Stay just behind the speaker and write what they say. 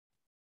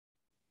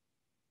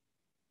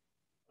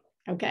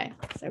Okay,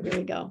 so here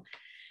we go.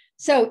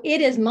 So it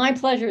is my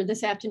pleasure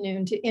this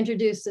afternoon to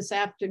introduce this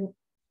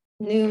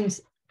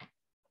afternoon's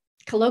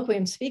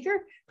colloquium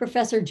speaker,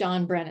 Professor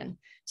Jon Brennan.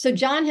 So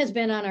Jon has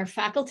been on our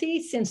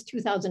faculty since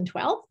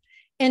 2012.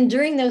 And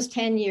during those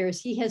 10 years,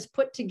 he has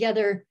put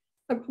together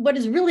what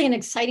is really an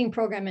exciting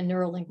program in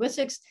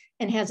neurolinguistics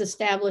and has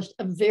established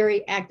a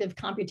very active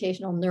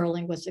computational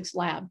neurolinguistics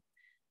lab.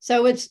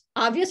 So it's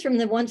obvious from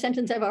the one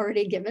sentence I've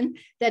already given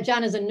that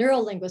Jon is a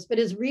neurolinguist, but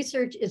his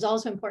research is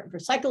also important for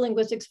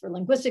psycholinguistics, for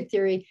linguistic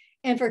theory,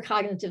 and for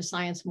cognitive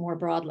science more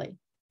broadly.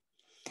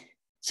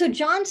 So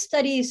Jon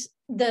studies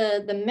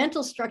the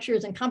mental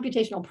structures and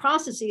computational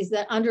processes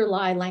that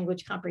underlie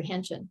language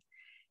comprehension.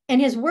 And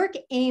his work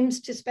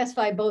aims to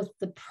specify both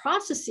the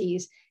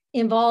processes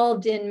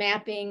involved in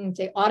mapping,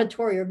 say,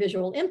 auditory or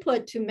visual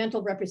input to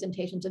mental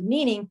representations of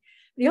meaning.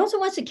 But he also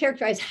wants to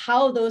characterize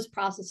how those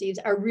processes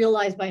are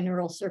realized by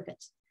neural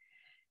circuits.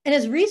 And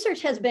his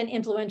research has been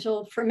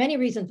influential for many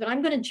reasons, but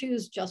I'm going to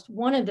choose just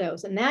one of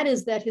those. And that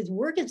is that his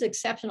work is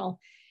exceptional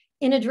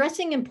in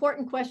addressing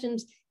important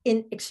questions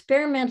in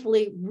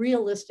experimentally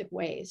realistic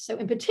ways. So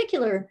in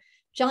particular,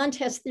 Jon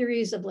tests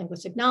theories of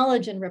linguistic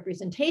knowledge and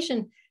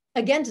representation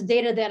against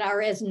data that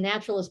are as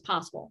natural as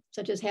possible,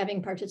 such as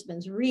having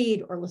participants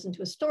read or listen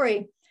to a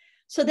story,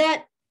 so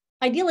that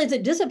ideally as a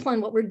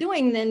discipline, what we're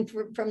doing then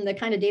from the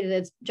kind of data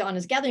that Jon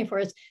is gathering for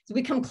us is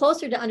we come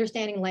closer to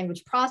understanding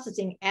language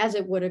processing as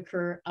it would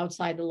occur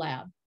outside the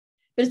lab.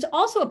 But it's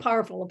also a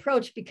powerful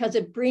approach because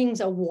it brings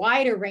a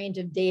wider range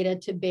of data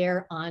to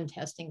bear on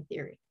testing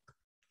theory.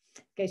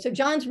 Okay, so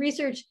Jon's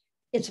research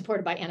is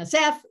supported by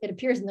NSF. It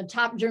appears in the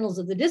top journals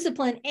of the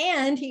discipline,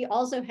 and he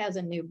also has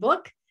a new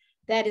book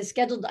that is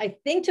scheduled, I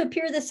think, to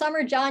appear this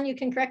summer. Jon, you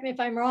can correct me if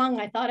I'm wrong.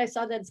 I thought I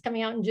saw that it's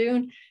coming out in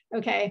June.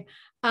 Okay,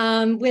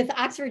 with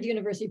Oxford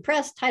University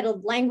Press,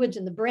 titled Language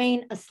and the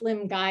Brain, A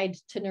Slim Guide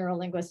to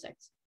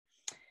Neurolinguistics.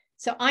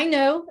 So I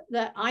know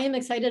that I am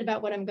excited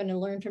about what I'm going to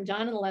learn from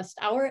Jon in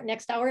the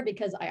next hour,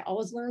 because I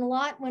always learn a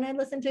lot when I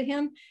listen to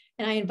him.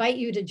 And I invite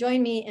you to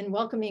join me in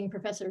welcoming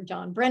Professor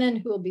Jon Brennan,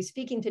 who will be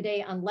speaking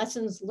today on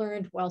lessons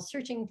learned while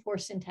searching for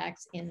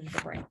syntax in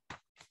the brain.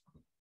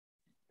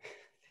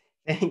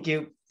 Thank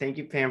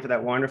you, Pam, for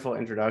that wonderful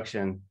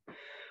introduction.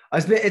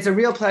 It's a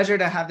real pleasure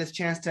to have this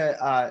chance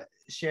to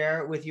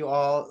share with you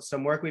all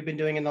some work we've been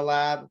doing in the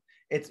lab.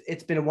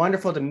 It's been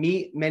wonderful to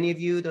meet many of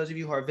you, those of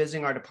you who are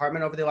visiting our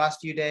department over the last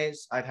few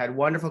days. I've had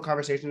wonderful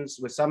conversations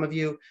with some of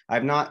you.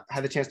 I've not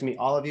had the chance to meet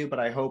all of you, but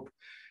I hope,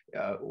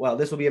 well,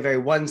 this will be a very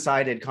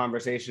one-sided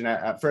conversation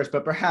at first,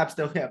 but perhaps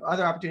there'll have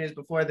other opportunities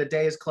before the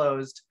day is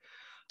closed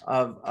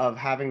of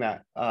having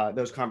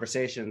those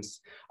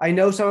conversations. I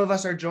know some of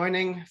us are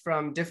joining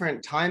from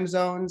different time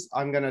zones.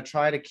 I'm going to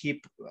try to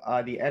keep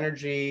the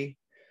energy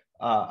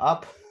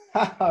up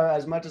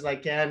as much as I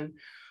can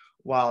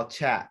while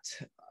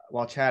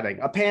chatting.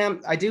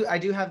 Pam, I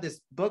do have this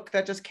book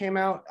that just came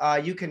out.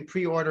 You can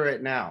pre-order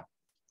it now.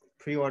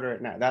 Pre-order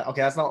it now.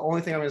 Okay, that's the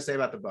only thing I'm going to say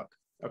about the book.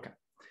 Okay.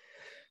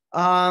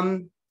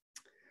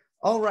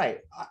 All right.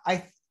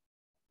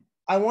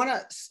 I want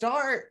to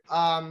start.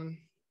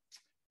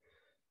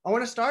 I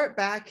want to start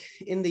back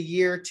in the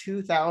year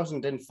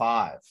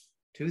 2005.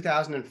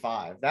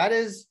 2005.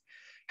 That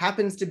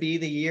happens to be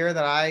the year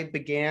that I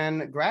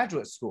began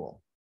graduate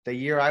school. The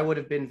year I would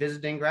have been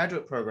visiting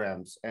graduate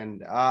programs,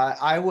 and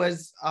I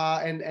was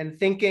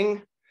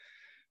thinking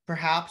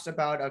perhaps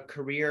about a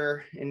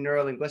career in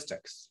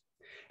neurolinguistics.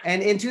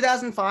 And in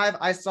 2005,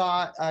 I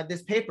saw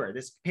this paper.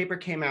 This paper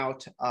came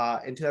out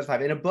in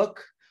 2005 in a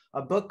book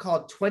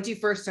called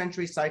 21st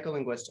Century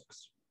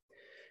Psycholinguistics.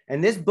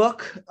 And this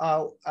book,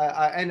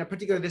 and in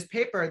particular this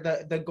paper,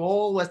 the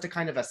goal was to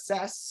kind of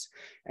assess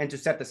and to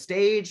set the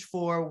stage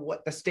for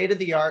what the state of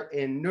the art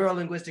in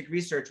neurolinguistic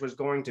research was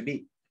going to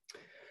be.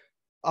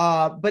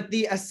 But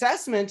the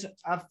assessment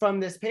from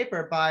this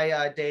paper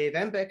by Dave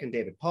Embick and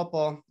David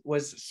Popel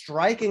was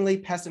strikingly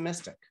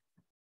pessimistic,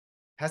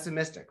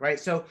 right?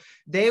 So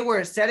they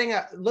were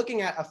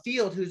looking at a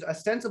field whose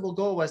ostensible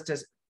goal was to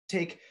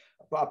take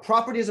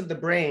properties of the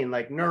brain,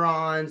 like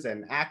neurons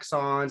and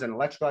axons and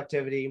electrical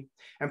activity,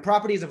 and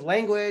properties of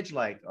language,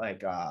 like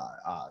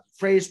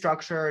phrase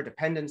structure,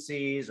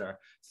 dependencies, or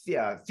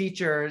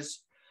features,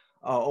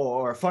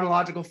 or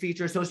phonological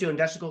features,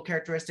 socio-linguistical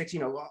characteristics,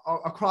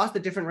 across the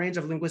different range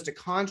of linguistic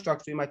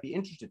constructs we might be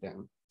interested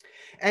in.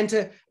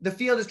 And the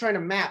field is trying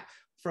to map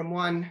from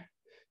one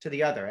to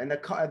the other, and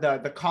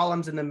the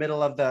columns in the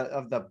middle of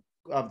the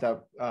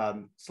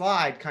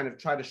slide kind of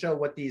try to show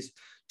what these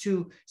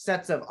two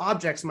sets of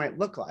objects might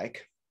look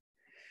like.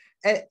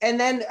 And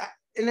then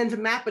to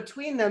map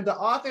between them, the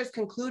authors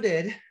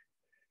concluded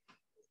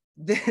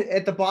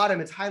at the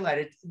bottom, it's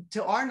highlighted,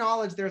 to our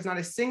knowledge, there's not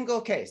a single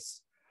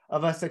case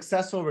of a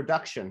successful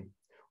reduction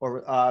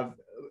or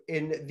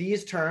in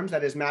these terms,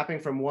 that is mapping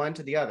from one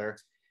to the other,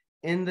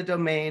 in the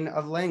domain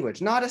of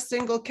language. Not a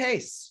single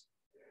case.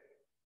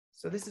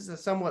 So this is a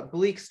somewhat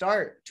bleak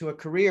start to a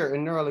career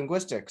in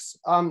neurolinguistics.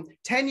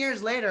 10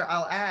 years later,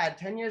 I'll add,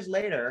 10 years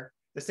later,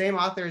 the same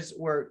authors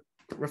were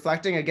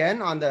reflecting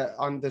again on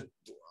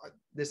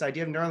this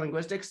idea of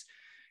neurolinguistics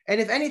And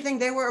if anything,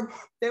 they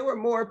were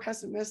more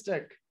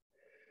pessimistic.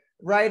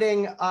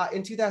 Writing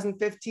in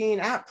 2015,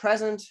 at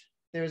present,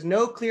 there is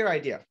no clear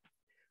idea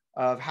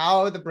of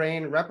how the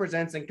brain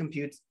represents and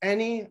computes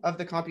any of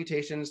the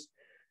computations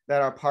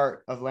that are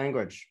part of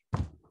language.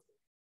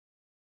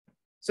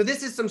 So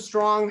this is some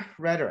strong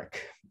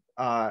rhetoric.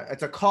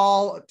 It's a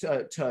call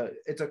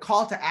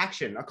to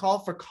action, a call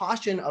for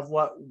caution of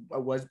what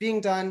was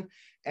being done,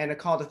 and a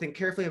call to think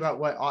carefully about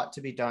what ought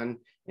to be done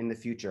in the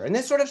future. And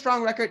this sort of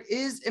strong record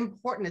is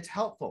important. It's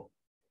helpful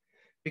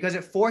because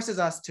it forces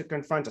us to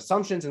confront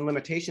assumptions and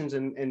limitations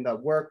in the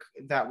work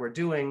that we're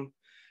doing,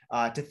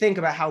 to think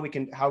about how we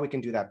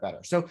can do that better.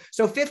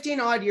 So 15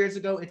 odd years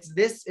ago,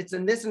 it's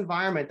in this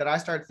environment that I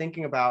started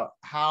thinking about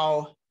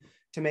how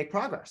to make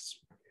progress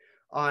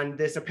on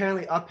this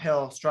apparently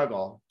uphill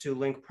struggle to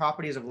link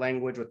properties of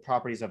language with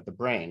properties of the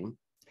brain.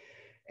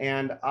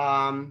 And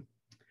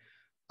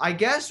I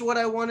guess what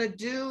I want to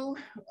do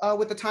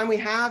with the time we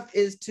have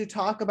is to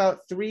talk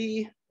about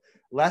 3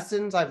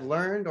 lessons I've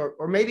learned,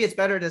 or maybe it's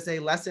better to say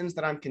lessons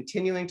that I'm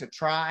continuing to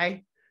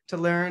try to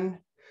learn,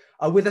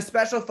 with a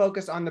special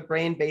focus on the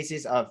brain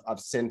bases of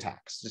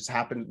syntax.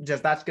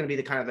 That's going to be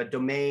the kind of the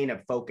domain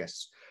of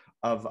focus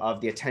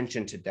of the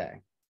attention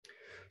today.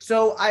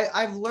 So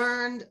I've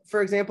learned,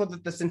 for example,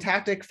 that the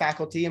syntactic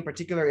faculty in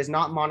particular is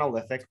not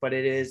monolithic, but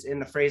it is, in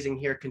the phrasing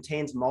here,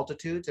 contains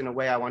multitudes in a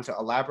way I want to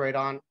elaborate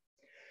on.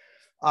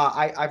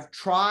 I've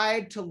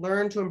tried to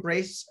learn to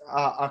embrace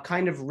a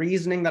kind of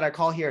reasoning that I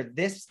call here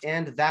this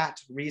and that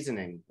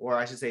reasoning, or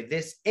I should say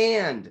this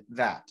and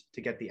that,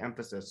 to get the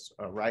emphasis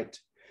right.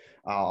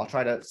 I'll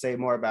try to say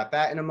more about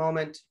that in a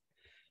moment.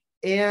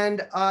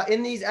 And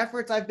in these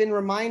efforts, I've been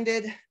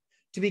reminded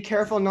to be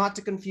careful not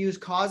to confuse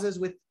causes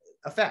with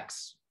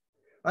effects.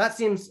 Well, that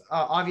seems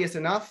obvious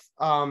enough,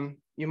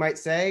 you might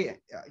say.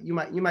 You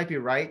might be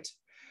right.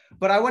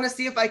 But I want to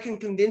see if I can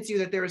convince you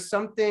that there is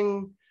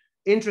something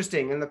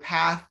interesting in the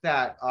path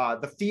that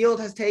the field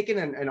has taken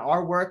and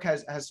our work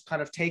has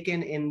kind of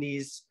taken in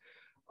this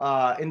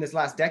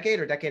last decade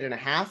or decade and a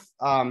half,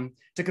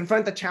 to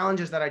confront the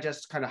challenges that I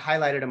just kind of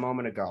highlighted a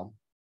moment ago.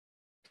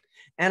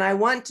 And I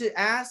want to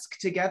ask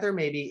together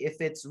maybe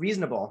if it's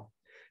reasonable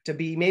to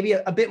be maybe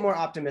a bit more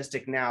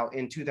optimistic now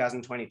in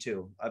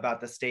 2022 about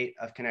the state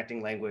of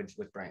connecting language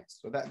with brains.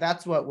 So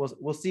that's what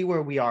we'll see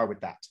where we are with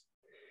that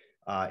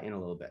in a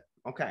little bit.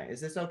 Okay, is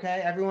this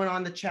okay? Everyone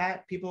on the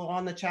chat, people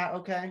on the chat,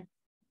 okay?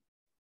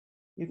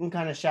 You can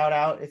kind of shout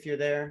out if you're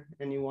there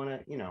and you want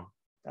to,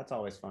 that's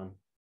always fun.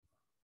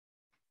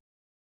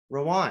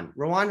 Rowan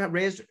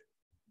raised,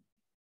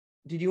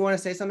 did you want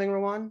to say something,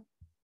 Rowan?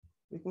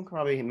 We can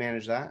probably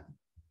manage that.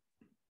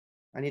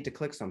 I need to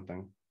click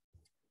something.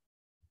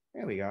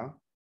 There we go.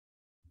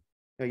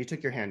 No, you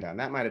took your hand down.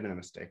 That might have been a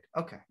mistake.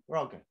 Okay, we're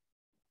all good.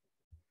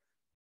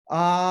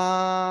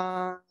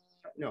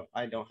 No,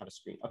 I don't have a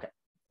screen. Okay,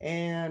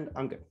 and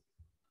I'm good.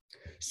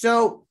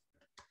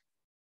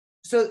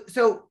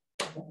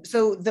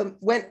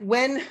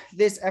 When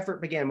this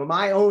effort began, when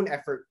my own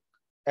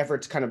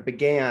efforts kind of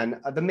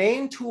began, the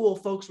main tool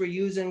folks were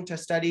using to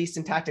study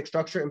syntactic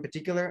structure in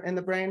particular in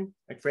the brain,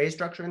 like phrase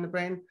structure in the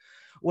brain,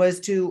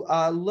 was to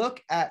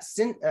look at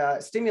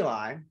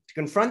stimuli, to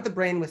confront the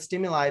brain with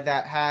stimuli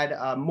that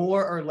had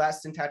more or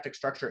less syntactic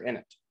structure in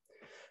it.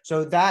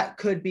 So that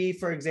could be,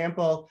 for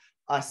example,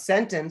 a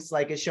sentence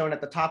like is shown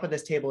at the top of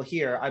this table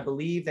here. I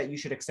believe that you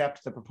should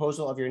accept the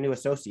proposal of your new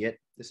associate.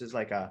 This is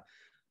like a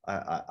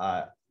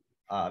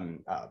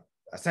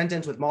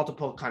sentence with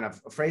multiple kind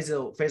of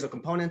phrasal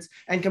components,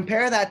 and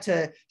compare that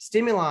to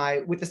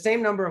stimuli with the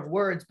same number of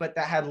words, but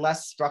that had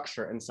less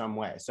structure in some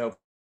way. So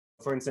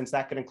for instance,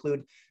 that could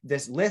include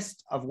this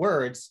list of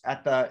words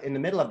in the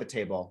middle of the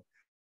table.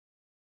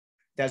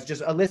 That's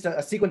just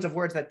a sequence of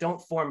words that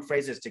don't form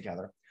phrases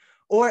together.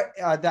 Or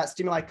that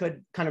stimuli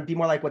could kind of be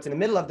more like what's in the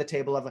middle of the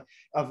table of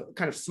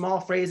kind of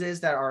small phrases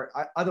that are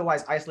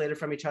otherwise isolated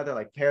from each other,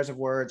 like pairs of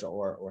words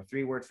or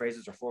 3-word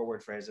phrases or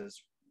 4-word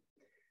phrases.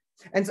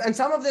 And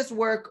some of this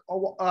work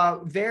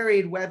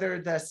varied whether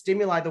the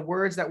stimuli, the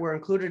words that were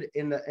included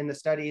in the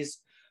studies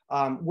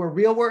were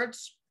real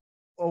words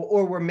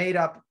or were made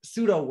up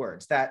pseudo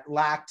words that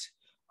lacked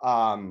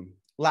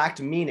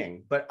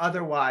meaning, but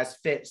otherwise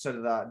fit sort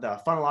of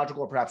the phonological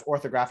or perhaps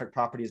orthographic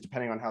properties,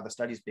 depending on how the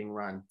study is being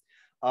run,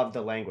 of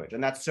the language.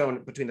 And that's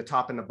shown between the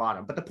top and the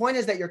bottom. But the point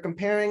is that you're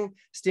comparing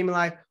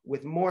stimuli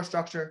with more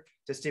structure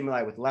to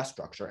stimuli with less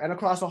structure. And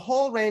across a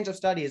whole range of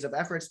studies of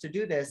efforts to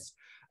do this,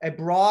 a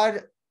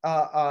broad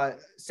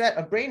set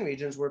of brain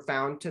regions were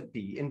found to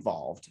be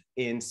involved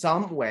in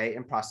some way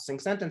in processing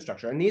sentence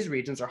structure. And these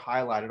regions are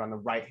highlighted on the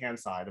right-hand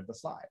side of the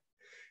slide.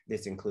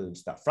 This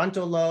includes the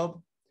frontal lobe,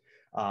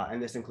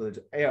 and this includes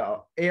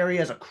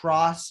areas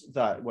across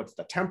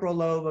the temporal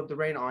lobe of the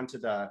brain onto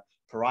the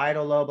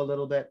parietal lobe a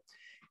little bit.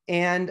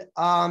 And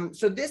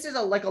so this is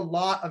like a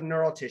lot of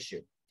neural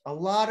tissue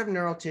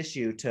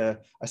to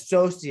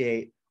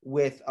associate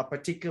with a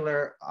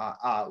particular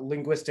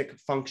linguistic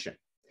function.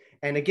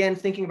 And again,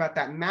 thinking about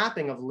that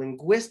mapping of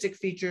linguistic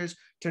features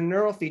to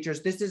neural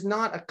features, this is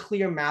not a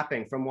clear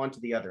mapping from one to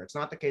the other. It's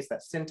not the case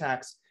that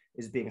syntax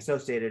is being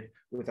associated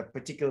with a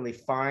particularly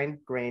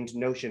fine-grained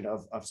notion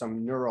of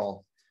some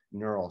neural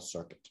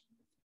circuit.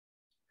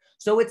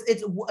 So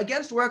it's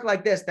against work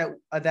like this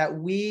that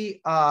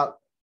we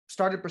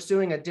started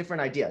pursuing a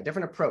different idea, a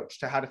different approach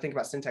to how to think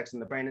about syntax in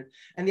the brain.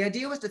 And the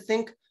idea was to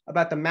think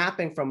about the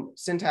mapping from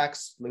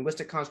syntax,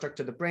 linguistic construct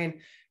to the brain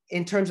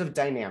in terms of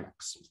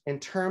dynamics, in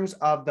terms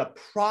of the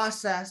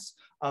process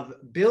of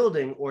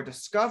building or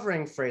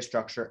discovering phrase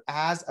structure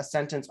as a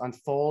sentence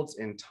unfolds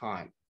in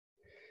time.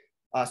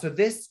 So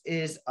this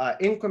is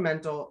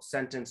incremental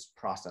sentence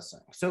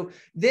processing. So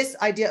this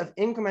idea of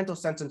incremental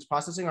sentence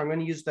processing, I'm going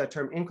to use the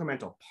term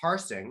incremental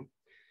parsing,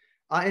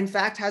 in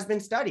fact, has been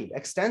studied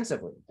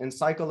extensively in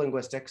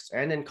psycholinguistics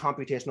and in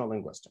computational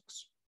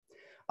linguistics.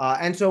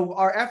 And so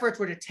our efforts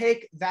were to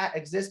take that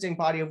existing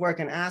body of work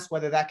and ask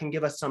whether that can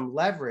give us some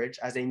leverage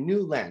as a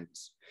new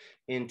lens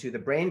into the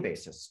brain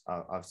basis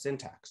of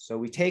syntax. So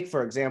we take,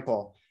 for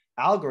example,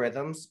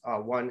 algorithms.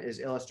 One is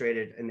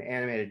illustrated in the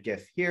animated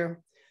GIF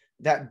here,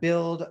 that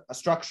build a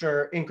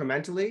structure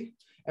incrementally,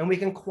 and we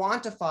can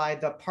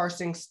quantify the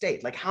parsing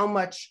state, like how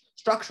much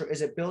structure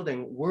is it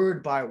building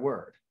word by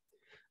word,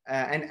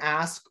 and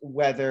ask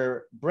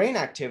whether brain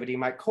activity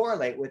might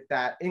correlate with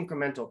that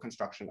incremental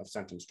construction of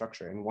sentence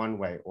structure in one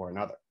way or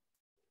another.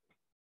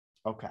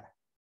 Okay.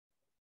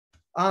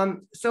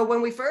 So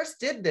when we first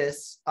did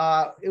this,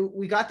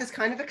 we got this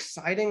kind of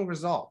exciting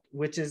result,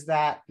 which is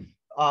that,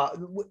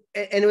 and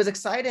it was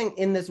exciting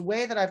in this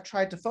way that I've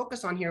tried to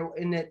focus on here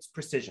in its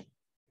precision,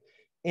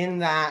 in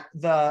that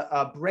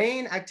the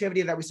brain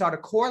activity that we saw to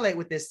correlate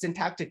with this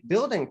syntactic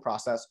building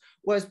process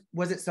was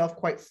itself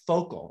quite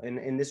focal.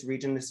 In this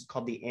region, this is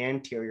called the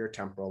anterior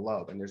temporal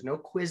lobe. And there's no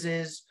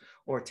quizzes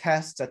or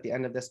tests at the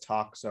end of this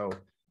talk. So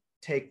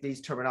take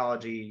these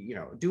terminology,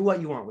 do what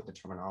you want with the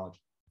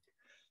terminology.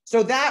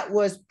 So that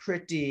was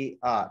pretty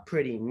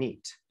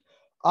neat.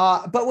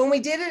 But when we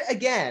did it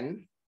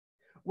again,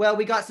 well,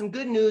 we got some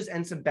good news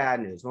and some bad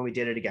news when we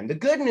did it again. The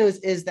good news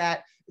is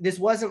that this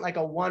wasn't like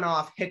a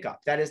one-off hiccup.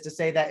 That is to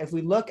say that if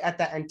we look at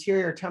the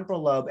anterior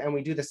temporal lobe and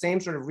we do the same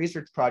sort of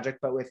research project,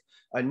 but with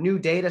a new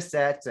data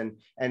sets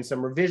and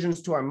some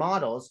revisions to our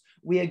models,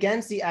 we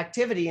again see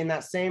activity in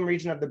that same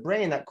region of the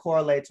brain that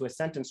correlates with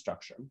sentence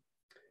structure.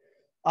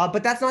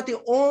 But that's not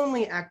the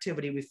only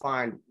activity we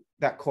find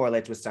that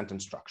correlates with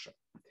sentence structure.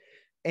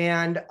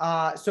 And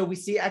so we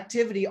see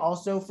activity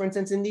also, for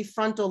instance, in the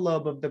frontal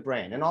lobe of the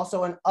brain and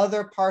also in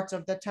other parts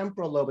of the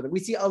temporal lobe. We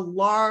see a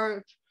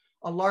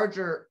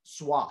larger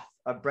swath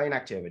of brain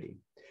activity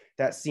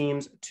that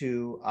seems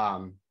to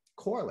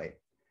correlate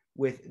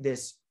with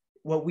this,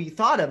 what we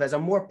thought of as a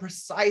more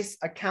precise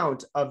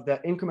account of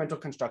the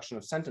incremental construction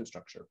of sentence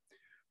structure,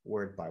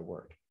 word by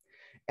word.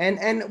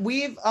 And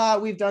we've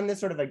done this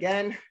sort of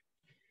again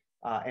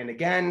and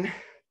again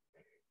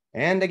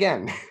and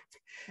again.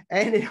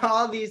 And in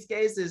all these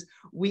cases,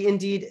 we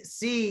indeed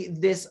see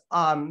this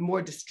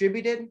more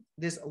distributed,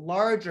 this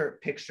larger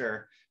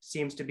picture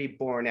seems to be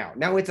borne out.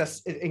 Now it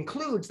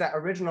includes that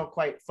original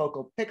quite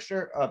focal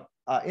picture of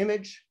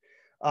image,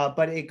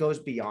 but it goes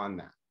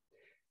beyond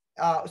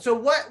that. So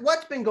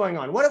what's been going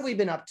on? What have we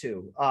been up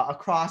to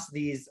across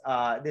these,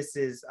 this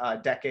is a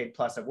decade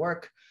plus of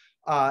work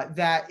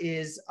that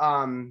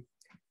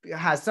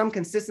has some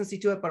consistency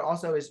to it, but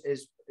also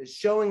is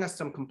showing us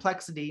some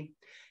complexity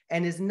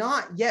and is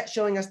not yet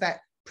showing us that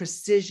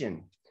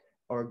precision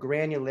or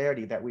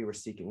granularity that we were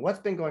seeking. What's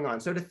been going on?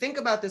 So to think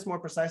about this more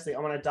precisely, I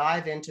want to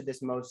dive into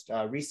this most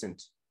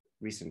recent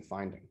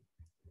finding.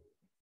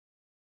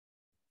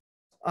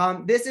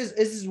 This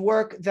is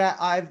work that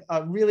I've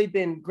really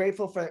been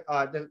grateful for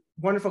the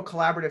wonderful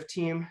collaborative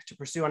team to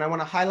pursue. And I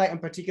want to highlight in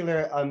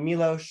particular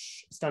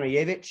Milos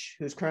Stanojevic,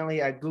 who's currently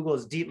at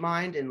Google's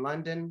DeepMind in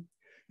London.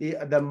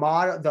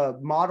 The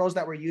models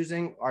that we're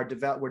using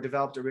were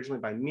developed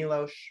originally by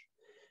Milos.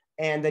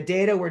 And the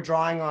data we're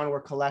drawing on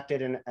were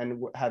collected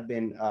and have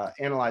been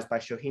analyzed by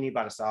Shohini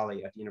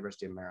Bhattacharya at the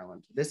University of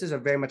Maryland. This is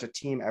very much a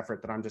team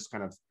effort that I'm just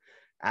kind of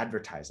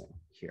advertising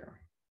here.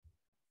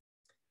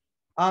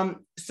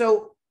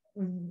 So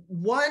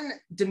one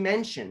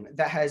dimension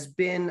that has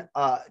been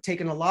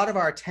taken a lot of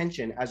our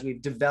attention as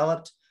we've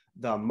developed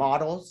the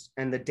models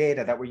and the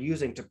data that we're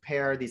using to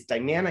pair these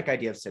dynamic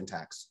idea of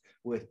syntax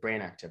with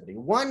brain activity.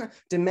 One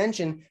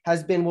dimension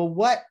has been, well,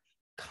 what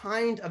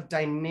kind of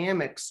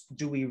dynamics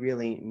do we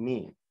really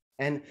mean?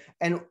 And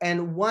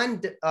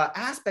one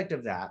aspect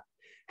of that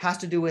has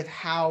to do with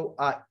how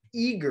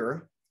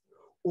eager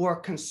or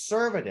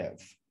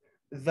conservative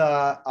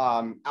the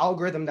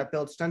algorithm that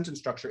builds sentence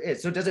structure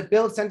is. So does it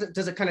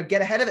kind of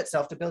get ahead of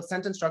itself to build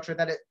sentence structure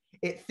that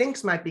it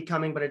thinks might be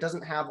coming, but it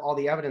doesn't have all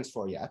the evidence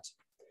for yet?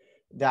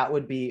 That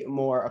would be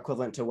more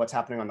equivalent to what's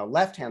happening on the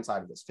left-hand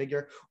side of this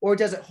figure. Or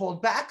does it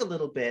hold back a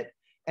little bit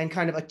and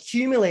kind of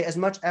accumulate as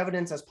much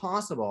evidence as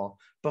possible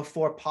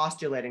before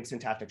postulating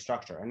syntactic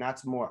structure? And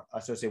that's more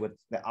associated with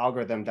the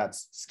algorithm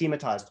that's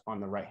schematized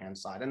on the right-hand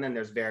side. And then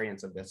there's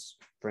variants of this,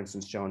 for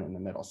instance, shown in the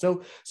middle.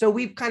 So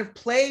we've kind of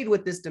played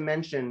with this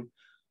dimension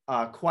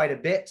quite a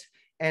bit.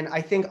 And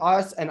I think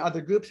us and other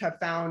groups have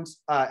found,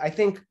 I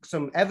think,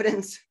 some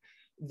evidence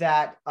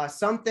that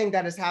something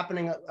that is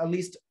happening, at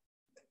least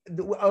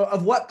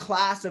of what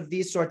class of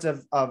these sorts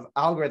of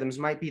algorithms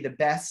might be the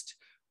best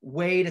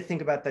way to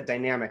think about the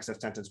dynamics of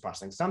sentence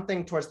processing.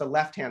 Something towards the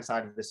left-hand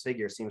side of this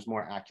figure seems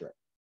more accurate.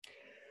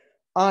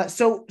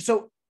 So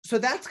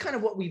that's kind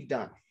of what we've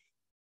done.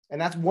 And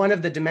that's one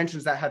of the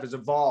dimensions that has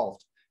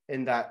evolved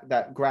in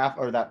that graph,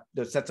 or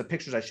those sets of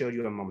pictures I showed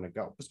you a moment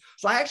ago.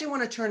 So I actually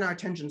want to turn our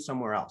attention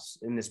somewhere else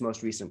in this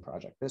most recent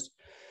project.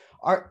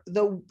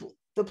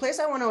 The place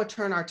I want to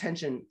turn our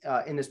attention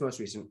in this most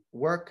recent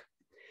work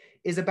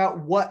is about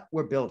what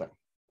we're building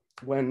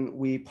when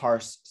we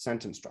parse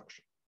sentence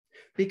structure.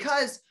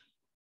 Because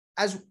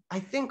as I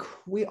think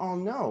we all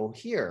know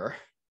here,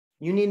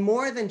 you need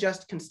more than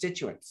just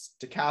constituents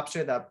to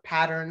capture the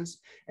patterns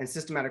and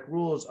systematic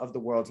rules of the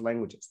world's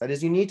languages. That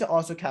is, you need to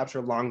also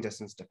capture long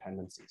distance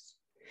dependencies.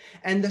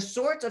 And the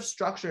sorts of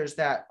structures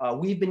that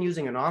we've been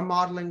using in our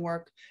modeling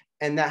work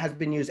and that has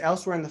been used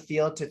elsewhere in the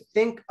field to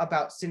think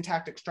about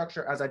syntactic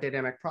structure as a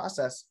dynamic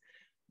process,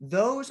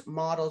 those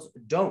models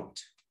don't,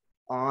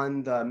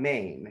 on the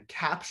main,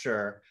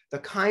 capture the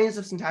kinds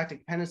of syntactic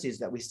dependencies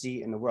that we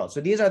see in the world. So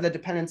these are the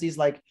dependencies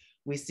like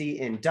we see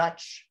in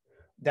Dutch,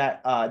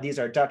 that these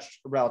are Dutch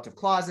relative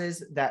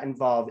clauses that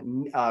involve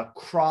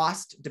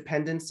crossed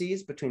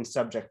dependencies between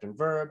subject and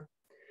verb.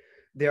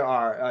 There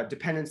are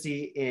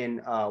dependency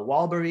in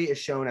Walbury is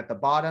shown at the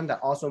bottom that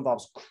also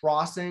involves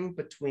crossing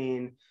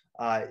between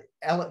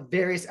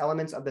various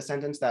elements of the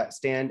sentence that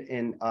stand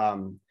in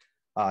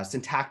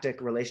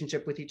syntactic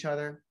relationship with each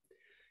other.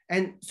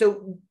 And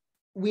so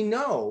we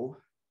know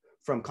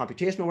from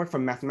computational work,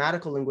 from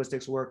mathematical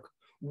linguistics work,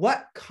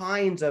 what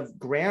kinds of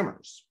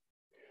grammars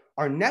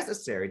are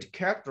necessary to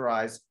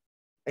characterize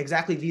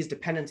exactly these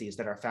dependencies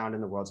that are found in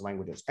the world's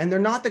languages. And they're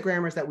not the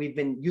grammars that we've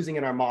been using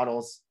in our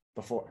models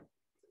before.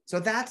 So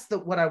that's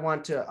what I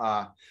want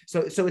to,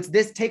 so it's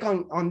this take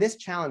on this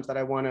challenge that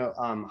I want to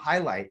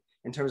highlight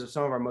in terms of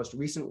some of our most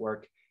recent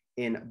work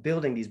in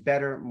building these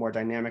better, more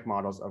dynamic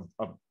models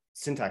of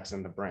syntax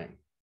in the brain.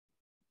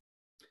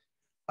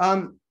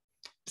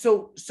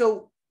 So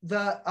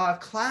the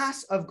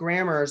class of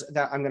grammars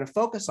that I'm going to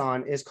focus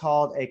on is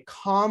called a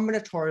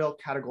combinatorial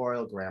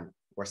categorical grammar,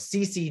 or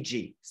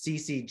CCG,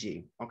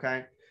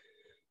 okay?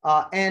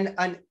 And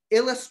an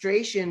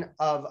illustration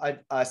of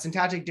a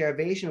syntactic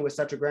derivation with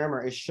such a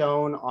grammar is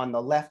shown on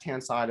the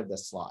left-hand side of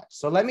this slide.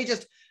 So let me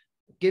just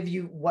give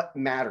you what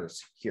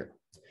matters here.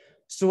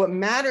 So what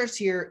matters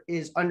here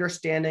is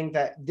understanding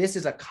that this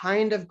is a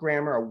kind of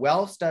grammar, a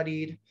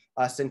well-studied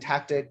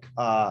syntactic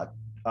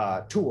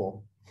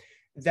tool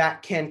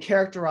that can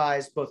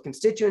characterize both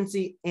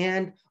constituency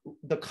and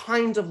the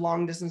kinds of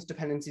long distance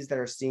dependencies that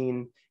are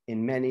seen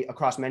in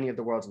across many of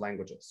the world's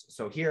languages.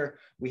 So here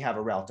we have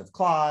a relative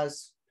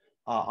clause.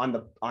 On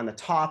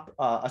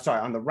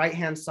the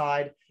right-hand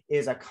side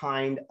is a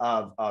kind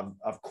of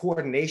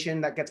coordination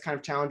that gets kind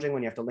of challenging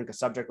when you have to link a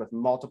subject with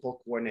multiple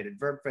coordinated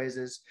verb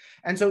phrases.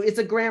 And so it's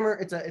a grammar,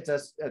 it's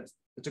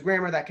a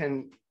grammar that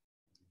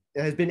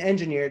has been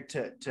engineered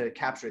to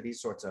capture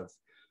these sorts of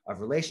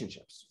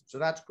relationships. So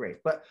that's great.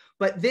 But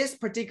this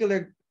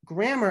particular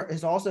grammar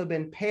has also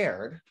been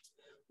paired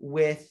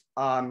with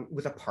a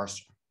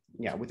parser.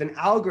 Yeah, with an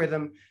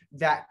algorithm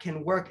that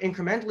can work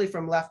incrementally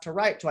from left to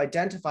right to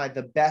identify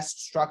the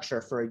best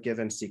structure for a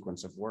given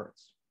sequence of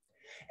words.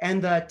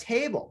 And the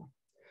table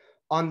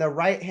on the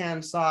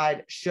right-hand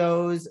side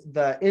shows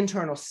the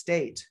internal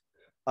state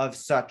of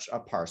such a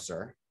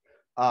parser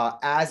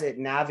as it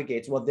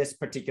navigates, well, this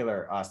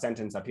particular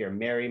sentence up here,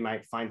 Mary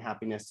might find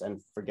happiness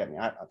and forget me.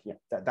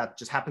 That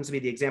just happens to be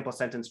the example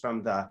sentence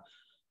from the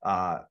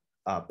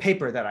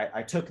paper that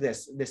I took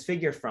this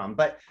figure from.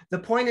 But the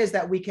point is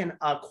that we can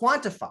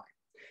quantify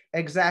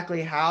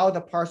exactly how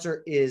the parser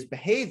is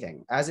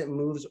behaving as it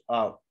moves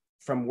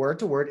from word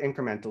to word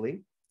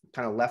incrementally,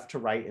 kind of left to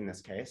right in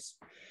this case.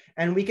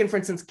 And we can, for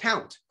instance,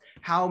 count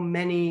how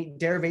many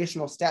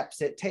derivational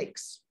steps it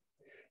takes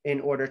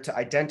in order to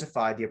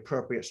identify the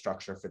appropriate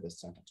structure for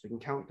this sentence. We can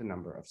count the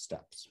number of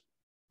steps.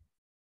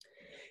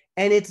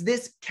 And it's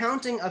this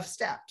counting of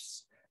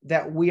steps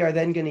that we are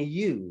then going to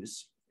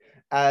use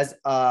as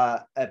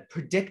a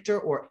predictor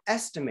or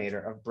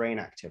estimator of brain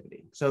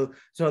activity. So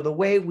the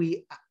way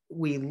we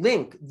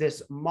link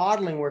this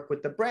modeling work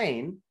with the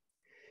brain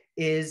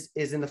is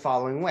in the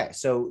following way.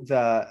 So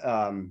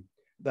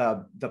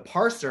the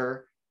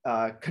parser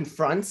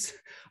confronts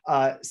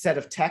a set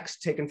of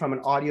text taken from an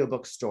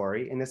audiobook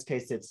story. In this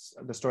case, it's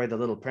the story The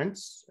Little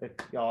Prince. If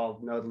y'all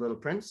know The Little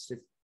Prince,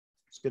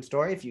 it's a good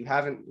story. If you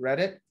haven't read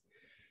it,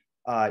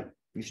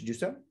 you should do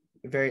so.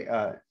 Very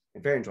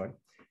enjoyable.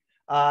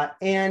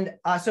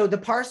 So the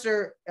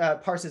parser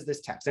parses this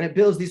text and it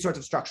builds these sorts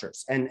of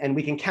structures, and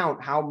we can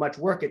count how much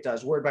work it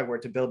does word by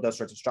word to build those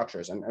sorts of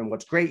structures. And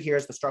what's great here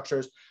is the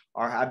structures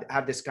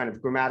have this kind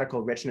of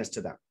grammatical richness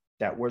to them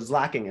that was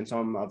lacking in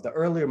some of the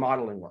earlier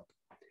modeling work.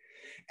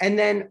 And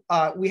then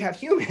we have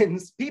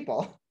humans,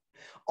 people,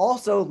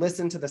 also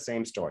listen to the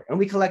same story, and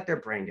we collect their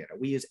brain data.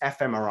 We use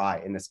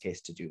fMRI in this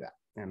case to do that.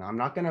 And I'm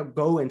not going to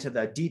go into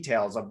the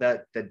details of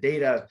the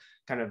data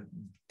kind of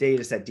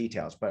data set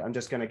details, but I'm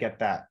just going to get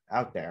that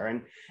out there.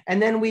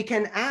 And then we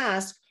can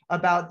ask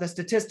about the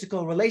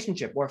statistical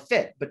relationship or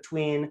fit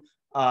between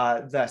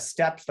the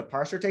steps the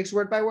parser takes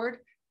word by word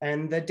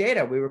and the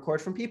data we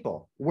record from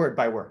people word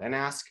by word, and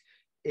ask,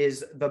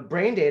 is the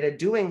brain data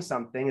doing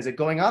something? Is it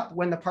going up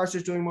when the parser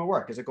is doing more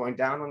work? Is it going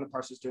down when the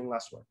parser is doing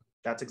less work?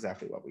 That's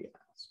exactly what we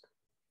ask.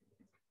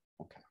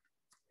 Okay.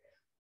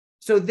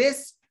 So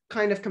this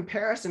kind of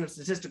comparison of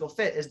statistical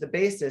fit is the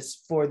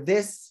basis for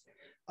this,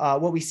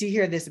 what we see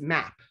here, this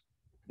map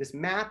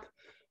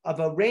of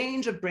a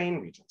range of brain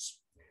regions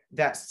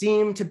that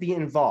seem to be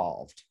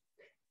involved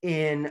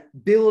in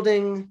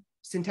building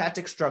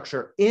syntactic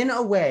structure in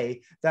a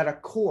way that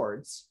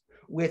accords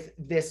with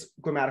this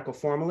grammatical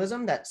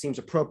formalism that seems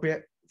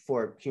appropriate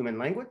for human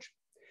language,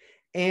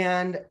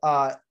 and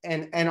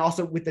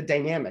also with the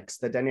dynamic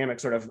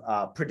sort of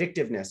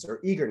predictiveness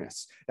or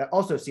eagerness that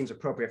also seems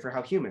appropriate for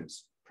how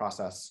humans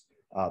process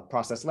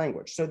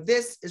language. So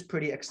this is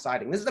pretty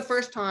exciting. This is the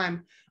first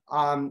time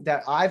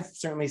that I've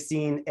certainly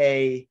seen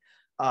a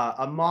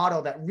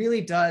model that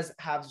really does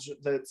have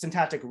the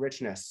syntactic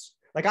richness.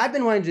 Like, I've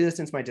been wanting to do this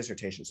since my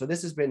dissertation, so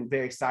this has been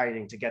very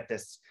exciting to get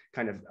this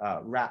kind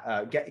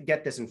of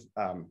get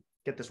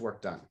this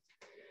work done.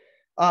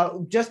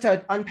 Just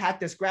to unpack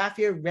this graph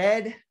here,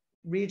 red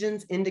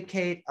regions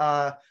indicate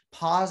a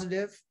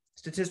positive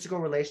statistical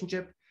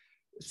relationship,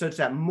 such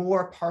that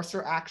more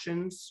parser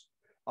actions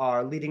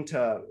are leading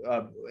to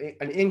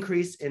an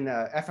increase in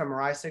the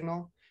fMRI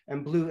signal,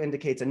 and blue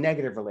indicates a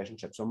negative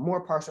relationship. So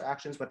more parser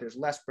actions, but there's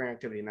less brain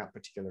activity in that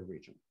particular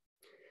region.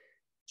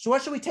 So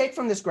what should we take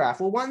from this graph?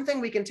 Well, one thing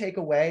we can take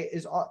away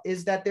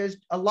is that there's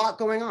a lot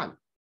going on.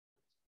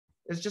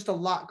 There's just a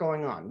lot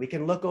going on. We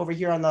can look over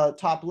here on the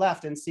top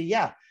left and see,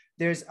 yeah,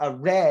 there's a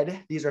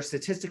red. These are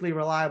statistically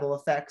reliable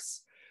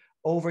effects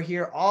over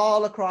here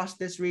all across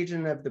this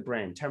region of the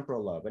brain,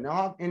 temporal lobe, and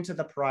all into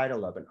the parietal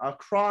lobe, and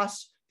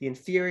across the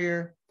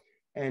inferior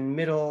and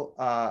middle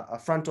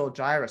frontal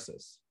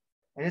gyruses.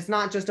 And it's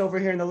not just over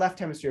here in the left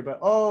hemisphere, but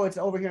it's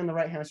over here in the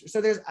right hemisphere.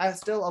 So there's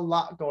still a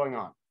lot going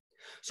on.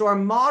 So our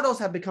models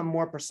have become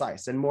more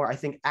precise and more, I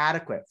think,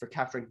 adequate for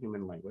capturing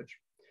human language.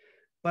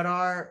 But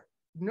our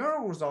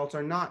neural results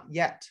are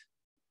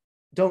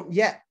don't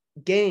yet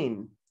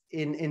gain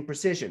in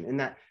precision, in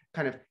that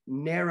kind of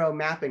narrow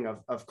mapping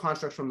of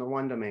constructs from the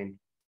one domain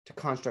to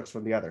constructs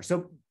from the other.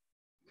 So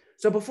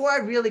before I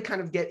really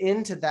kind of get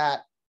into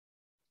that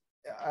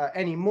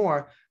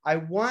anymore, I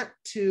want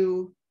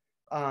to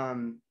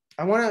kind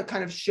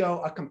of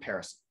show a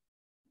comparison.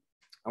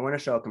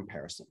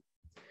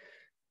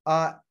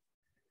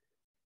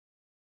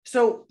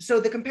 So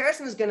the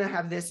comparison is going to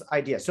have this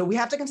idea. So we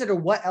have to consider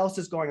what else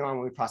is going on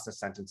when we process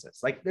sentences.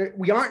 Like,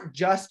 we aren't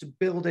just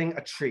building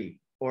a tree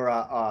or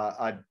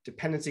a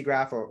dependency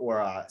graph or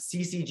a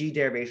CCG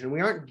derivation.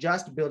 We aren't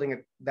just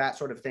building that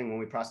sort of thing when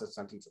we process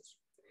sentences.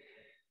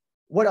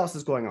 What else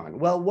is going on?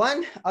 Well,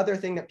 one other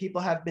thing that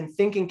people have been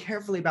thinking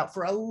carefully about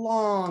for a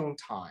long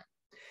time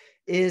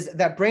is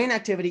that brain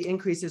activity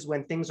increases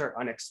when things are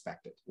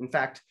unexpected. In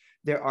fact,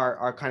 there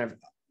are kind of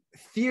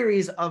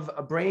theories of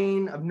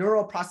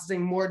neural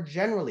processing more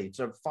generally,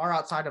 sort of far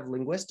outside of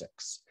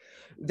linguistics,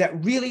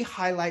 that really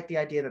highlight the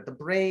idea that the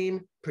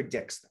brain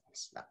predicts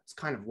things. That's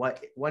kind of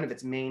one of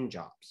its main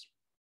jobs.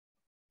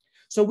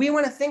 So we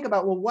want to think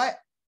about,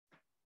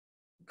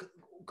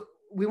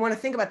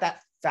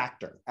 that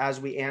factor as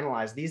we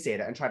analyze these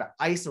data and try to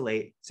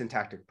isolate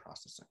syntactic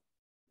processing.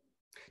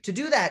 To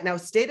do that, now,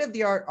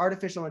 state-of-the-art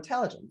artificial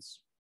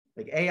intelligence,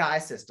 like AI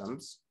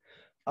systems,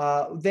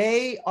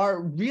 they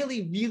are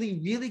really,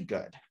 really, really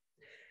good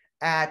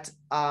at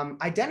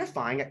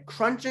identifying, at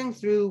crunching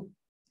through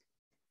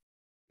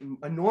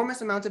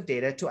enormous amounts of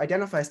data to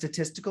identify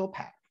statistical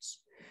patterns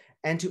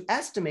and to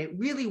estimate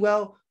really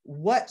well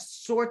what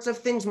sorts of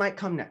things might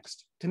come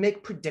next, to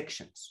make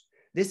predictions.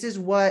 This is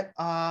what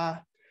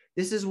your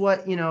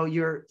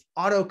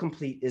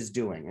autocomplete is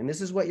doing, and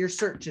this is what your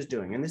search is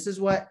doing, and this is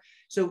what.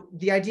 So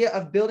the idea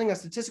of building a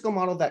statistical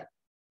model that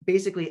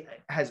basically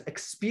has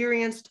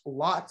experienced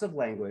lots of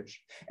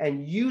language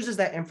and uses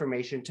that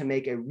information to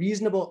make a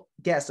reasonable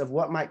guess of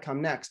what might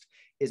come next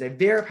is a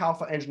very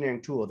powerful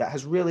engineering tool that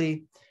has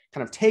really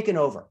kind of taken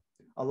over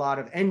a lot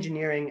of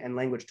engineering and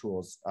language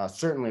tools,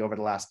 certainly over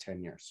the last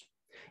 10 years.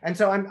 And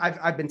so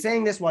I've been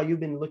saying this while you've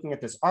been looking at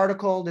this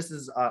article. This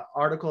is an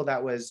article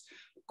that was,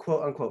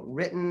 quote unquote,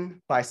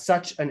 written by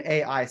such an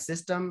AI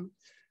system.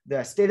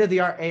 The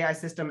state-of-the-art AI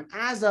system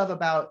as of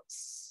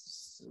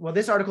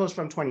this article is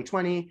from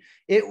 2020.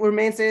 It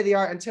remained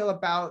state-of-the-art until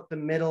about the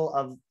middle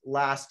of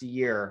last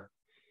year.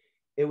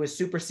 It was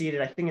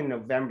superseded, I think, in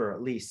November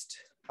at least.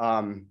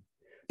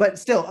 But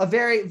still, a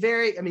very,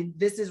 very,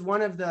 this is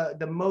one of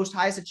the most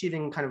highest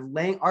achieving kind of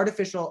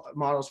artificial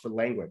models for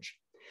language.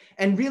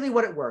 And really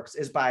what it works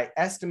is by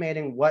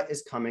estimating what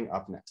is coming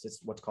up next. It's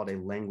what's called a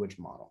language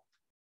model.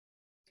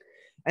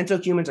 And so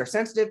humans are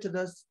sensitive to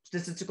those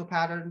statistical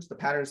patterns, the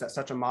patterns that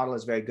such a model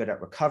is very good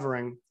at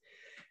recovering.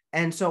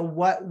 And so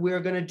what we're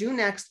going to do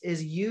next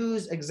is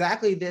use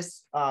exactly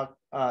this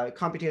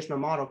computational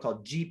model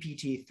called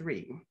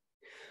GPT-3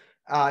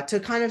 to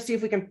kind of see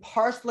if we can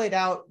parcelate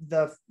out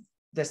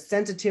the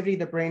sensitivity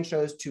the brain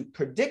shows to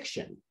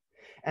prediction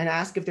and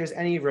ask if there's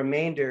any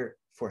remainder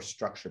for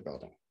structure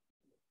building.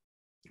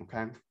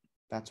 Okay,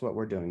 that's what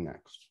we're doing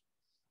next.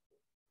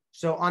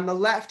 So on the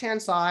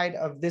left-hand side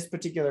of this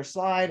particular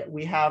slide,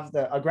 we have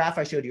a graph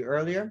I showed you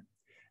earlier.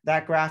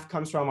 That graph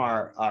comes from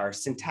our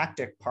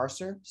syntactic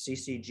parser,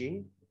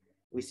 CCG.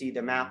 We see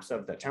the maps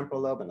of the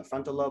temporal lobe and the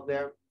frontal lobe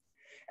there.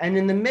 And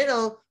in the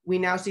middle, we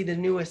now see the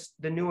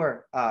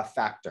newer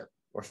factor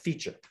or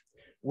feature,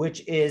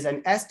 which is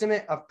an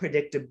estimate of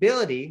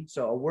predictability.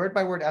 So a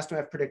word-by-word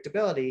estimate of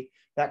predictability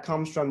that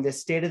comes from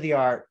this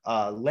state-of-the-art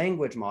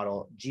language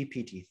model,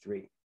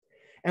 GPT-3.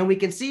 And we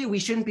can see, we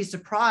shouldn't be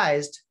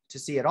surprised to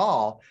see at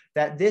all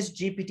that this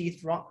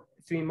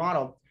GPT-3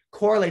 model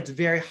correlates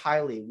very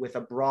highly with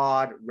a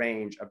broad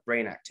range of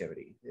brain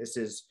activity. This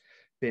has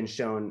been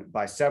shown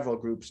by several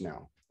groups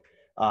now.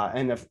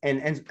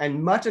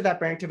 And much of that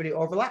brain activity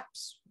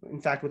overlaps, in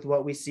fact, with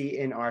what we see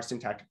in our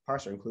syntactic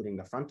parser, including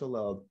the frontal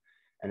lobe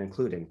and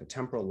including the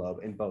temporal lobe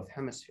in both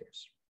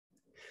hemispheres.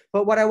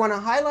 But what I want to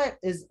highlight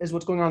is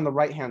what's going on the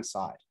right-hand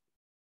side.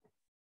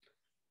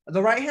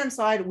 The right-hand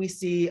side, we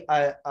see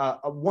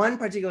one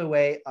particular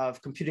way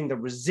of computing the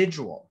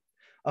residual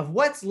of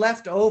what's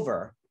left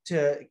over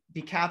to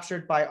be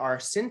captured by our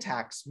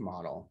syntax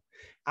model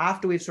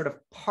after we've sort of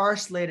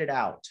parcelated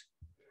out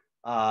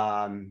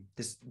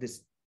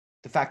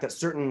the fact that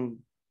certain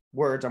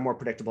words are more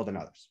predictable than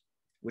others,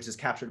 which is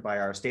captured by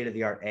our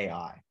state-of-the-art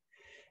AI.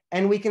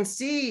 And we can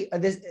see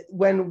this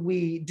when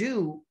we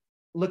do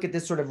look at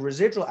this sort of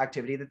residual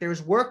activity, that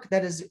there's work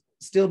that is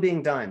still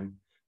being done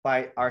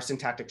by our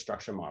syntactic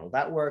structure model.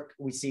 That work,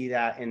 we see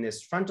that in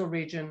this frontal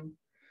region.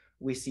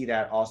 We see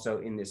that also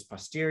in this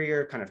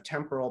posterior kind of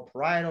temporal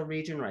parietal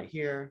region right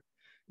here.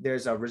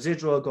 There's a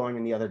residual going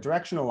in the other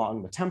direction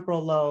along the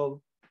temporal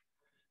lobe.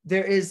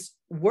 There is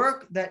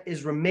work that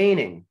is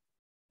remaining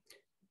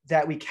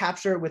that we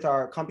capture with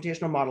our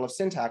computational model of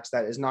syntax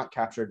that is not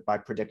captured by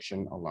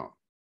prediction alone.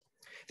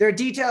 There are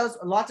details,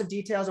 lots of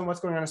details on what's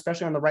going on,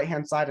 especially on the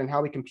right-hand side and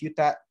how we compute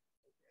that.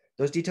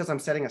 Those details I'm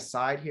setting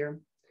aside here.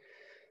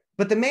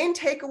 But the main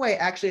takeaway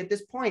actually at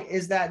this point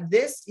is that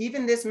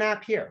even this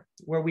map here,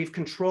 where we've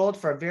controlled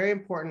for a very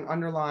important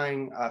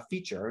underlying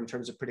feature in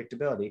terms of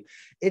predictability,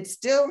 it's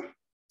still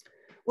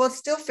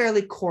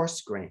fairly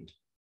coarse-grained.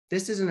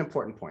 This is an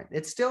important point.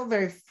 It's still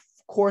very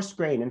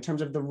coarse-grained in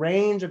terms of the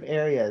range of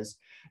areas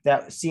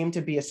that seem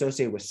to be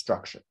associated with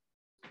structure.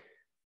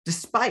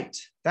 Despite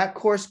that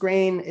coarse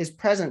grain is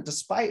present,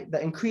 despite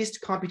the increased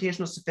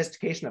computational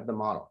sophistication of the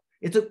model.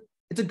 It's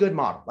a good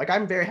model. Like,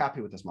 I'm very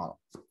happy with this model.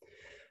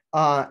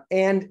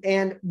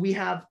 And we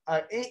have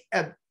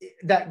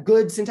that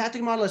good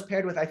syntactic model is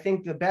paired with, I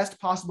think, the best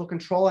possible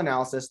control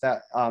analysis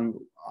that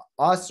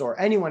us or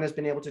anyone has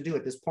been able to do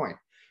at this point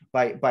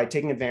by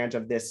taking advantage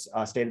of this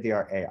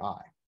state-of-the-art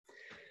AI.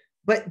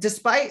 But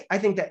despite, I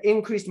think, the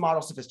increased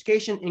model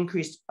sophistication,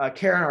 increased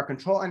care in our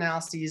control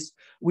analyses,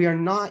 we are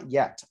not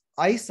yet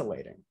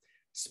isolating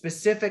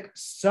specific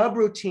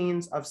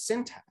subroutines of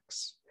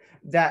syntax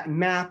that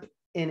map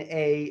in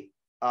a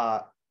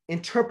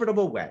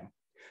interpretable way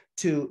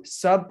to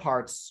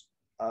subparts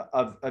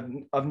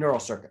of neural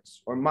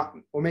circuits, or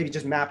maybe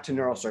just map to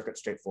neural circuits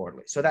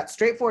straightforwardly. So that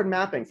straightforward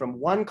mapping from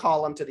one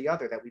column to the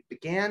other that we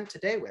began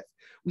today with,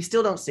 we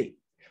still don't see.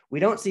 We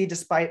don't see,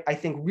 despite, I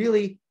think,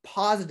 really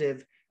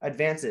positive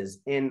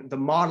advances in the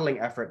modeling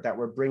effort that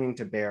we're bringing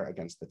to bear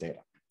against the data.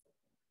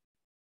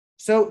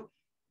 So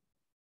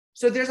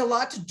there's a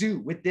lot to do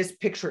with this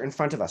picture in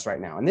front of us right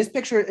now. And this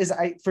picture is,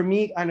 for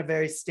me, on a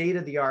very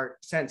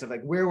state-of-the-art sense of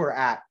like where we're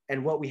at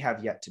and what we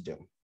have yet to do.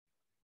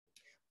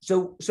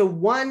 So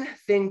one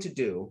thing to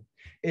do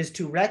is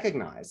to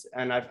recognize,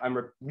 and I'm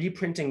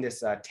reprinting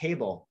this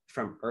table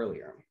from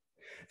earlier,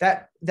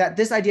 that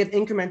this idea of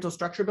incremental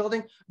structure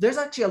building, there's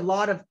actually a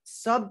lot of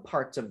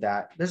subparts of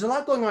that. There's a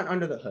lot going on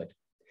under the hood.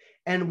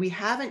 And we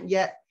haven't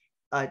yet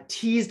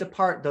teased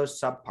apart those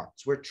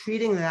subparts. We're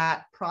treating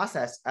that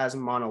process as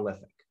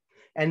monolithic.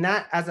 And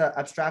that as an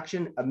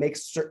abstraction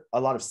makes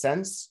a lot of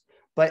sense,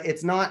 but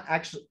it's not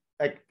actually,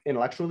 like,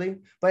 intellectually,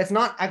 but it's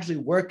not actually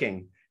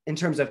working in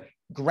terms of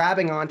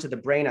grabbing onto the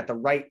brain at the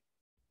right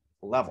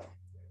level.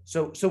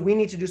 So we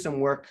need to do some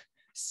work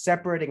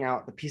separating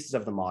out the pieces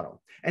of the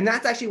model. And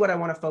that's actually what I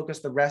want to focus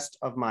the rest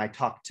of my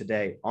talk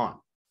today on.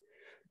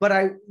 But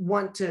I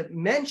want to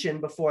mention,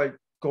 before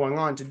going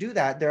on to do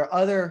that, there are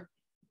other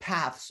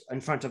paths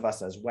in front of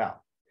us as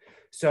well.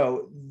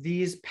 So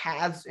these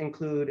paths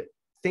include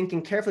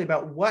thinking carefully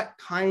about what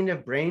kind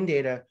of brain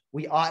data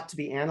we ought to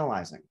be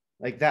analyzing.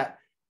 Like that,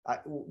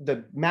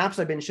 the maps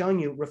I've been showing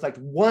you reflect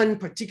one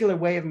particular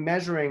way of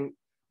measuring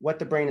what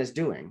the brain is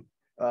doing,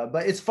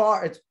 but it's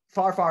far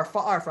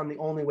from the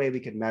only way we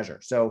could measure.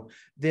 So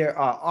there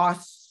are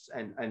us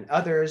and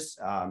others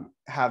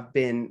have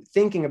been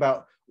thinking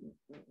about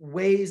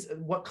ways,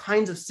 what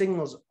kinds of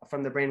signals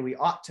from the brain we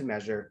ought to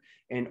measure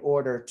in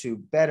order to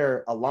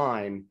better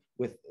align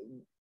with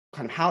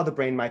kind of how the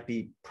brain might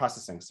be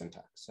processing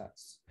syntax.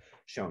 That's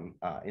shown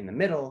in the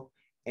middle.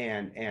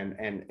 and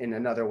in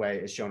another way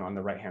is shown on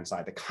the right-hand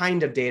side, the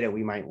kind of data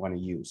we might want to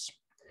use.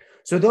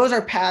 So those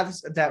are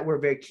paths that we're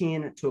very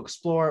keen to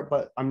explore,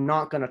 but I'm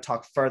not going to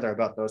talk further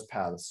about those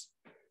paths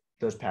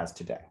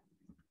today.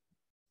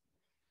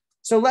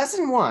 So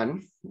lesson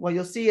one, well,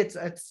 you'll see it's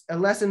a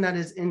lesson that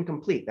is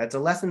incomplete. That's a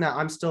lesson that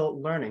I'm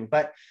still learning,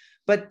 but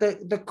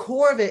the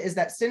core of it is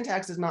that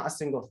syntax is not a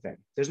single thing.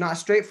 There's not a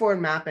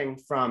straightforward mapping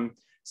from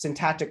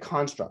syntactic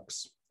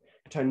constructs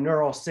to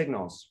neural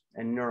signals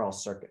and neural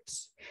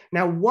circuits.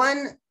 Now,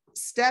 one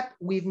step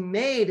we've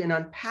made in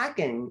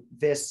unpacking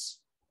this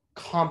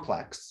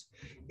complex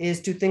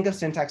is to think of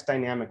syntax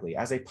dynamically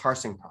as a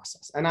parsing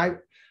process. And I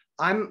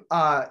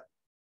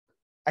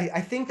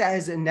think that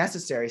is a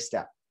necessary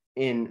step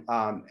in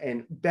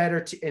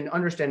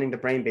understanding the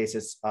brain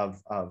basis of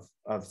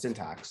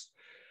syntax.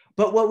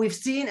 But what we've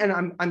seen,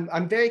 and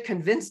I'm very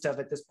convinced of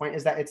at this point,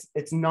 is that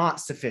it's not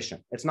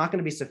sufficient. It's not going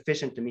to be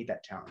sufficient to meet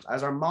that challenge.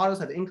 As our models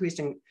have increased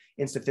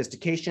in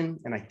sophistication,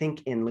 and I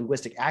think in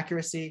linguistic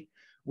accuracy,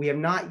 we have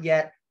not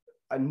yet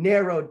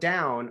narrowed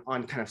down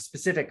on kind of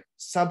specific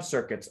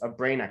subcircuits of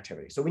brain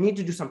activity. So we need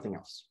to do something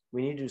else.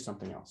 We need to do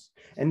something else.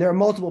 And there are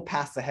multiple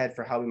paths ahead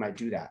for how we might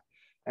do that.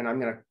 And I'm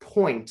going to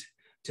point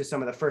to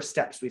some of the first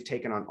steps we've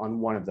taken on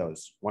one of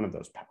those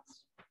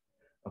paths.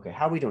 Okay,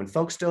 how are we doing?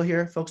 Folks still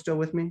here? Folks still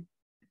with me?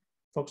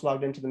 Folks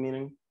logged into the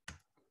meeting? I'm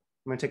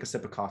going to take a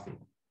sip of coffee.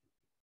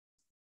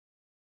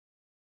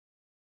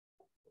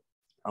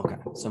 Okay,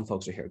 some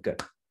folks are here.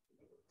 Good.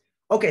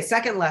 Okay,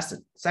 second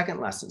lesson.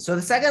 So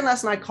the second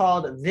lesson I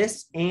called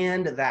This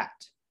and That.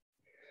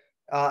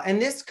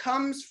 And this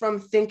comes from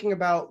thinking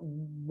about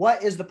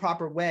what is the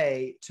proper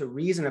way to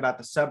reason about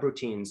the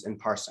subroutines in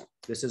parsing.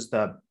 This is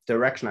the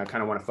direction I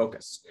kind of want to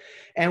focus.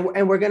 And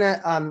we're going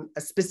to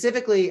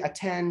specifically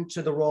attend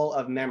to the role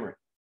of memory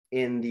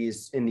in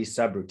these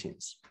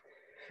subroutines.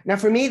 Now,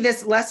 for me,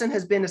 this lesson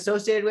has been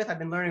associated with, I've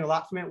been learning a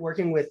lot from it,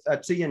 working with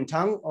Tzu-Yin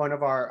Tung, one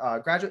of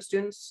our graduate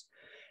students.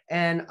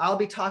 And I'll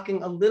be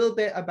talking a little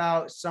bit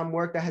about some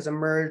work that has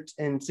emerged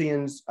in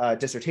Tzu-Yin's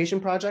dissertation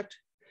project.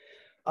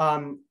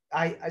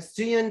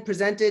 Tzu-Yin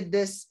presented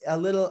this a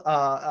little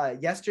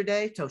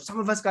yesterday, so some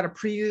of us got a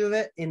preview of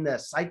it in the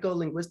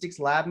psycholinguistics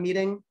lab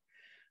meeting.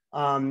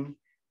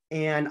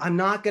 And I'm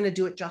not going to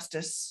do it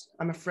justice,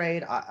 I'm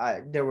afraid.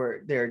 There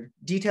are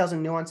details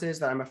and nuances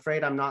that I'm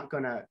afraid I'm not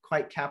going to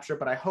quite capture,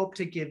 but I hope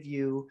to give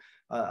you,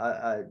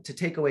 to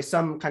take away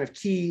some kind of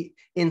key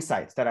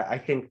insights that I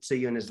think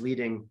Tzu-Yin is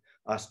leading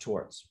us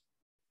towards.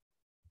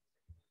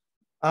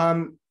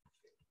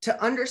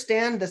 To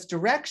understand this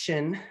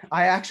direction,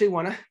 I actually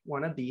want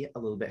to be a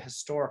little bit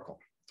historical.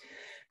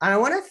 And I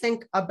want to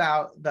think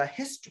about the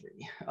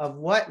history of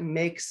what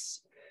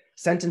makes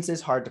sentences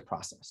hard to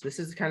process. This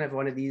is kind of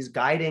one of these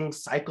guiding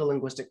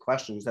psycholinguistic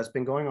questions that's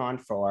been going on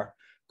for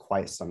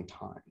quite some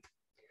time.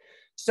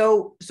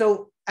 So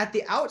at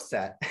the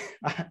outset,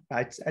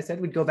 I said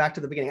we'd go back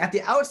to the beginning. At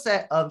the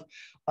outset of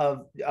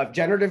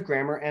generative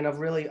grammar and of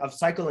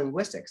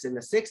psycholinguistics in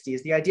the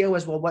 60s, the idea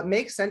was, well, what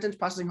makes sentence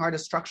processing hard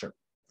is structure.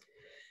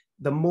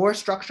 The more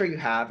structure you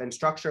have, and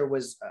structure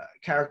was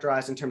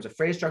characterized in terms of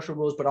phrase structure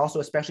rules, but also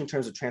especially in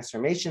terms of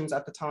transformations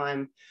at the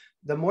time,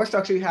 the more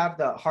structure you have,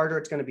 the harder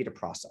it's going to be to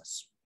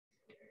process.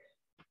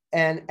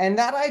 And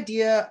that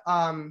idea,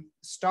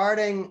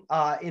 starting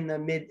in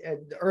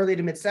the early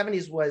to mid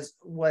 70s,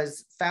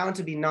 was found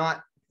to be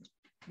not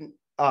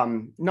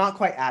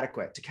quite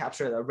adequate to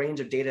capture the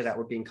range of data that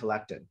were being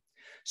collected.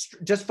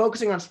 Just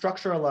focusing on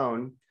structure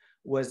alone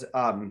was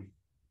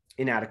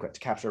inadequate to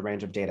capture a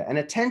range of data. And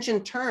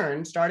attention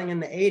turned, starting in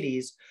the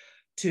 80s,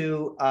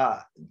 to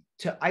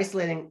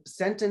isolating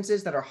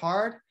sentences that are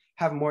hard,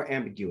 have more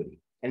ambiguity.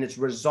 And it's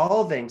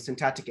resolving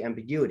syntactic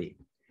ambiguity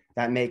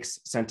that makes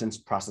sentence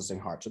processing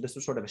hard. So this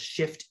was sort of a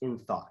shift in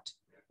thought,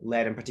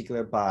 led in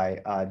particular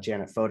by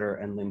Janet Fodor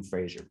and Lynn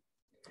Fraser.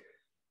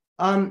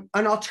 An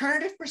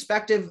alternative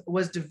perspective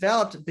was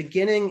developed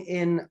beginning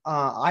in,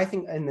 I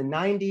think, in the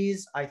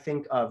 90s. I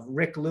think of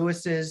Rick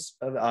Lewis's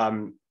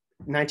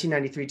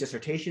 1993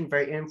 dissertation,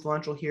 very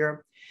influential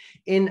here,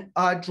 in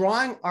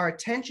drawing our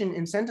attention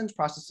in sentence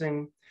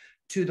processing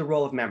to the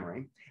role of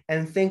memory,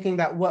 and thinking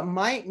that what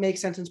might make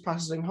sentence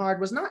processing hard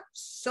was not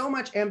so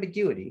much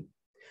ambiguity,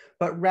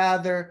 but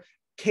rather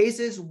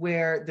cases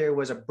where there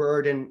was a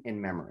burden in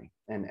memory,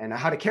 and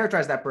how to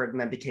characterize that burden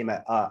then became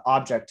an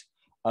object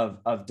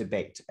of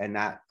debate. And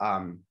that,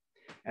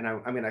 and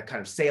I'm going to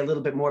kind of say a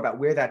little bit more about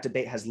where that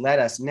debate has led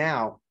us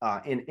now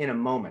in a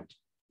moment.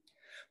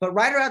 But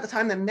right around the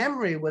time that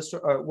memory was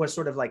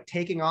sort of like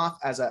taking off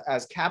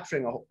as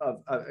capturing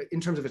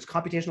in terms of its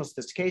computational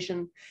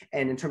sophistication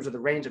and in terms of the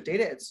range of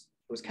data it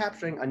was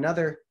capturing,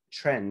 another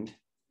trend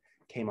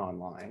came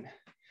online.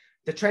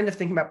 The trend of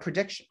thinking about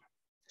prediction.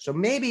 So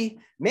maybe,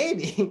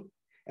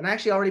 and I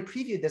actually already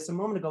previewed this a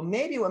moment ago,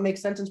 maybe what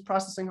makes sentence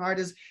processing hard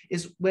is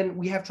when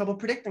we have trouble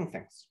predicting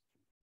things.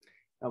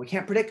 We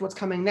can't predict what's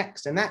coming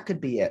next, and that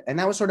could be it. And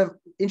that was sort of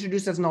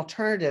introduced as an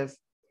alternative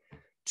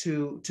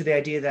to the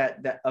idea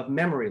that of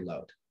memory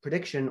load,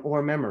 prediction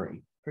or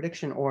memory.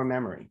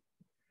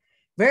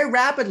 Very very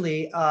rapidly,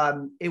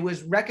 it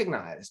was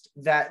recognized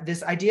that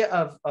this idea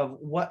of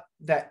what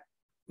that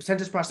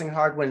sentence processing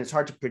hard when it's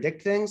hard to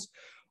predict things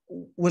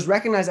was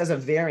recognized as a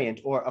variant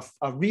or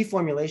a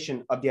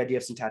reformulation of the idea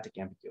of syntactic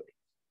ambiguity.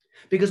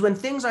 Because when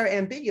things are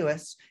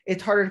ambiguous,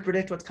 it's harder to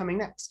predict what's coming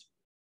next.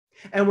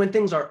 And when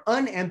things are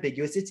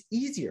unambiguous, it's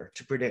easier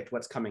to predict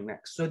what's coming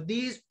next. So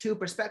these two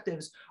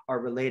perspectives are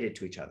related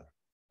to each other.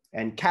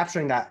 And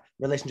capturing that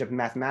relationship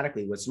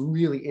mathematically was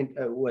really,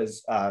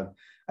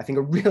 I think,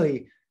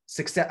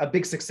 a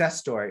big success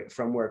story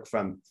from work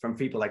from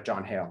people like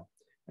John Hale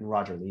and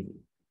Roger Levy.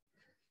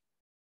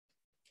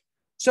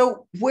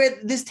 So where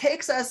this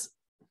takes us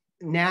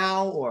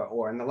now,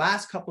 or in the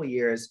last couple of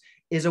years,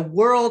 is a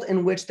world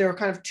in which there are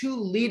kind of two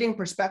leading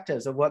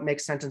perspectives of what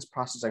makes sentence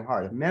processing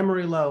hard: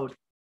 memory load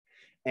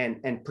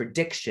and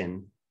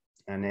prediction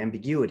and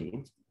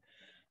ambiguity.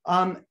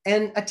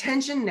 And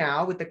attention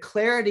now, with the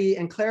clarity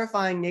and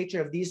clarifying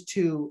nature of these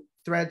two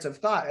threads of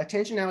thought,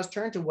 attention now is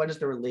turned to what is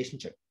the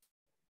relationship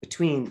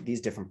between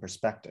these different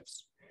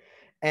perspectives.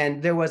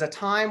 And there was a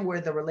time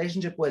where the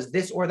relationship was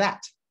this or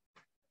that.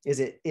 Is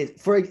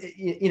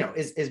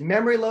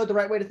memory load the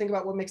right way to think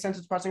about what makes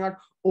sentence processing hard,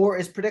 or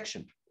is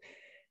prediction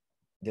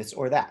this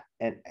or that?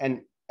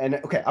 And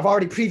okay, I've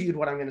already previewed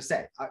what I'm going to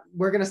say.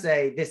 We're going to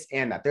say this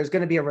and that. There's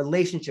going to be a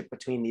relationship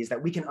between these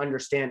that we can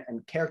understand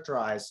and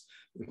characterize.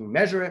 We can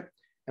measure it,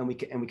 and we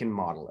can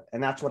model it.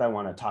 And that's what I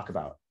want to talk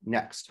about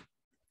next.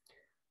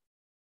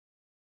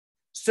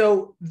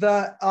 So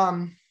the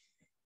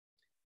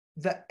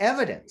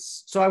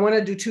evidence. So I want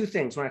to do two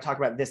things when I talk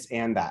about this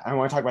and that. I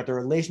want to talk about the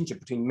relationship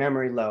between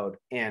memory load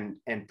and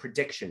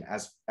prediction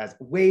as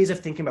ways of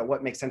thinking about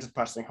what makes sentence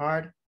processing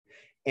hard,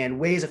 and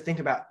ways of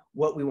thinking about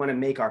what we want to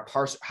make our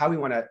how we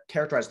want to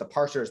characterize the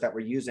parsers that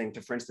we're using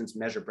to, for instance,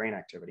 measure brain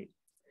activity.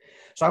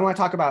 So I want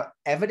to talk about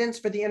evidence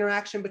for the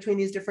interaction between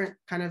these different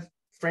kind of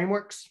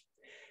frameworks.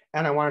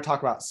 And I want to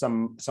talk about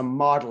some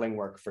modeling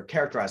work for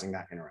characterizing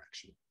that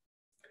interaction.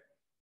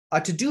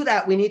 To do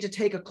that, we need to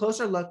take a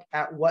closer look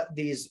at what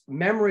these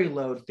memory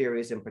load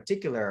theories in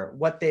particular,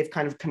 what they've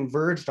kind of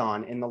converged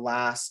on in the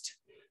last,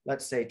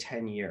 let's say,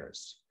 10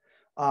 years.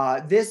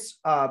 This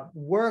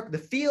work, the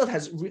field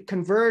has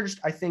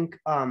converged, I think,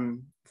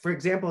 for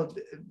example,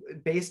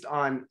 based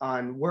on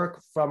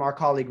work from our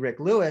colleague Rick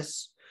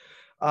Lewis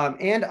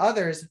and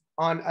others,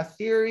 on a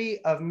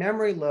theory of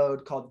memory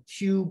load called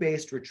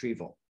queue-based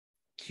retrieval.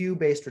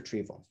 Queue-based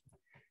retrieval.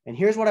 And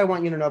here's what I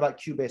want you to know about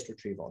queue-based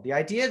retrieval. The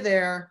idea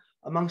there,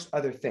 amongst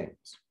other things,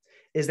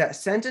 is that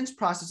sentence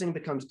processing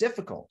becomes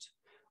difficult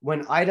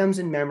when items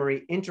in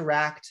memory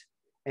interact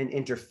and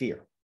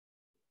interfere.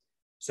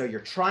 So you're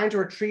trying to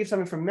retrieve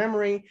something from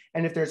memory,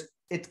 and if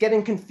it's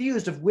getting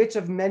confused of which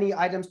of many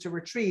items to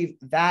retrieve,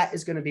 that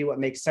is going to be what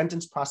makes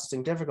sentence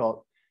processing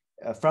difficult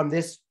from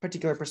this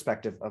particular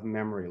perspective of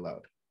memory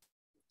load.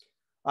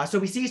 So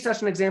we see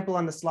such an example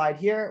on the slide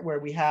here, where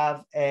we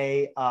have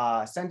a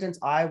sentence: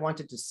 I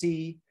wanted to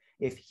see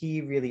if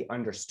he really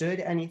understood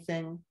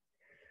anything.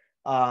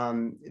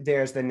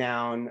 There's the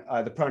noun,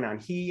 the pronoun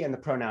he and the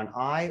pronoun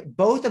I,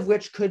 both of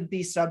which could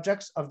be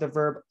subjects of the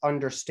verb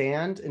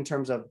understand, in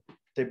terms of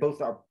they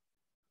both are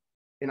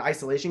in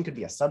isolation, could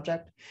be a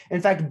subject.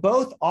 In fact,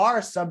 both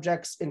are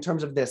subjects in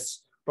terms of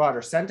this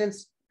broader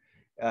sentence,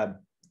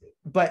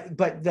 but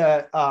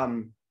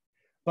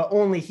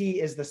only he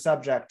is the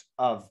subject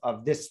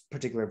of this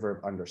particular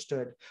verb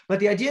understood. But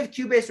the idea of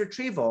queue-based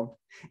retrieval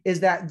is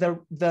that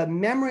the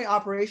memory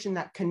operation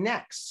that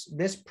connects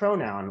this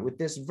pronoun with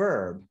this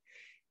verb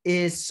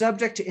is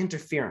subject to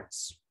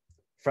interference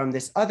from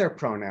this other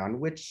pronoun,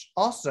 which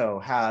also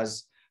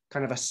has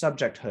kind of a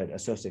subjecthood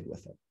associated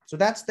with it. So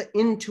that's the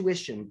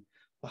intuition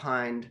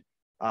behind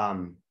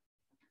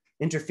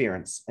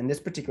interference in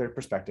this particular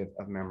perspective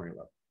of memory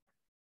load.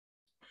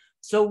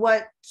 So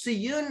what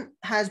Siyun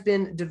has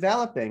been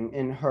developing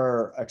in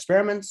her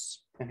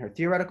experiments and her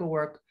theoretical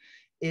work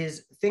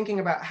is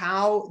thinking about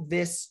how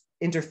this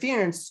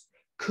interference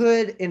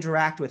could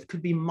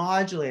be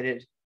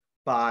modulated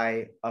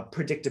by a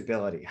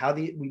predictability, how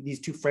these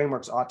two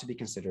frameworks ought to be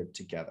considered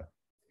together.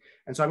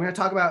 And so I'm going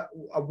to talk about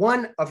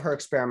one of her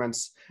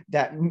experiments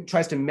that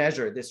tries to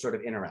measure this sort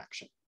of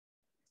interaction.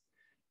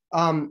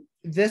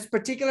 This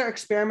particular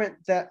experiment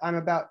that I'm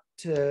about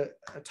to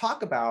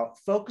talk about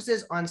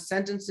focuses on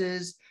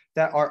sentences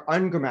that are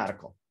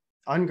ungrammatical.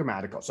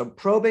 So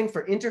probing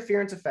for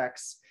interference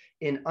effects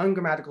in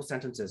ungrammatical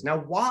sentences. Now,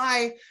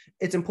 why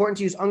it's important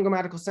to use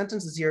ungrammatical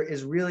sentences here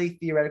is really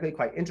theoretically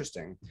quite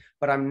interesting,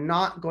 but I'm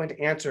not going to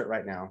answer it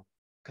right now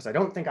because I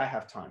don't think I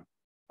have time.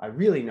 I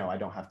really know I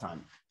don't have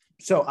time.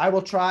 So I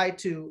will try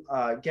to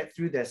get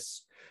through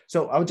this.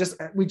 So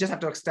we just have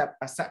to accept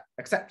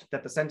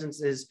that the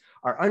sentences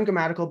are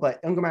ungrammatical,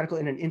 but ungrammatical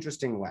in an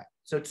interesting way.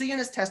 So Tsuyin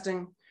is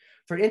testing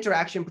for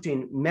interaction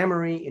between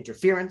memory,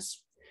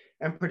 interference,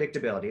 and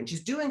predictability. And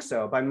she's doing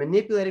so by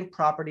manipulating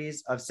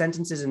properties of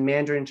sentences in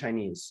Mandarin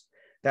Chinese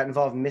that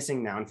involve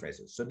missing noun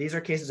phrases. So these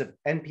are cases of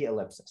NP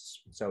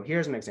ellipsis. So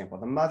here's an example.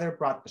 The mother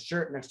brought the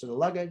shirt next to the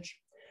luggage,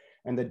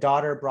 and the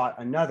daughter brought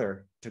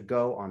another to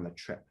go on the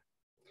trip.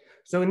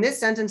 So in this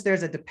sentence,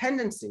 there's a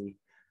dependency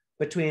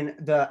between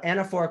the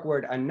anaphoric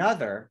word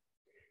another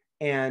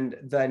and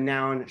the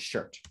noun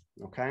shirt,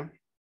 okay?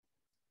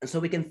 And so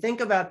we can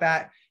think about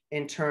that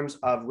in terms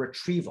of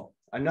retrieval.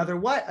 Another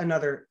what?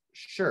 Another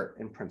shirt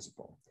in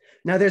principle.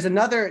 Now there's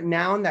another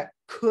noun that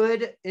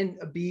could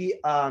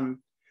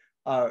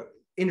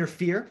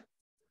interfere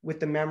with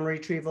the memory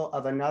retrieval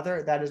of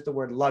another. That is the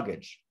word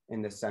luggage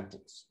in this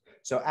sentence.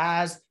 So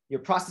as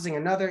you're processing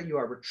another, you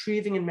are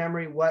retrieving in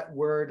memory what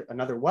word,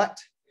 another what,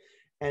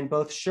 and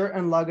both shirt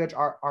and luggage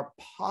are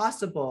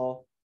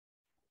possible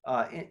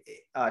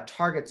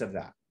targets of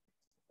that,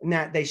 and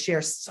that they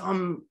share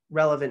some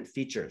relevant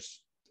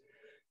features.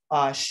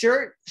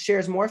 Shirt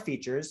shares more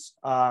features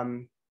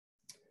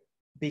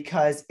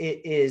because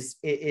it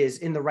is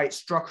in the right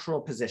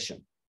structural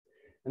position.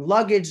 And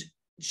luggage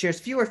shares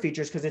fewer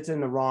features because it's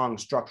in the wrong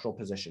structural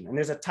position. And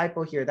there's a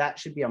typo here. That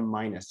should be a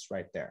minus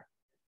right there.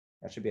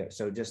 That should be it.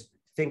 So just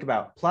think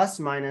about plus,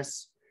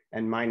 minus,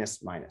 and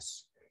minus,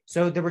 minus.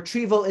 So the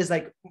retrieval is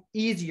like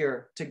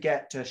easier to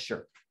get to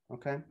shirt,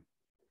 okay?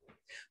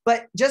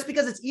 But just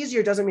because it's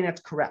easier doesn't mean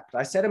it's correct.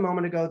 I said a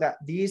moment ago that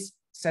these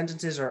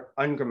sentences are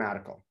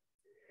ungrammatical.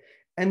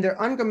 And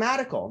they're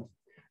ungrammatical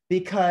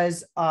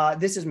because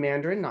this is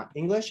Mandarin, not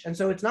English. And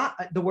so it's not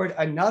the word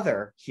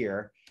another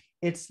here.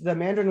 It's the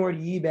Mandarin word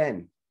yi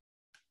ben.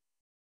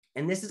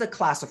 And this is a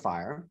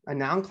classifier, a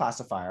noun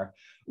classifier,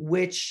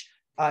 which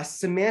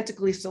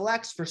semantically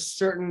selects for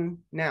certain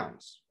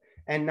nouns.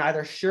 And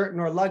neither shirt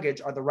nor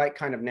luggage are the right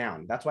kind of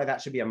noun. That's why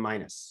that should be a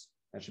minus.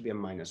 That should be a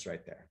minus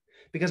right there.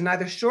 Because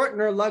neither short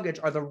nor luggage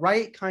are the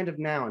right kind of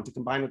noun to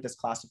combine with this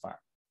classifier.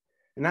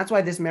 And that's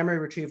why this memory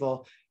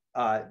retrieval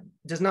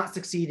does not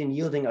succeed in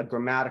yielding a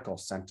grammatical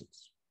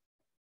sentence.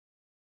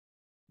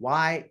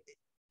 Why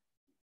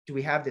do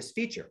we have this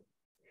feature?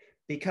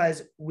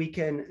 Because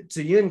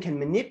Ziyun can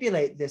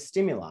manipulate this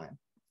stimuli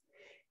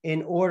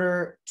in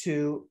order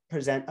to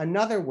present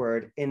another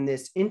word in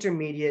this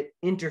intermediate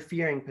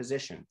interfering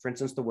position. For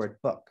instance, the word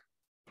book.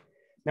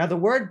 Now the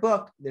word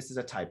book, this is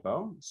a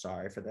typo,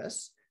 sorry for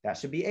this. That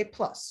should be a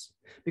plus,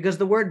 because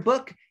the word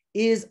book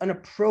is an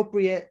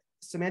appropriate,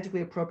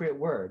 semantically appropriate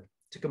word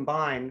to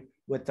combine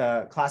with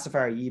the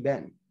classifier yi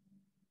ben.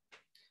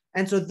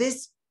 And so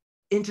this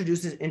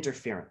introduces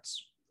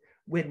interference.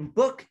 When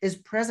book is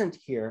present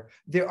here,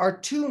 there are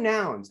two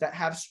nouns that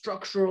have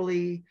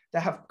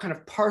kind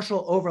of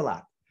partial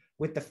overlap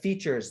with the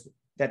features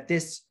that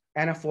this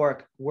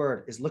anaphoric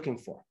word is looking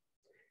for.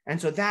 And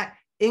so that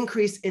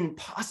increase in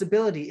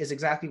possibility is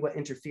exactly what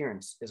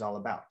interference is all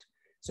about.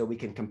 So we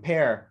can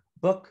compare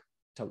book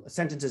to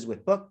sentences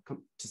with book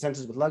to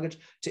sentences with luggage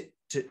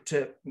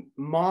to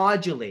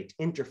modulate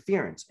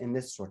interference in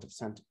this sort of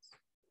sentence.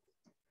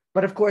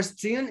 But of course,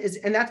 Ziyun is,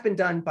 and that's been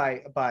done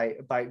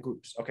by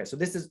groups. Okay, so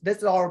this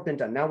has all been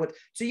done. Now what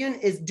Ziyun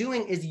is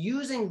doing is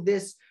using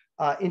this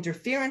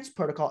interference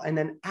protocol and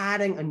then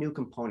adding a new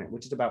component,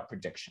 which is about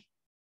prediction.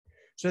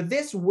 So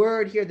this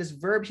word here, this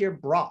verb here,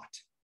 brought,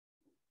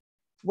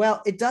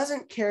 well, it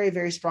doesn't carry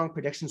very strong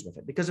predictions with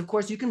it because of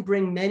course you can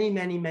bring many,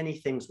 many, many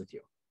things with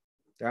you.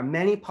 There are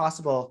many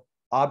possible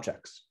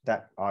objects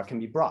that can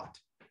be brought,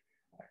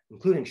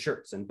 including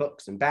shirts and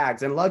books and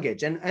bags and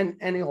luggage and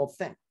any old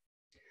thing.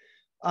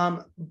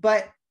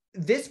 But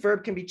this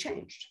verb can be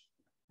changed.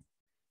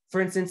 For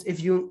instance, if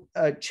you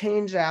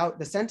change out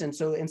the sentence,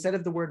 so instead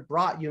of the word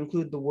brought, you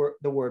include the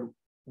word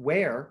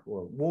wear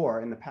or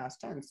wore in the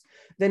past tense,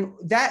 then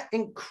that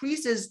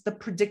increases the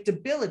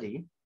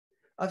predictability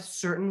of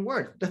certain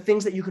words, the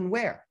things that you can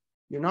wear.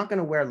 You're not going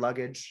to wear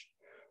luggage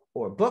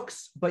or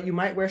books, but you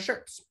might wear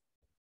shirts.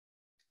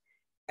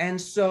 And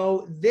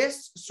so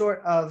this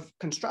sort of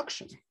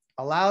construction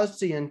allows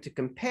Ziyun to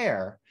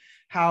compare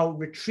how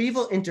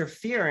retrieval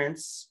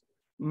interference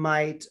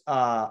might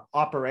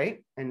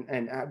operate,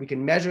 and we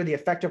can measure the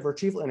effect of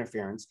retrieval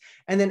interference,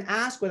 and then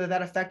ask whether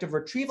that effect of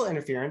retrieval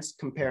interference,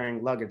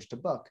 comparing luggage to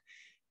book,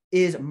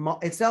 is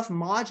itself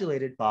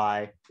modulated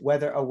by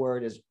whether a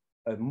word is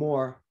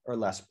more or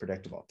less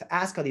predictable, to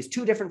ask how these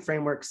two different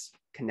frameworks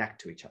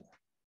connect to each other.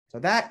 So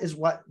that is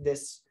what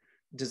this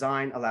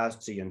design allows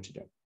Ziyun to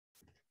do.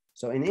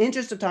 So in the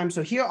interest of time,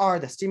 so here are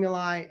the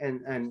stimuli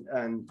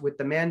and with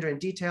the Mandarin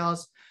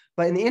details,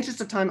 but in the interest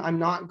of time, I'm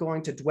not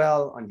going to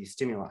dwell on these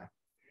stimuli.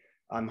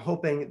 I'm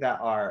hoping that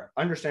our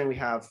understanding we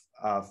have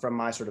from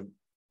my sort of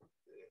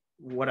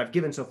what I've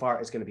given so far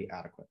is going to be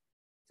adequate.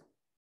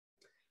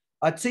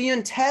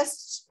 Ziyun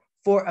tests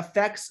for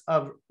effects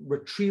of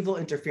retrieval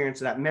interference,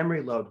 so that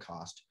memory load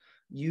cost,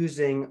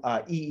 using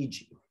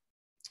EEG.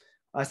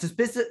 So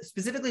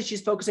specifically,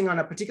 she's focusing on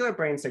a particular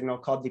brain signal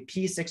called the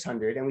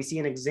P600, and we see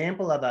an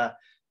example of a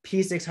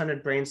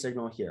P600 brain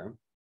signal here.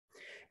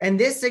 And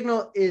this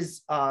signal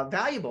is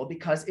valuable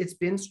because it's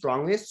been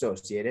strongly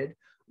associated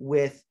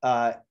with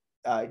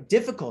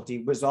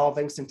difficulty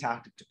resolving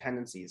syntactic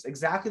dependencies,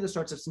 exactly the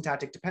sorts of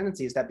syntactic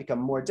dependencies that become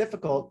more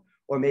difficult,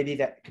 or maybe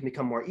that can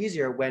become more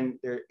easier when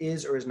there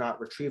is or is not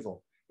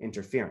retrieval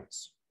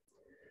interference.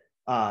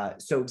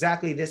 So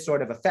exactly this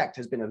sort of effect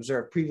has been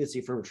observed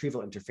previously for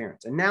retrieval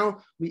interference. And now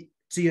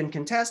Ziyun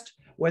can test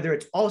whether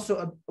it's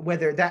also,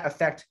 whether that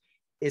effect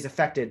is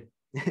affected,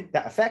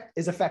 that effect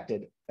is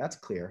affected, that's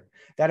clear.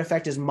 That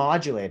effect is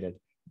modulated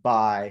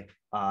by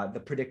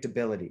the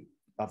predictability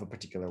of a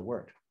particular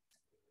word.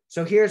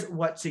 So here's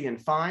what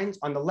Suyun finds.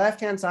 On the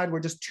left-hand side, we're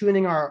just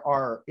tuning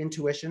our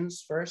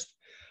intuitions first.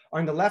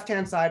 On the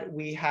left-hand side,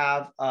 we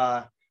have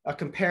a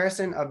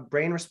comparison of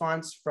brain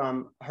response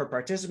from her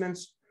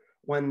participants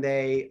when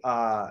they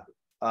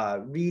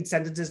read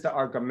sentences that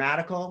are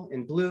grammatical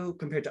in blue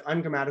compared to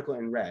ungrammatical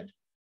in red.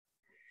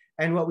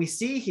 And what we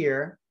see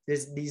here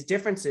is these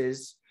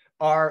differences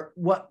are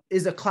what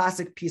is a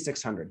classic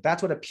P600.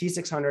 That's what a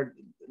P600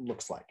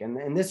 looks like.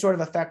 And this sort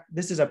of effect,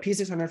 this is a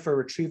P600 for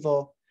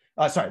retrieval.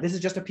 This is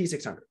just a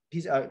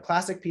P600,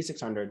 classic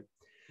P600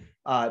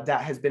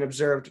 that has been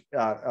observed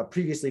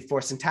previously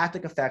for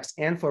syntactic effects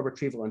and for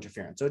retrieval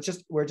interference. So it's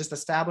just, we're just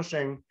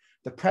establishing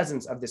the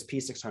presence of this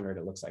P600.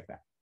 It looks like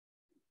that.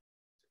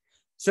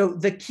 So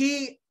the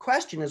key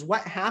question is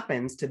what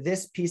happens to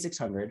this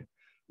P600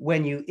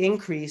 when you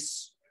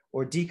increase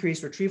or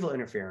decrease retrieval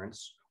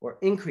interference or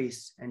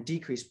increase and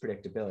decrease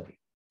predictability.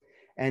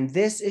 And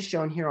this is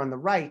shown here on the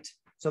right.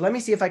 So let me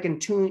see if I can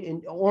tune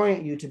and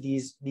orient you to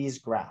these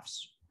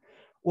graphs.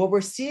 What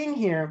we're seeing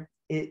here,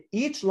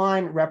 each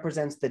line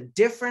represents the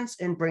difference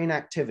in brain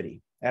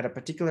activity at a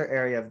particular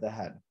area of the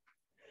head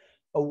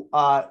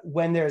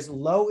when there's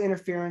low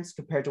interference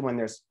compared to when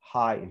there's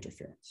high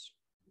interference.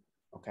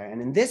 Okay,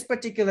 and in this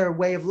particular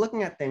way of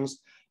looking at things,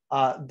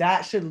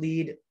 that should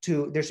lead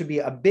to, there should be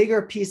a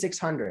bigger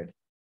P600.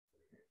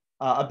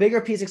 A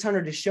bigger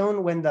P600 is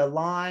shown when the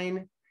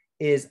line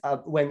is,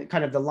 when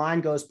kind of the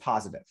line goes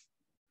positive.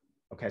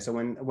 Okay, so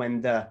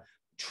when the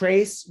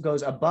trace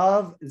goes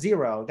above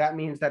 0, that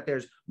means that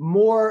there's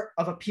more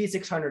of a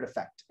P600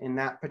 effect in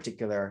that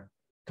particular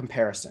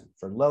comparison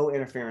for low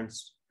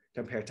interference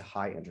compared to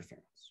high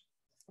interference.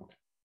 Okay.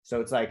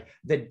 So it's like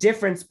the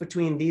difference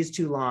between these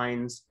two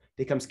lines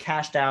becomes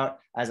cashed out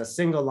as a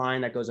single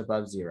line that goes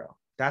above 0.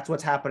 That's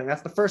what's happening.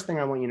 That's the first thing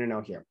I want you to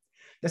know here.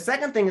 The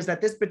second thing is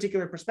that this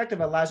particular perspective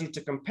allows you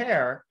to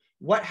compare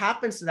what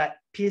happens to that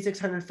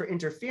P600 for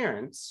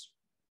interference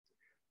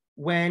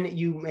when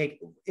you make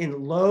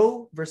in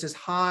low versus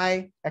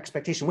high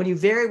expectation, when you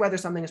vary whether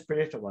something is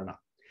predictable or not.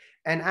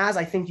 And as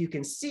I think you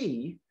can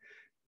see,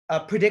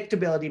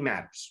 predictability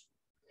matters.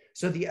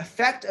 So the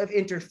effect of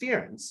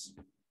interference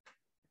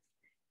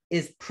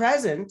is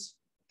present,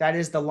 that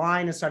is the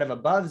line is sort of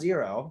above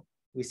 0,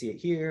 we see it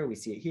here, we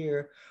see it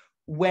here,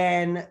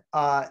 when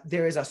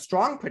there is a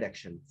strong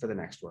prediction for the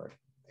next word.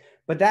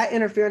 But that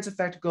interference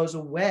effect goes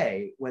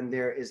away when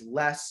there is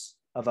less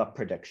of a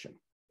prediction.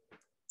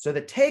 So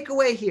the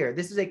takeaway here,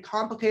 this is a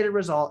complicated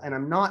result and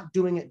I'm not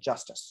doing it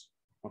justice.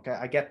 Okay,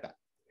 I get that.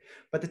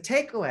 But the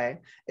takeaway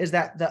is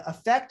that the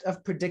effect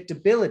of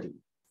predictability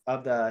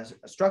of the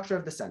structure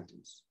of the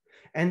sentence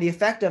and the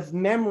effect of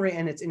memory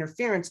and its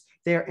interference,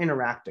 they're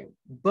interacting.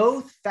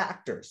 Both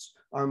factors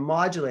are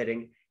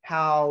modulating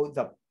how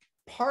the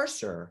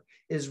parser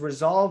is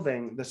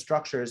resolving the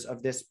structures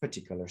of this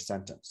particular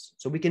sentence.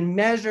 So we can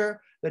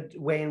measure the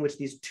way in which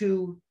these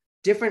two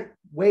different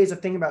ways of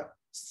thinking about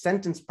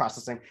sentence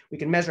processing, we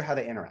can measure how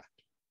they interact.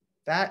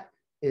 That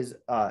is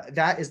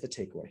the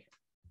takeaway.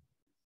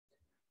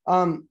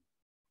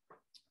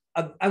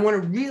 I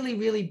want to really,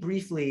 really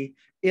briefly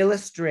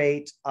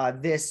illustrate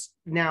this.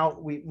 Now,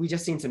 we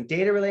just seen some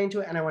data relating to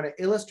it, and I want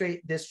to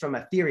illustrate this from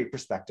a theory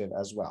perspective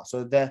as well.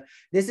 So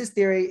this is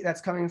theory that's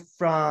coming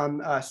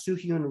from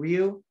Soo-Hyun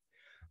Ryu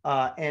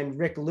and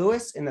Rick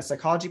Lewis in the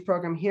psychology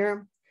program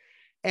here.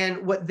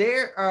 And what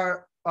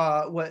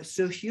what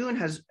Soo-Hyun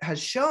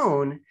has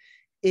shown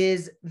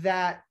is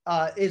that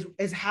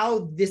is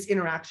how this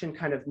interaction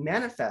kind of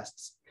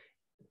manifests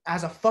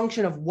as a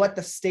function of what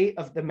the state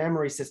of the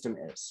memory system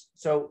is.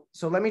 So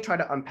let me try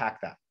to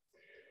unpack that.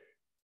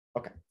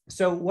 Okay,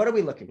 so what are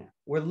we looking at?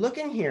 We're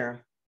looking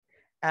here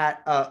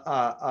at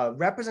a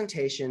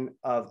representation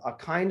of a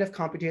kind of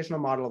computational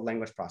model of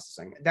language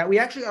processing that we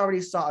actually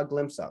already saw a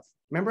glimpse of.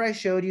 Remember I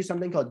showed you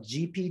something called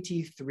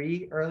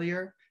GPT-3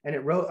 earlier, and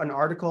it wrote an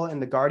article in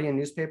the Guardian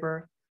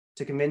newspaper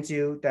to convince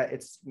you that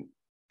it's,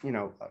 you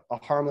know,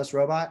 a harmless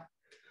robot?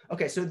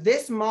 Okay, so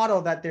this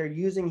model that they're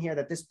using here,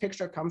 that this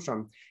picture comes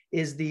from,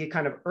 is the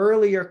kind of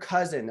earlier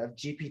cousin of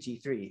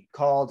GPT-3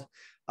 called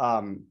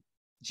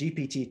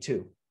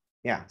GPT-2.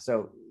 Yeah,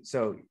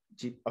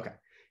 okay,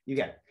 you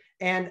get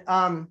it.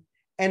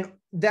 And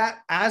that,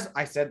 as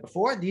I said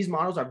before, these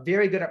models are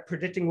very good at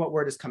predicting what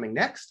word is coming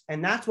next.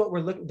 And that's what we're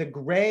looking, the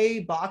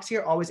gray box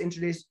here always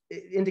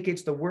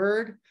indicates the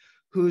word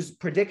whose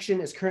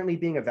prediction is currently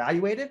being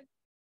evaluated.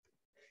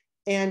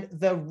 And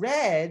the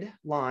red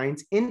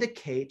lines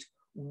indicate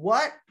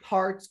what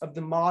parts of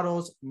the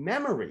model's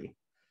memory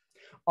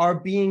are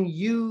being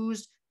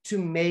used to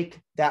make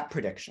that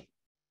prediction.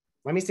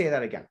 Let me say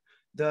that again.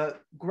 The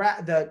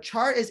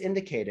chart is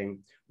indicating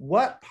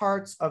what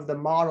parts of the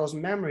model's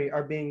memory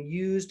are being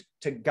used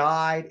to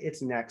guide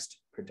its next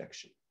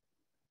prediction.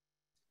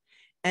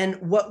 And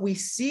what we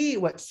see,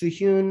 what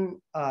Soo-Hyun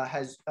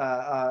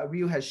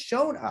Ryu has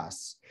shown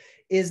us,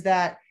 is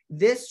that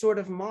this sort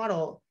of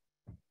model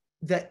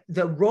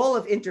the role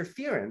of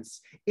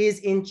interference is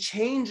in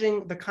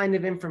changing the kind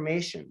of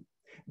information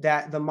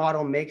that the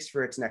model makes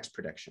for its next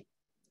prediction.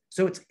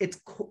 So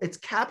it's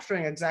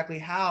capturing exactly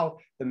how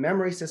the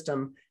memory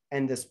system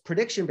and this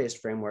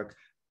prediction-based framework,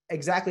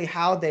 exactly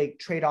how they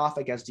trade off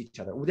against each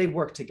other. They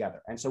work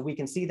together. And so we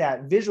can see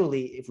that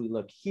visually if we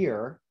look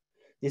here.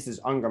 This is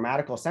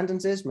ungrammatical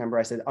sentences. Remember,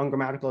 I said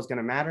ungrammatical is going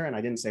to matter, and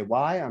I didn't say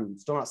why. I'm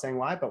still not saying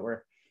why, but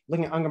we're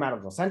looking at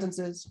ungrammatical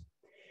sentences.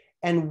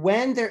 And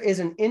when there is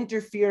an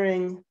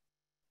interfering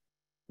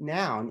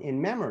noun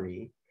in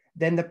memory,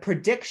 then the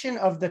prediction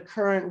of the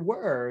current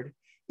word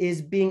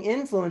is being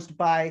influenced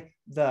by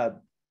the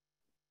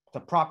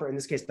proper, in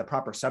this case, the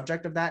proper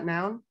subject of that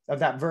noun, of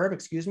that verb,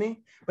 excuse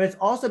me, but it's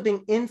also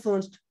being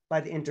influenced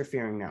by the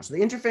interfering noun. So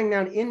the interfering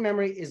noun in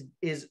memory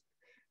is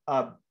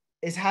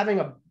having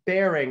a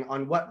bearing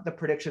on what the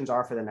predictions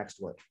are for the next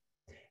word.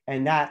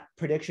 And that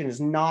prediction is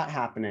not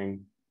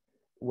happening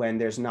when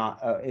there's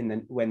not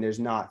when there's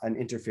not an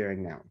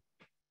interfering noun.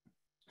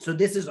 So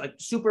this is a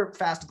super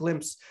fast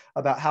glimpse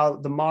about how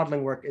the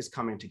modeling work is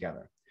coming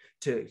together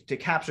to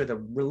capture the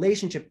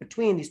relationship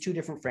between these two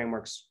different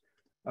frameworks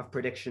of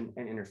prediction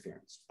and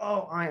interference.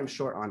 Oh, I am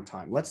short on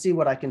time. Let's see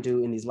what I can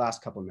do in these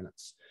last couple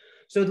minutes.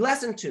 So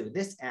lesson 2,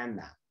 this and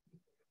that.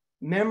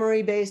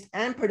 Memory-based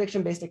and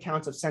prediction-based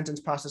accounts of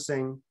sentence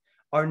processing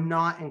are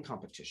not in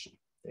competition.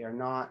 They are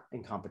not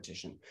in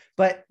competition.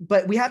 But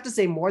we have to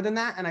say more than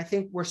that, and I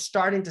think we're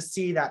starting to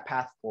see that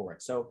path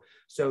forward. So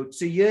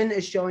Yun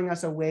is showing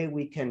us a way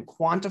we can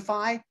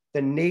quantify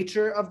the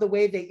nature of the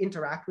way they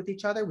interact with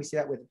each other. We see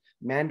that with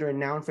Mandarin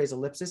noun phrase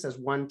ellipsis as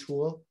one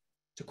tool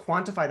to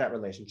quantify that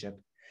relationship.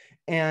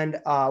 And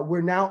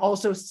we're now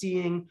also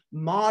seeing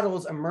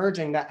models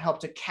emerging that help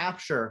to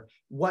capture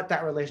what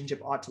that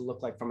relationship ought to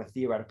look like from a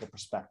theoretical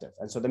perspective.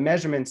 And so the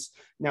measurements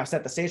now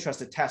set the stage for us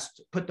to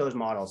put those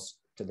models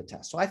to the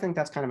test. So I think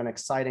that's kind of an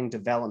exciting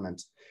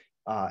development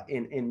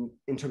in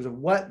terms of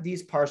what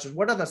these parsers,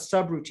 what are the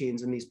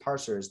subroutines in these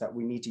parsers that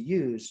we need to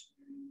use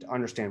to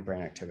understand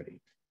brain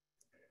activity.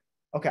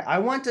 Okay, I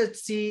want to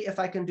see if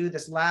I can do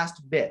this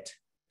last bit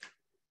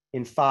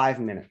in 5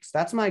 minutes.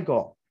 That's my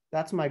goal.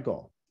 That's my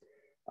goal.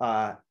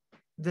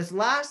 This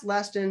last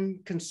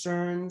lesson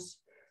concerns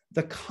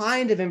the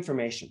kind of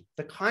information,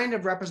 the kind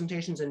of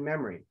representations in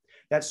memory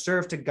that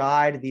serve to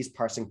guide these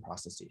parsing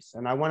processes.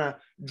 And I want to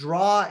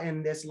draw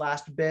in this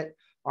last bit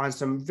on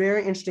some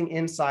very interesting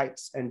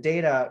insights and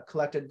data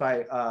collected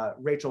by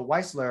Rachel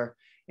Weissler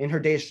in her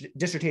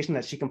dissertation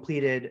that she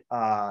completed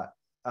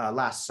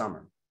last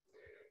summer.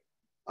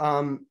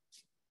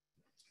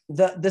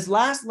 This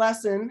last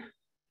lesson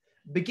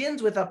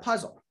begins with a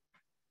puzzle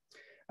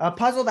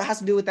that has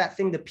to do with that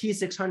thing, the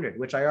P600,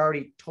 which I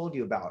already told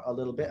you about a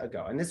little bit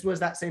ago. And this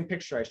was that same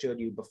picture I showed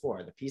you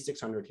before, the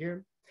P600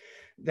 here.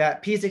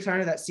 That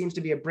P600 that seems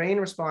to be a brain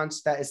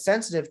response that is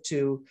sensitive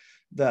to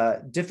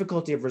the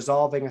difficulty of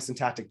resolving a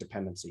syntactic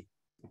dependency.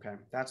 Okay,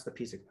 that's the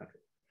P600.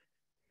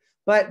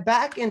 But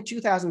back in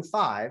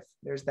 2005,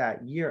 there's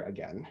that year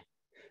again.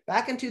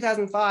 Back in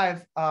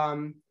 2005,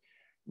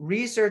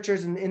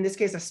 researchers, in this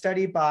case, a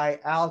study by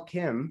Al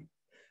Kim,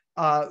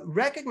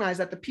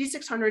 recognized that the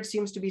P600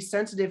 seems to be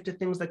sensitive to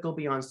things that go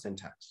beyond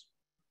syntax.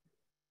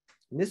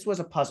 And this was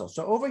a puzzle.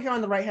 So over here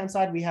on the right-hand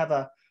side, we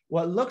have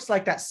what looks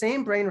like that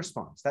same brain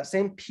response, that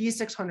same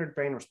P600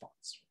 brain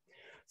response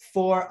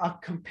for a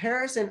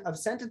comparison of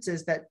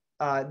sentences that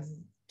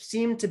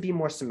seem to be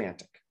more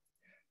semantic.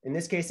 In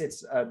this case,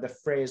 it's the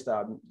phrase,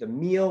 the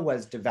meal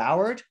was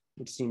devoured,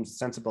 which seems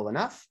sensible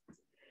enough,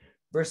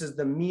 versus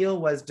the meal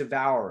was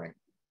devouring.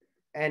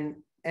 And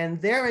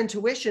their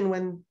intuition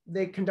when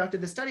they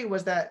conducted the study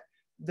was that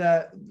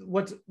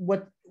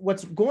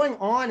what's going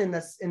on in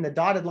the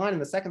dotted line in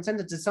the second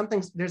sentence is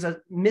there's a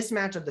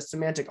mismatch of the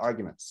semantic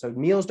arguments. So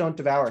meals don't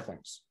devour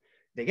things.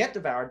 They get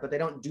devoured, but they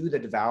don't do the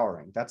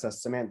devouring.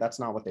 That's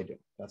not what they do.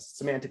 That's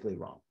semantically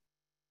wrong.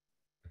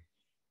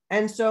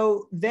 And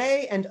so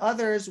they and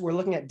others were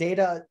looking at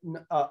data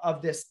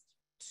of this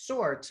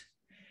sort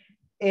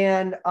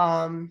and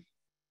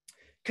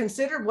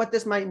considered what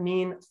this might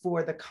mean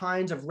for the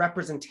kinds of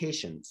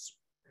representations,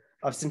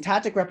 of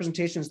syntactic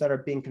representations that are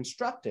being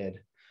constructed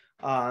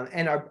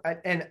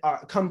and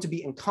come to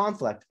be in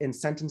conflict in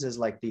sentences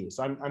like these.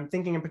 So I'm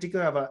thinking in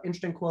particular of an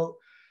interesting quote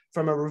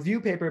from a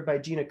review paper by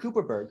Gina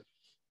Cooperberg,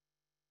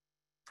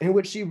 in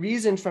which she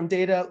reasoned from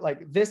data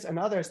like this and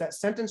others that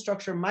sentence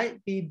structure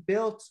might be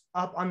built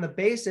up on the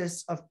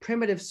basis of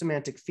primitive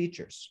semantic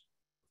features.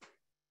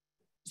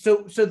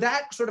 So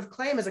that sort of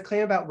claim is a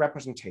claim about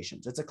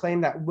representations. It's a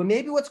claim that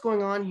maybe what's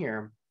going on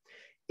here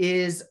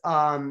is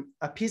a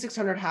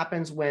P600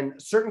 happens when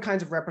certain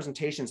kinds of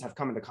representations have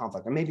come into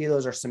conflict, and maybe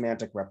those are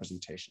semantic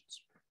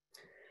representations.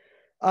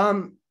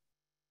 But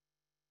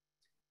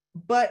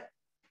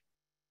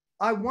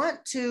I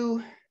want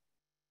to,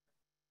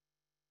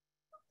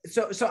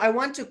 so I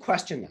want to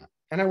question that,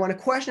 and I want to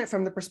question it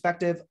from the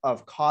perspective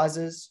of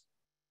causes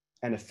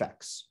and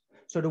effects.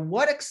 So to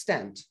what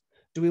extent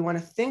do we want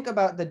to think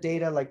about the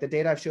data, like the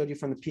data I've showed you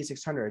from the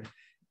P600,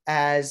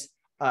 as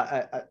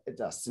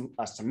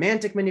a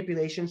semantic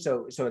manipulation.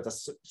 So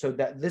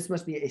that this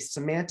must be a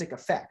semantic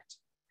effect,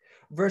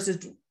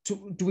 versus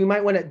we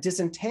might want to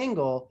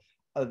disentangle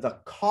the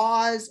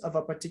cause of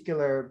a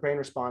particular brain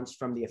response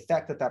from the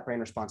effect that that brain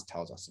response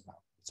tells us about.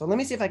 So let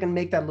me see if I can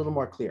make that a little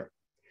more clear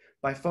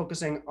by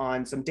focusing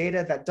on some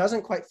data that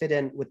doesn't quite fit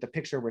in with the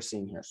picture we're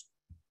seeing here.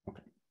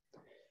 Okay.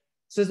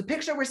 So the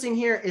picture we're seeing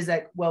here is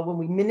that, well, when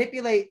we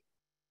manipulate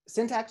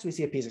syntax, we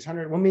see a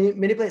P600. When we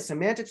manipulate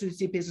semantics, we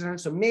see a P600.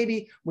 So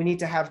maybe we need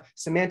to have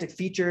semantic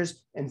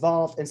features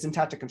involved in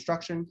syntactic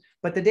construction.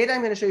 But the data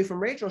I'm going to show you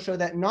from Rachel show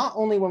that not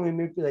only when we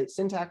manipulate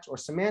syntax or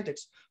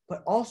semantics,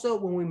 but also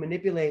when we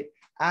manipulate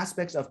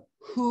aspects of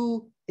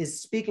who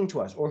is speaking to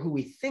us or who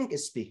we think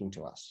is speaking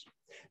to us,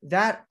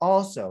 that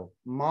also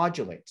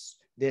modulates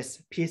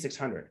this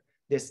P600,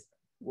 this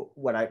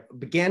what I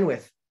began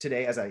with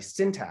today as a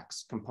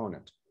syntax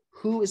component.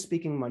 Who is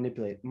speaking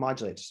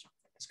modulates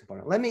this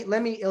component.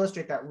 Let me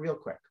illustrate that real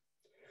quick.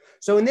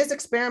 So in this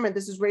experiment,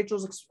 this is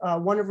Rachel's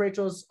one of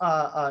Rachel's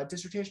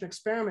dissertation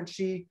experiments.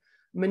 She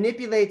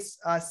manipulates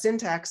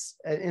syntax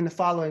in the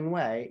following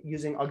way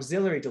using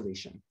auxiliary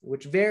deletion,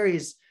 which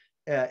varies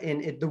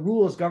in the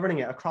rules governing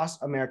it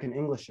across American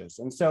Englishes.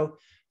 And so,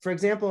 for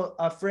example,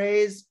 a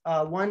phrase,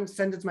 one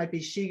sentence might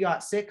be, she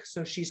got sick,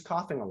 so she's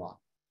coughing a lot.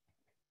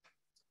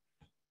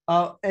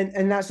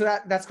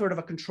 That's sort of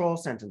a control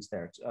sentence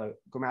there. It's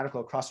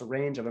grammatical across a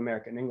range of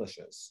American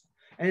Englishes.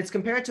 And it's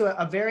compared to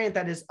a variant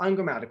that is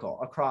ungrammatical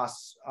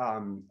across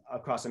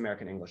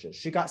American Englishes.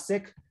 She got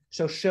sick,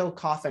 so she'll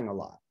coughing a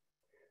lot,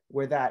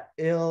 where that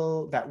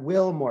will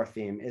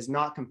morpheme is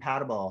not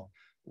compatible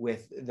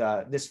with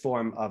this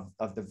form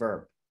of the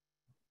verb.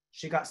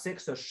 She got sick,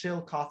 so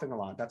she'll coughing a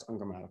lot. That's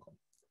ungrammatical.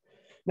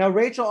 Now,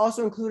 Rachel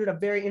also included a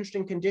very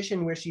interesting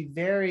condition where she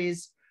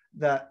varies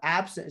the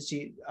absence,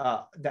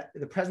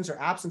 the presence or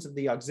absence of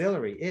the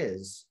auxiliary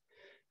is,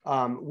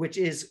 which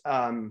is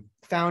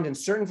found in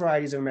certain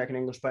varieties of American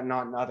English, but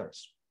not in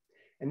others.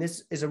 And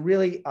this is a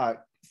really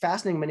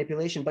fascinating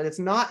manipulation, but it's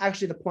not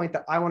actually the point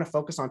that I want to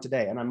focus on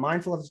today. And I'm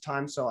mindful of the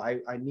time, so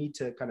I need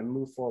to kind of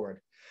move forward.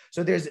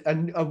 So there's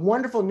a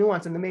wonderful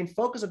nuance, and the main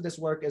focus of this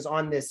work is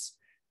on this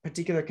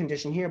particular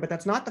condition here, but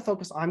that's not the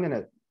focus I'm going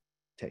to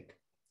take.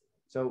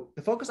 So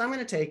the focus I'm going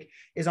to take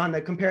is on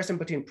the comparison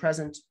between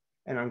present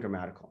and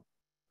ungrammatical.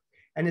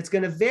 And it's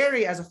going to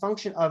vary as a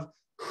function of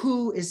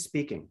who is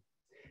speaking.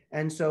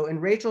 And so in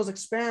Rachel's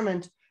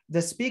experiment,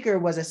 the speaker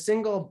was a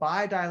single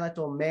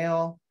bidialectal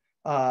male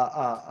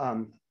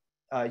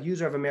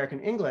user of American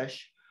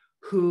English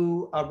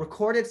who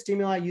recorded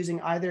stimuli using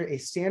either a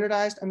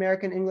standardized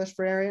American English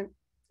variant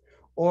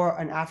or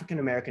an African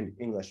American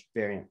English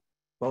variant,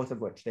 both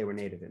of which they were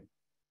native in.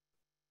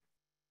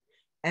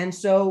 And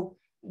so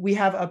we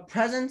have a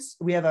presence,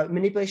 we have a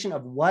manipulation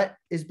of what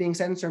is being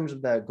said in terms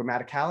of the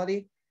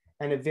grammaticality,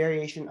 and a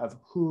variation of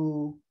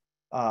who,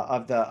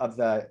 of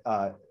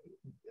the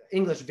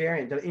English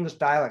variant, the English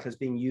dialect is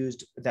being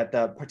used that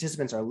the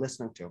participants are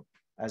listening to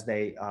as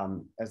they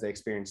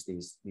experience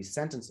these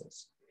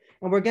sentences.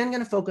 And we're again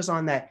going to focus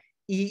on that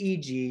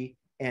EEG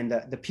and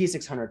the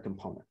P600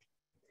 component.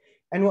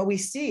 And what we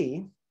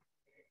see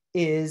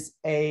is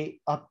the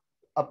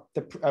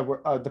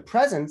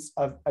presence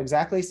of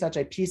exactly such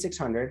a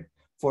P600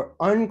 for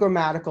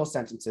ungrammatical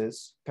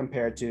sentences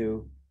compared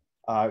to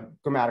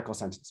grammatical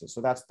sentences.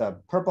 So that's the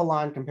purple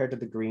line compared to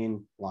the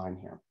green line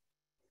here.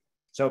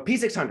 So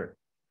P600.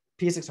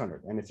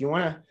 And if you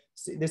want to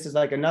see, this is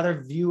like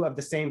another view of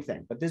the same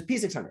thing, but this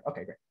P600.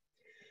 Okay, great.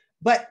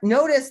 But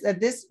notice that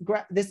this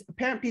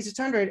apparent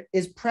P600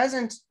 is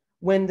present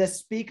when the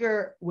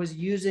speaker was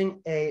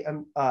using a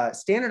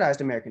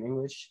standardized American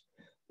English,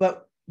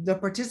 but the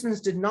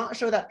participants did not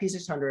show that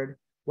P600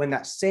 when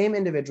that same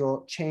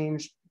individual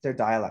changed their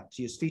dialect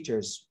to use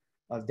features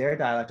of their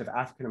dialect of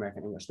African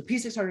American English. The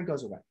P600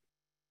 goes away.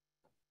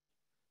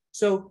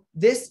 So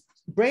this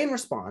brain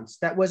response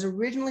that was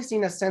originally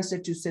seen as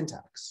sensitive to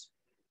syntax,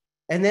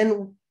 and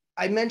then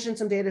I mentioned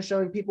some data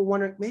showing people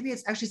wondering, maybe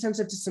it's actually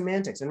sensitive to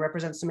semantics and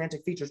represents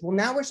semantic features. Well,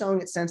 now we're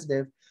showing it's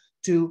sensitive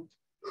to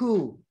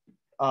who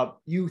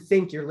you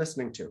think you're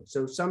listening to.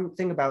 So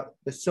something about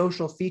the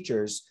social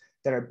features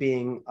that are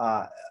being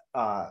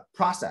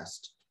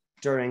processed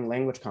during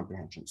language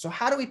comprehension. So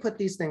how do we put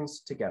these things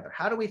together?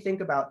 How do we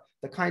think about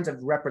the kinds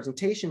of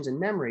representations in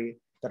memory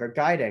that are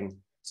guiding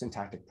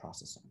syntactic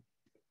processing?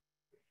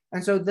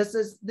 And so this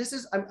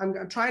is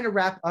I'm trying to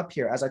wrap up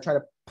here as I try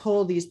to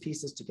pull these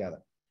pieces together.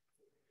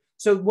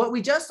 So what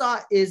we just saw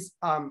is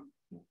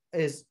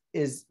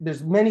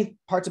there's many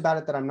parts about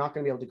it that I'm not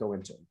going to be able to go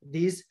into.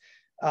 This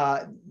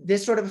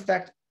sort of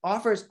effect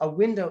offers a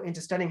window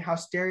into studying how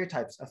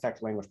stereotypes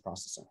affect language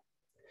processing.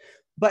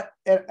 But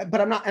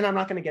I'm not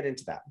going to get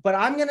into that. But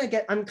I'm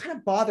kind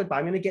of bothered by,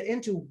 I'm going to get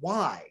into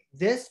why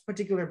this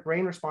particular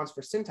brain response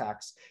for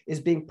syntax is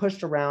being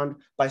pushed around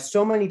by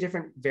so many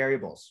different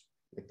variables,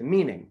 like the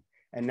meaning,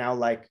 and now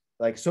like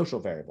social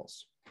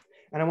variables.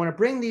 And I want to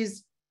bring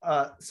these,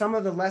 some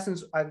of the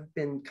lessons I've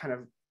been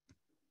kind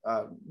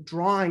of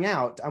drawing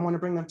out, I want to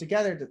bring them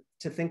together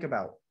to think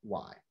about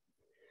why.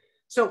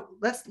 So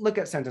let's look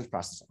at sentence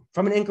processing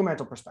from an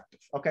incremental perspective.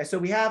 Okay, so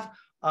we have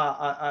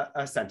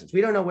a sentence.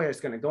 We don't know where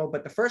it's going to go,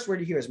 but the first word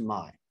here is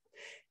my.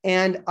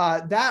 And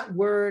that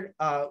word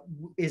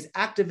is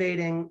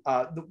activating,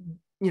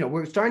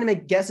 we're starting to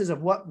make guesses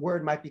of what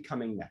word might be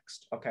coming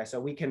next. Okay, so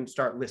we can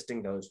start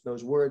listing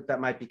those words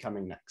that might be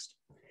coming next.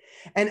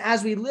 And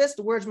as we list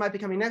the words might be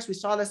coming next, we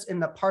saw this in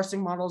the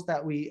parsing models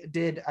that we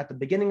did at the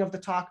beginning of the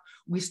talk.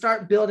 We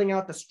start building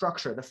out the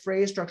structure, the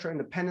phrase structure and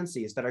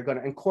dependencies that are going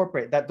to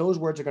incorporate that those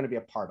words are going to be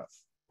a part of.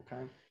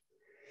 Okay.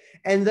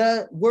 And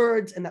the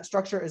words in that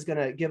structure is going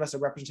to give us a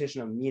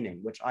representation of meaning,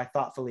 which I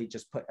thoughtfully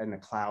just put in a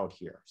cloud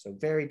here. So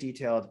very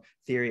detailed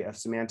theory of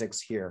semantics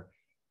here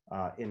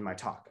in my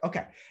talk.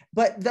 Okay,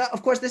 but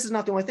of course, this is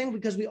not the only thing,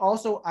 because we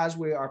also, as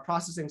we are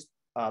processing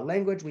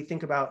language, we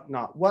think about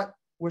not what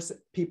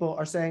people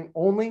are saying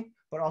only,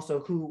 but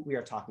also who we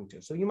are talking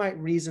to. So you might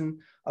reason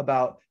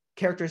about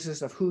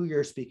characteristics of who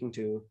you're speaking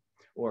to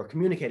or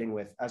communicating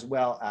with, as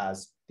well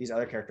as these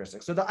other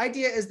characteristics. So the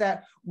idea is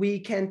that we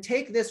can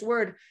take this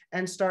word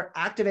and start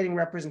activating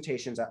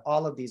representations at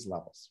all of these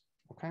levels,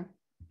 okay?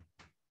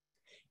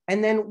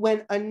 And then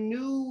when a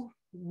new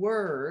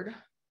word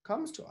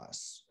comes to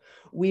us,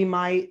 we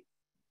might,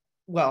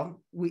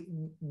 well,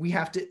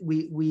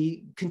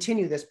 we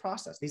continue this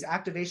process. These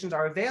activations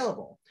are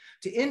available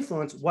to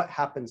influence what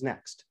happens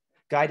next,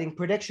 guiding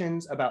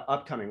predictions about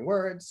upcoming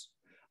words,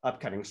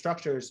 upcoming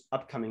structures,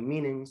 upcoming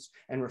meanings,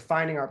 and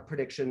refining our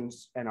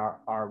predictions and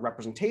our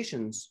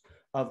representations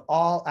of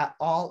at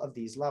all of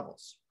these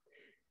levels.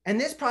 And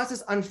this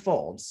process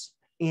unfolds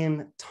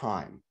in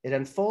time. It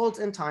unfolds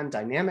in time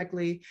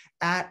dynamically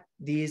at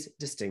these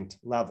distinct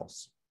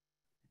levels.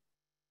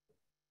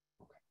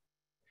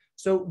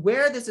 So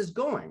where this is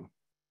going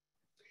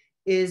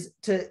is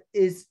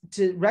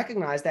to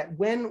recognize that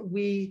when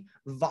we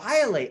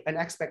violate an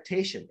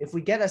expectation, if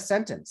we get a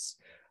sentence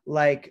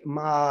like,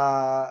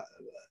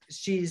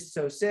 she's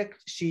so sick,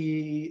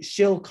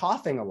 she'll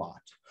coughing a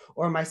lot,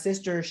 or my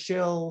sister,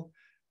 she'll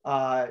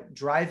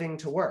driving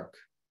to work,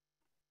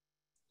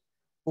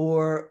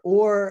 or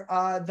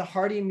the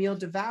hearty meal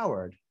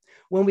devoured.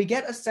 When we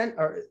get a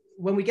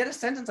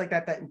sentence like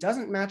that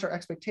doesn't match our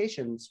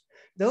expectations,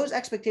 those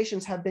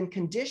expectations have been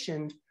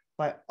conditioned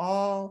by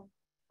all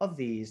of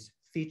these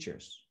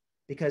features,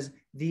 because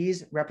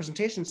these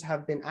representations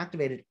have been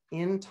activated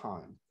in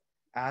time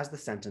as the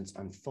sentence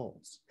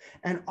unfolds.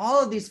 And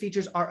all of these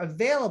features are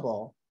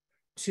available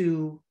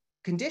to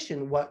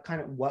condition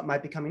what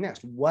might be coming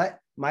next. What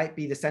might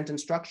be the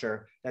sentence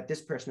structure that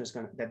this person is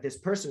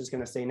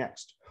going to say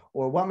next,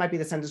 or what might be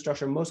the sentence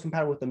structure most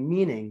compatible with the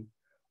meaning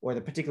or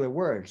the particular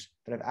words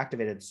that have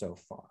activated so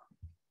far.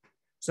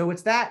 So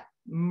it's that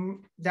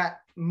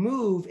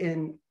move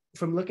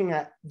from looking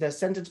at the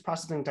sentence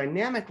processing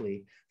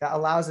dynamically that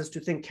allows us to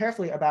think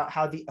carefully about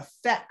how the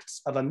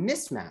effects of a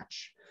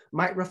mismatch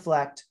might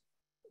reflect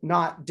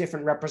not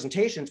different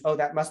representations. Oh,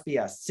 that must be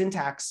a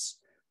syntax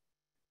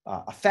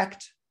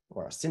effect,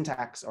 or a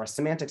syntax or a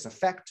semantics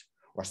effect,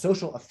 or a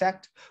social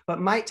effect,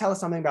 but might tell us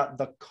something about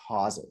the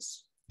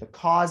causes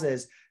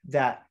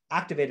that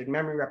activated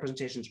memory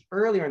representations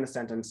earlier in the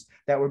sentence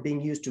that were being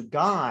used to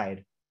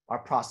guide our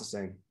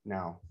processing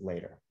now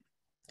later.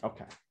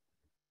 Okay.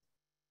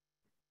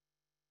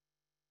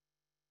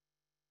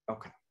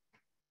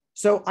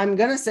 So I'm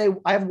going to say,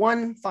 I have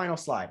one final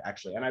slide,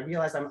 actually, and I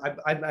realize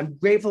I'm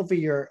grateful for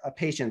your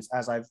patience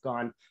as I've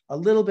gone a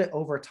little bit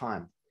over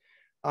time.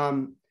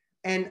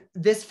 And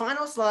this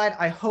final slide,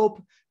 I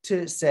hope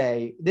to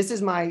say, this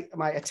is my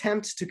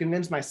attempt to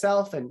convince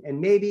myself, and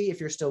maybe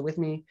if you're still with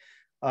me,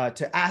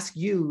 to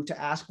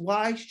ask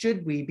why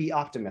should we be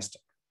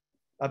optimistic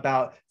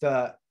about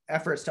the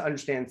efforts to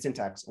understand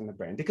syntax in the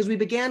brain? Because we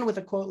began with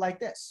a quote like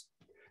this: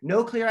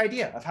 no clear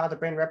idea of how the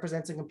brain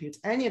represents and computes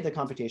any of the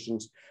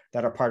computations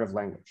that are part of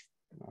language.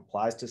 It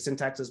applies to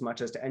syntax as much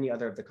as to any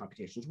other of the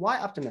computations. Why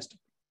optimistic?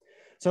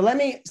 So let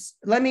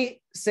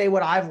me say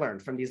what I've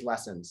learned from these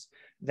lessons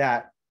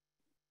that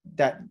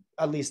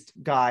at least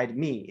guide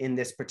me in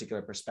this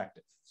particular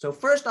perspective. So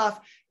first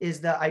off is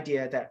the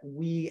idea that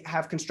we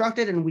have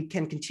constructed and we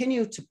can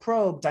continue to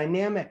probe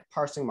dynamic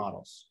parsing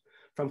models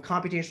from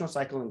computational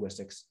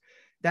psycholinguistics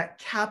that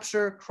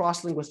capture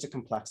cross-linguistic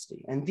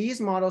complexity. And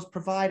these models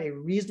provide a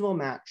reasonable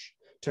match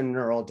to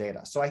neural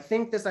data. So I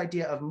think this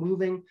idea of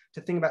moving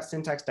to think about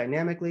syntax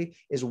dynamically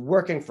is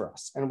working for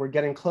us, and we're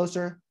getting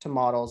closer to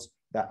models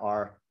that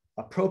are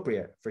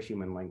appropriate for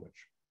human language.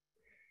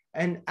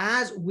 And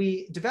as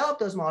we develop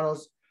those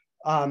models,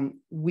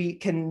 we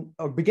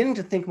are beginning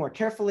to think more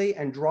carefully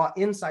and draw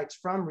insights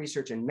from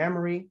research in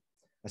memory,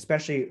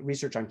 especially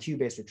research on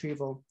cue-based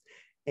retrieval,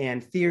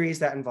 and theories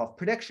that involve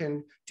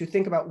prediction, to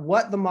think about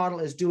what the model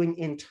is doing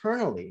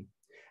internally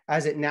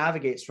as it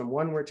navigates from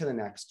one word to the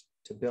next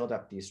to build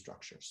up these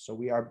structures. So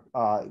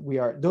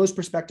those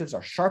perspectives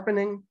are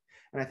sharpening,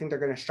 and I think they're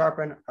going to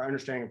sharpen our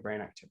understanding of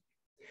brain activity.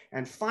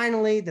 And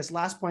finally, this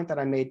last point that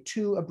I made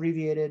too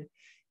abbreviated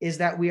is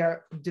that we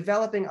are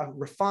developing a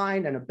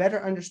refined and a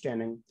better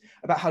understanding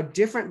about how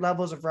different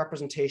levels of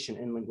representation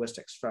in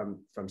linguistics,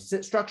 from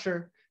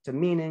structure to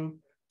meaning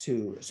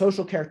to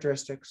social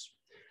characteristics,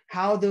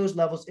 how those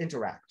levels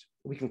interact.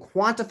 We can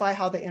quantify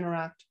how they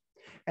interact,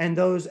 and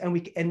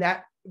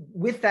that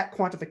with that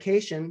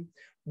quantification,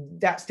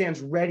 that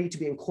stands ready to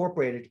be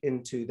incorporated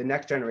into the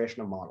next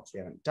generation of models. We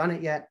haven't done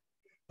it yet,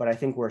 but I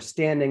think we're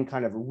standing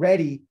kind of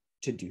ready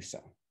to do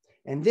so.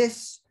 And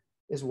this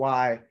is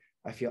why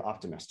I feel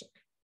optimistic.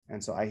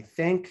 And so I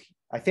thank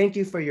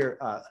you for your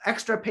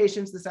extra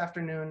patience this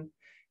afternoon,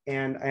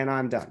 and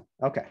I'm done.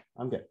 Okay,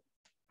 I'm good.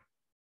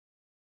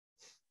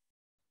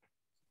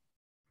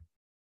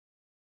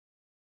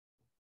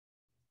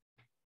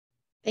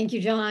 Thank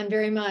you, Jon,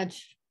 very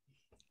much.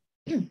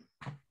 This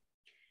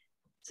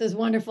is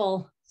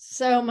wonderful.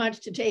 So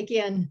much to take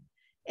in.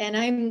 And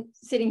I'm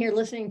sitting here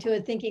listening to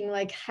it thinking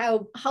like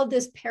how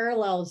this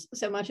parallels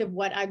so much of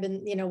what I've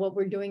been, what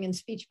we're doing in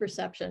speech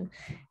perception,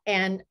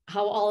 and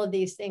how all of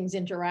these things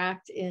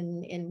interact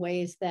in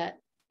ways that,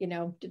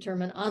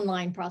 determine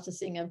online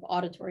processing of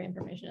auditory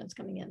information that's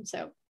coming in.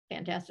 So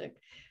fantastic.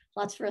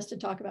 Lots for us to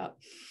talk about,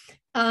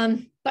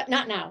 but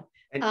not now.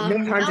 And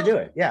no time to do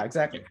it. Yeah,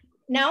 exactly.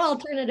 Now I'll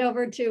turn it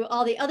over to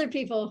all the other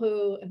people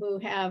who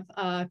have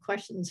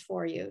questions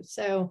for you.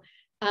 So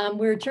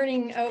we're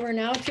turning over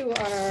now to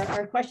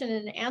our question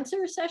and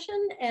answer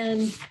session.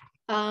 And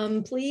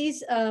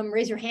please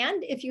raise your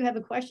hand if you have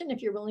a question,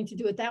 if you're willing to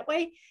do it that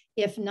way.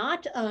 If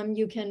not,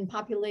 you can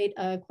populate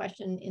a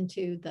question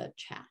into the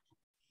chat.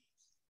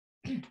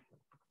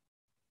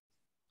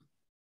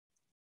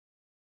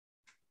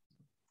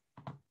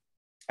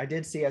 I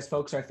did see, as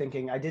folks are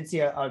thinking, I did see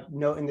a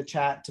note in the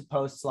chat to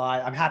post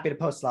slides. I'm happy to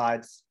post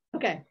slides.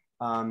 Okay.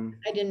 I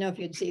didn't know if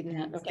you'd seen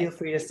that. Okay. Feel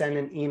free to send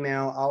an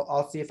email.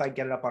 I'll see if I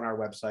get it up on our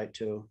website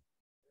too.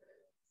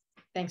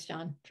 Thanks,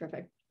 Jon.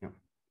 Terrific. Yeah.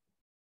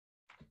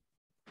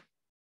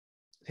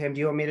 Pam, do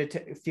you want me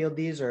to field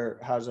these, or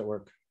how does it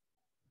work?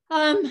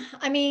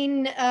 I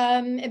mean,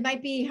 it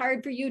might be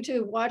hard for you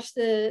to watch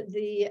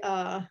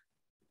the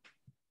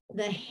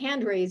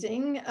hand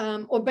raising,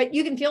 but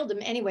you can field them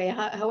anyway,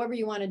 however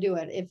you want to do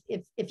it.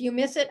 If you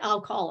miss it,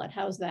 I'll call it.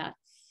 How's that?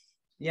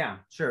 Yeah,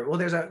 sure. Well,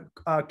 there's a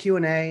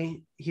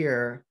Q&A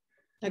here.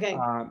 Okay.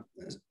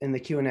 In the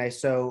Q&A.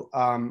 So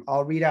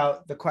I'll read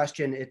out the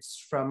question.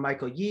 It's from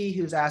Michael Yee,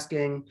 who's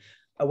asking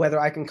whether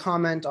I can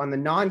comment on the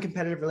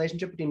non-competitive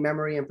relationship between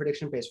memory and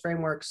prediction-based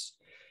frameworks.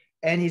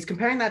 And he's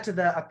comparing that to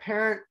the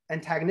apparent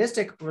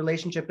antagonistic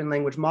relationship in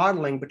language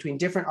modeling between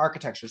different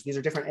architectures. These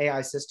are different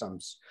AI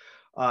systems.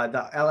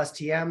 The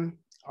LSTM,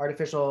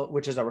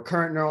 which is a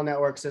recurrent neural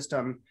network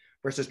system,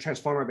 versus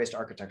transformer-based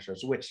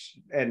architectures,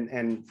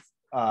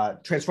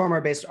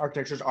 transformer-based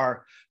architectures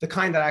are the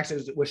kind that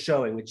actually was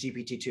showing with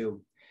GPT-2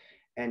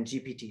 and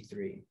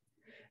GPT-3.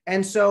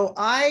 And so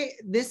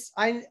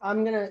I'm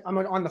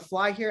on the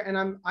fly here,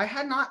 and I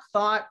had not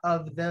thought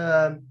of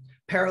the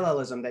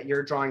parallelism that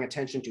you're drawing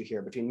attention to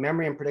here between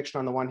memory and prediction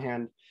on the one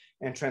hand,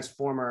 and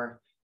transformer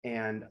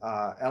and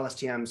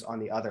LSTMs on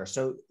the other.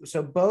 So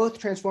both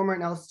transformer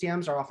and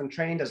LSTMs are often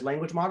trained as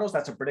language models.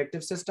 That's a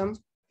predictive system.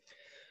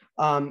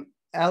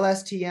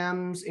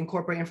 LSTMs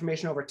incorporate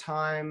information over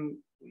time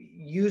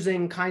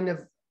using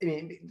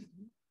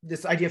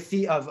this idea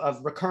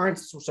of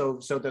recurrence. So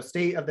the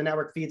state of the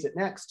network feeds it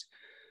next.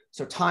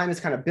 So time is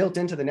kind of built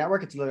into the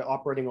network. It's literally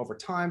operating over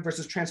time,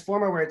 versus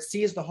transformer, where it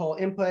sees the whole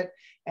input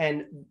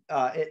and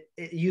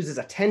it uses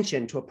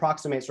attention to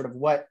approximate sort of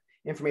what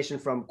information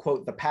from,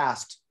 quote, the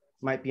past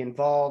might be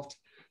involved.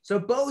 So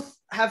both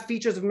have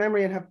features of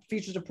memory and have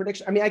features of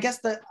prediction. I mean, I guess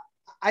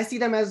I see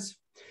those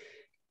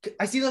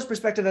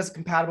perspectives as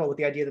compatible with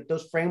the idea that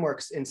those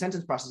frameworks in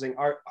sentence processing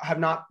have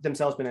not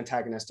themselves been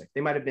antagonistic.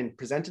 They might have been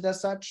presented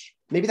as such.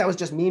 Maybe that was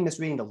just me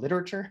misreading the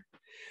literature,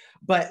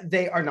 but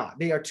they are not.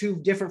 They are two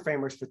different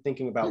frameworks for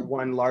thinking about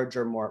one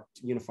larger, more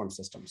uniform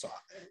system. So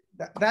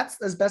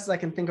that's as best as I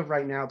can think of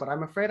right now, but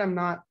I'm afraid I'm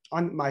not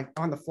on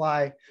the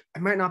fly. I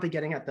might not be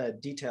getting at the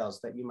details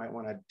that you might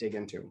want to dig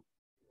into.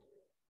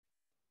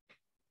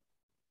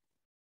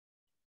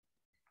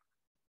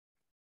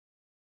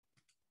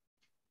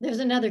 There's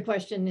another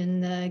question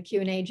in the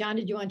Q&A. Jon,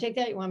 did you want to take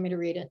that? You want me to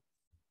read it?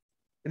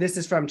 This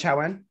is from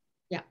Chawen.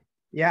 Yeah.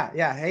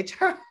 Yeah. Hey,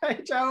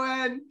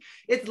 Chawen.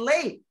 It's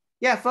late.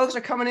 Yeah, folks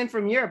are coming in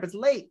from Europe. It's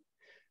late.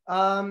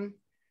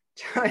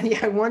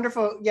 Yeah,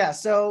 wonderful. Yeah,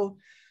 so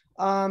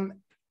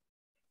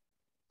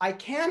I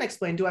can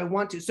explain. Do I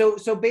want to?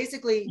 So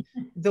basically,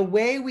 the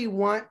way we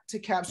want to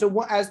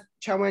as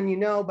Chawen, you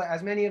know, but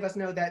as many of us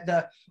know, that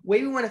the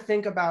way we want to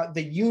think about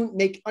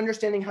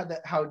understanding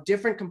how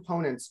different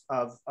components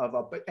of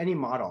any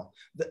model,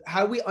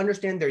 how we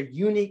understand their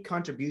unique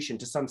contribution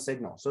to some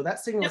signal. So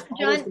that signal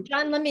is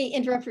Jon, let me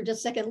interrupt for just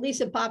a second.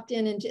 Lisa popped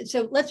in, and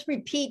so let's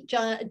repeat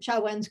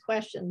Chawen's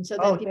question. So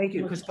that thank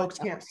you, because folks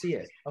can't see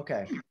it.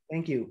 Okay,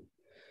 thank you.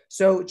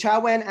 So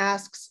Chawen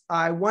asks,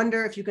 I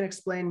wonder if you can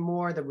explain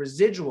more the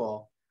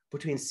residual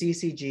between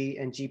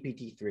CCG and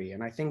GPT-3.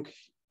 And I think,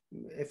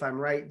 if I'm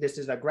right, this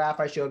is a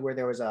graph I showed where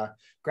there was a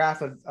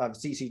graph of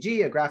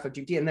CCG, a graph of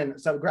GPT, and then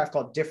some graph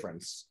called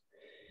difference.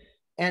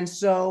 And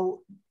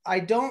so I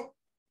don't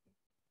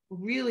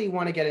really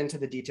want to get into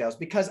the details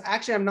because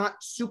actually I'm not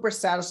super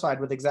satisfied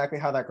with exactly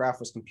how that graph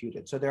was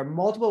computed. So there are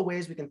multiple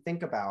ways we can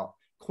think about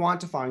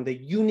quantifying the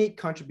unique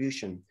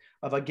contribution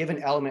of a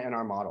given element in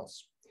our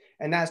models.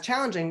 And that's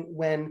challenging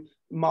when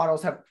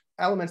models have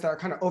elements that are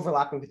kind of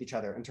overlapping with each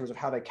other in terms of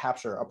how they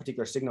capture a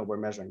particular signal we're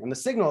measuring. And the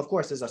signal, of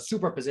course, is a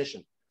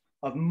superposition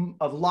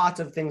of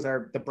lots of things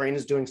that the brain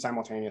is doing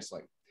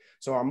simultaneously.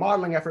 So our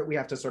modeling effort, we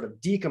have to sort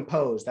of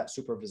decompose that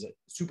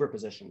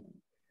superposition.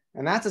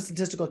 And that's a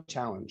statistical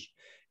challenge.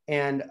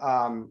 And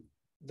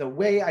the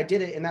way I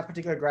did it in that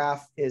particular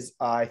graph is,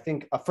 I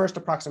think, a first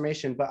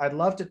approximation, but I'd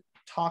love to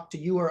talk to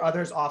you or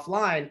others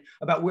offline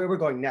about where we're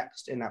going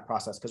next in that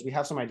process, because we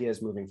have some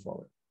ideas moving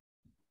forward.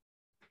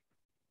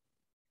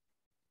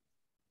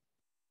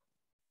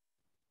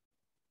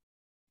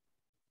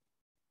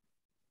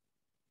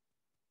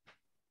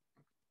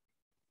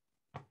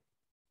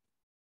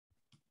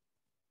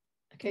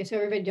 Okay, so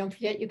everybody don't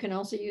forget, you can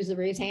also use the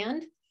raise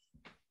hand.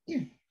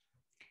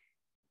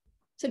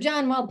 So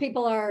John, while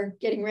people are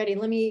getting ready,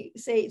 let me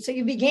say, so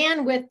you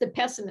began with the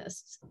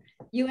pessimists.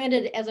 You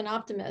ended as an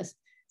optimist.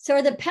 So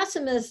are the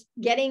pessimists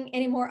getting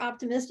any more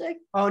optimistic?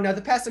 Oh, no,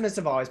 the pessimists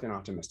have always been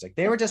optimistic.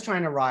 They were just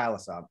trying to rile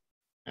us up.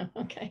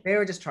 Okay. They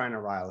were just trying to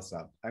rile us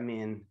up. I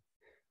mean,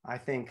 I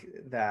think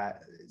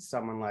that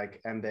someone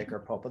like Embic or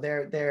Popel,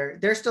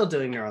 they're still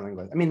doing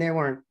neurolinguistics. I mean, they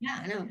weren't. Yeah,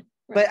 I know.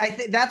 But I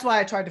think that's why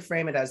I tried to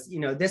frame it as,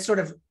 you know, this sort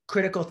of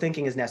critical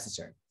thinking is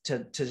necessary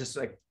to just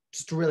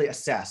really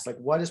assess like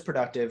what is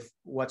productive,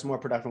 what's more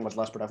productive, and what's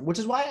less productive, which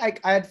is why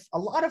I had a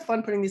lot of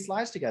fun putting these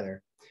slides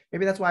together.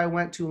 Maybe that's why I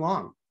went too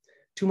long,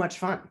 too much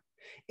fun.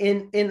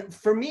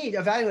 For me,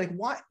 evaluate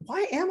why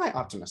am I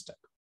optimistic?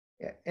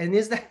 And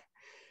is that,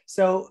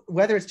 so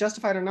whether it's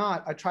justified or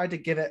not, I tried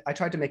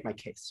to make my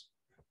case.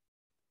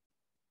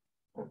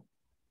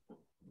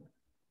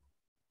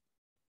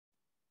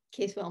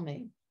 Case well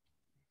made.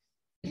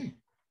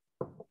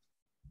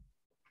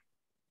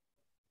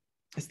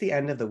 It's the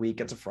end of the week.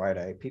 It's a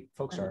Friday.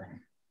 Folks are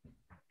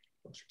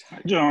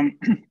tired. John,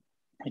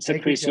 it's a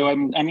Chris. So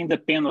I'm in the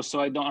panel, so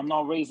I'm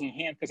not raising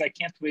hand because I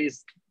can't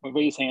raise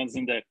hands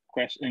in the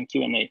question in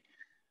Q&A.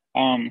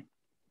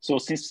 So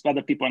since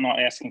other people are not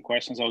asking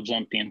questions, I'll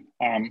jump in.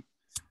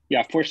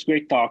 Yeah, first,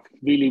 great talk.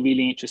 Really,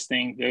 really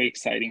interesting. Very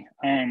exciting.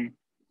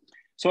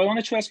 So I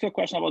wanted to ask you a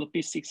question about the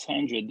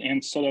P600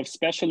 and sort of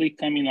especially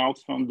coming out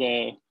from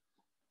the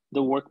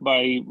work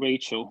by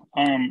Rachel.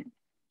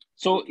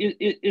 So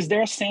is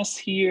there a sense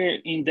here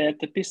in that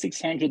the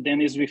P600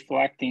 then is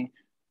reflecting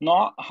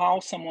not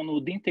how someone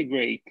would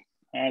integrate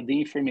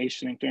the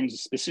information in terms of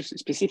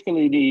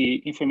specifically the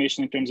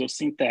information in terms of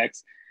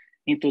syntax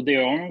into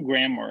their own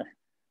grammar,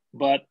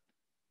 but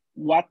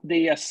what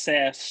they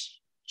assess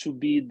to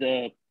be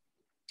the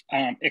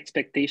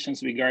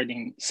expectations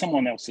regarding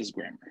someone else's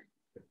grammar?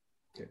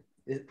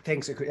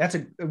 Thanks. That's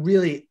a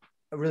really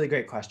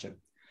great question.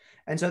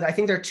 And so I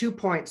think there are 2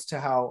 points to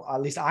how,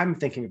 at least I'm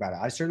thinking about it.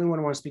 I certainly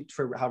want to speak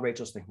for how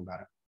Rachel's thinking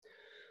about it.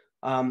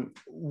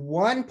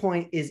 One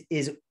point is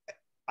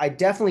I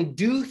definitely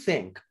do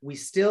think we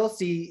still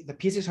see the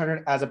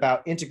P600 as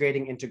about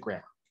integrating into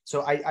grammar.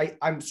 So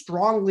I'm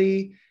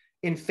strongly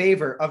in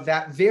favor of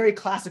that very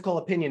classical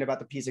opinion about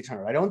the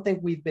P600. I don't think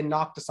we've been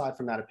knocked aside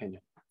from that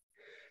opinion.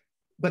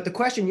 But the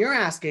question you're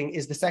asking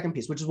is the second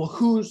piece, which is,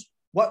 well,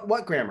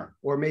 what grammar,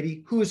 or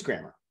maybe whose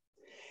grammar?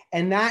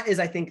 And that is,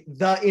 I think,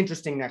 the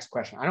interesting next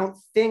question. I don't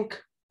think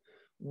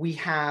we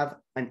have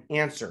an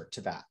answer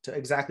to that, to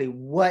exactly I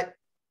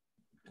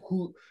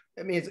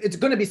mean, it's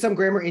going to be some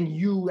grammar in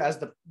you as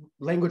the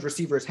language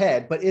receiver's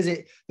head, but is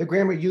it the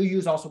grammar you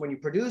use also when you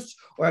produce,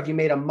 or have you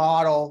made a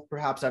model,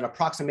 perhaps an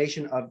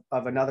approximation of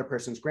another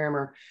person's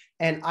grammar?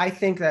 And I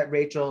think that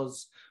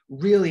Rachel's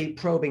really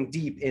probing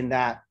deep in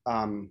that,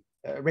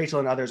 Rachel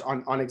and others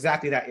on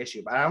exactly that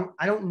issue, but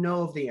I don't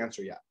know of the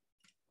answer yet.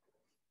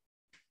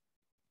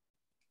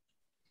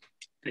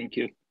 Thank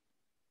you.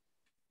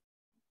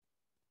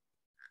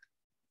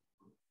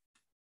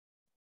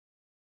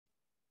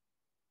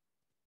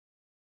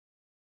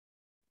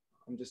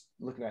 I'm just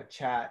looking at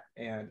chat,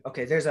 and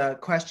okay, there's a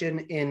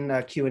question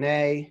in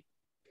Q&A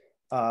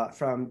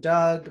from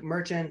Doug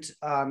Merchant.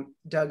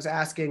 Doug's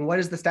asking, what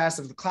is the status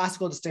of the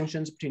classical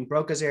distinctions between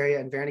Broca's area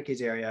and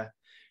Wernicke's area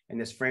in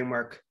this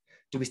framework?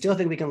 Do we still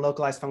think we can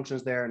localize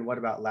functions there? And what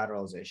about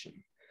lateralization?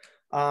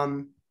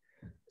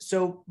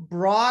 So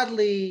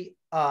broadly,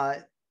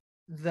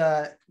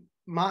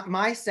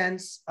 my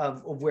sense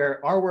of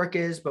where our work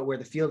is, but where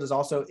the field is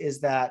also,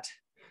 is that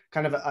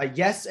kind of a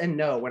yes and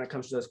no when it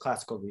comes to those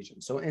classical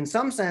regions. So in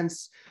some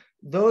sense,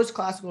 those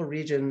classical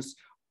regions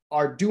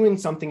are doing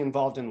something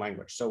involved in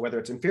language. So whether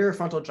it's inferior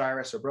frontal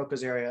gyrus or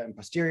Broca's area and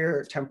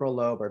posterior temporal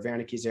lobe or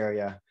Wernicke's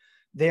area,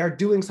 they are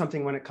doing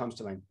something when it comes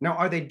to language. Now,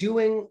 are they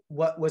doing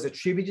what was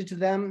attributed to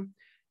them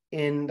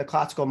in the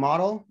classical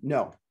model?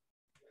 No.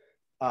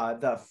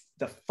 The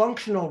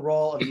functional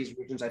role of these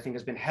regions, I think,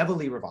 has been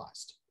heavily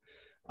revised.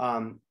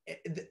 And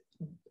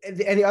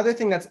the other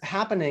thing that's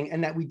happening,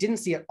 and that we didn't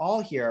see at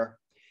all here,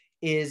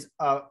 is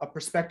a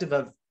perspective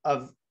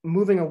of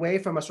moving away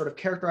from a sort of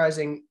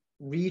characterizing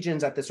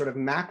regions at this sort of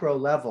macro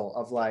level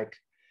of like,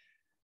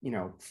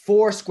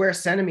 4 square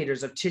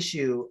centimeters of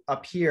tissue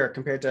up here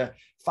compared to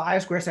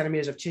 5 square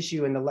centimeters of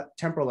tissue in the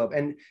temporal lobe,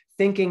 and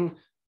thinking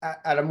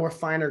at a more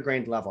finer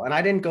grained level. And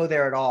I didn't go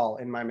there at all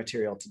in my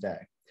material today.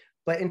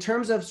 But in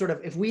terms of sort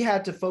of, if we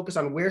had to focus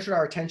on where should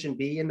our attention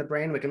be in the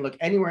brain, we can look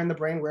anywhere in the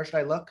brain, where should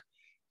I look?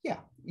 Yeah,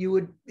 you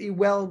would be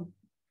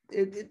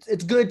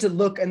it's good to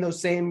look in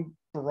those same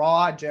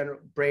broad general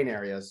brain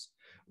areas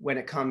when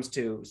it comes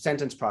to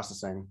sentence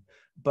processing,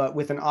 but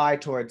with an eye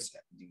towards,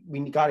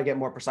 we got to get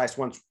more precise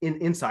once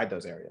inside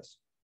those areas.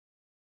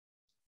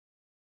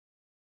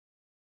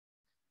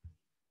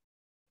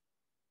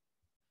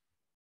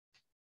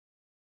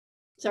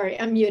 Sorry,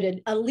 I'm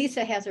muted.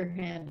 Lisa has her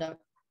hand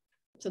up.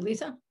 So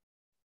Lisa?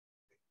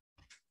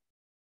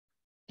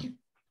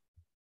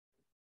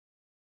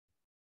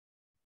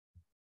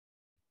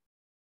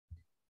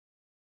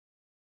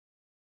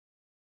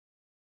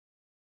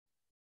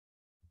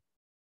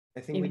 I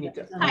think we need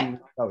to.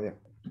 Oh yeah.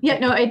 Yeah,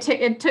 no, it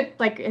took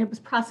like, it was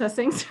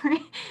processing.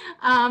 Sorry.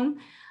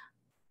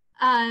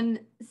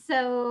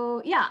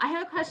 So yeah, I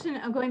have a question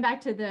of going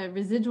back to the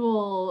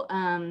residual,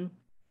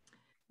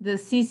 the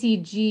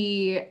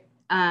CCG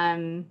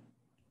and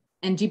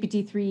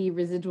GPT-3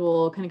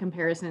 residual kind of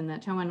comparison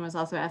that Chowan was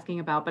also asking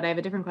about. But I have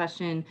a different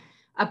question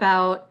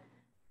about,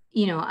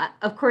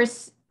 of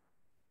course,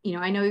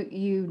 I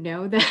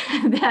know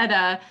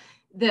that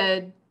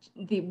that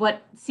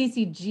what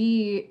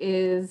CCG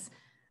is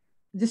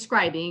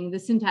describing, the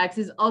syntax,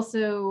 is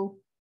also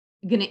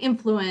going to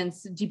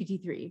influence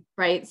GPT-3,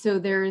 right? So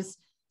there's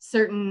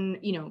certain,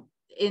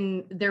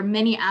 there are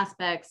many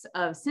aspects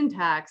of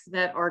syntax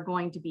that are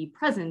going to be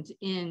present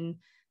in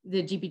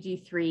the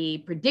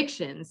GPT-3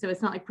 prediction. So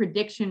it's not like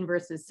prediction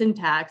versus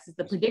syntax.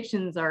 The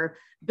predictions are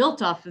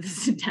built off of the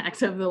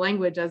syntax of the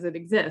language as it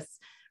exists,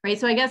 right?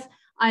 So I guess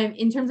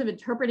in terms of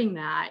interpreting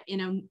that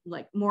in a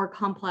like more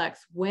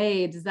complex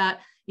way, does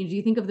that, do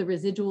you think of the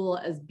residual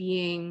as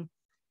being,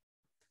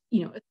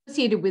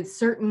 associated with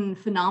certain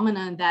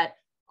phenomena that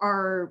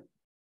are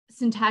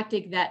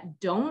syntactic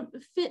that don't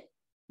fit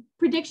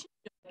prediction,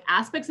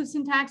 aspects of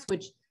syntax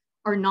which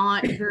are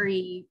not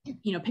very,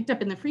 picked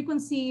up in the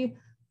frequency,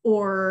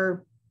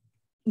 or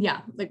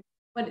like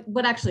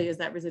what actually is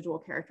that residual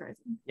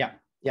characterizing? Yeah,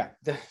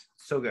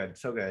 so good.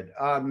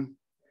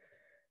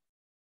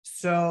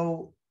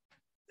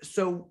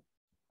 So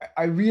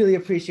I really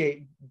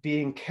appreciate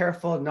being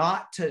careful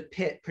not to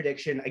pit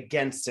prediction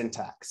against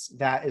syntax.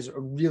 That is a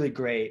really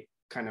great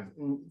kind of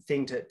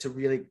thing to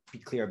really be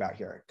clear about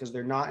here, because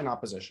they're not in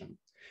opposition.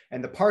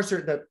 And the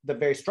parser, the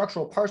very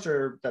structural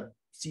parser, the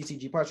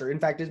CCG parser, in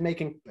fact, is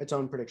making its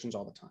own predictions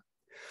all the time.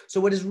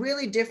 So what is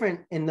really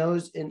different in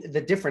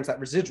the difference, that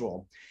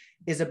residual,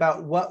 is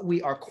about what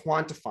we are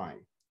quantifying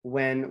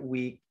when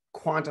we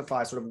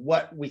quantify sort of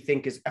what we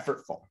think is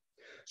effortful.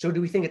 So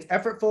do we think it's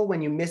effortful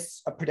when you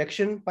miss a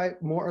prediction by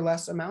more or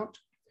less amount?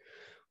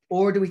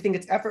 Or do we think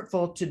it's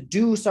effortful to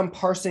do some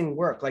parsing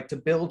work, like to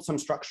build some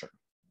structure?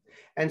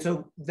 And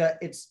so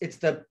it's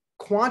the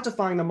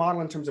quantifying the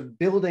model in terms of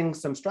building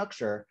some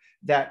structure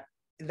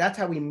that's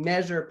how we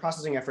measure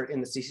processing effort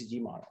in the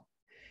CCG model.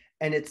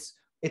 And it's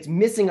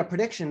missing a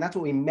prediction. That's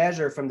what we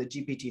measure from the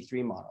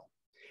GPT-3 model.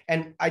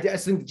 And I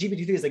think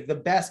GPT-3 is like the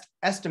best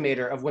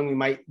estimator of when we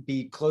might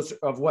be closer,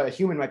 of what a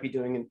human might be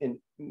doing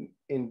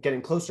in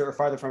getting closer or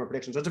farther from a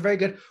prediction. So it's a very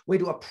good way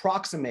to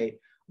approximate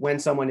when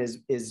someone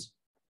is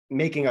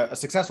making a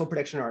successful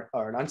prediction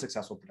or an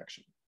unsuccessful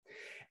prediction.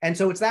 And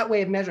so it's that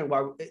way of measuring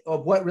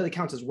of what really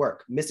counts as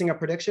work, missing a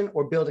prediction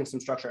or building some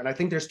structure. And I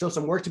think there's still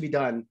some work to be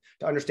done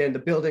to understand the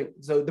building.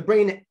 So the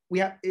brain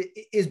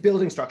is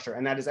building structure,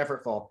 and that is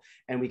effortful,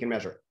 and we can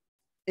measure it,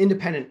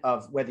 independent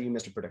of whether you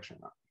missed a prediction or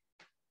not.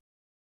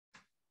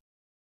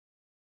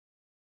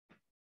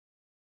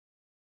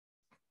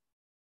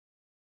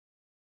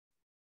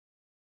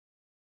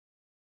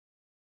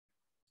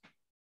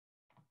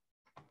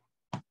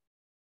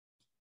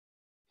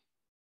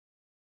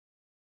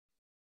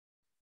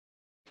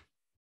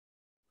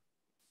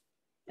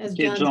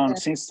 Okay, John,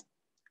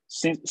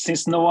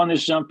 since no one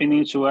is jumping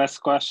in to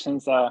ask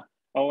questions, I'll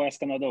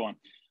ask another one.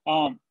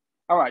 All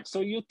right, so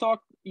you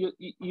talked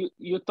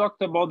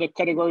about the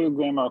category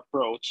grammar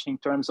approach in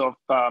terms of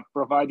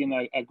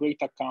providing a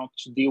great account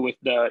to deal with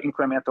the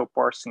incremental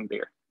parsing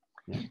there.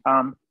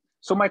 Yeah.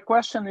 So my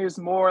question is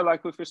more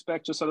like with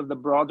respect to sort of the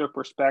broader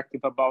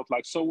perspective about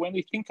like, so when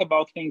we think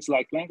about things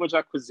like language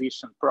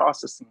acquisition,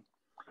 processing,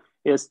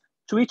 is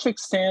to which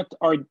extent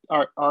are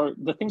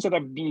the things that are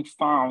being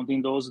found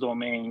in those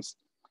domains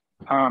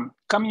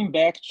coming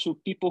back to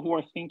people who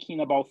are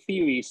thinking about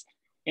theories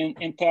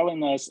and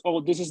telling us,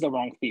 oh, this is the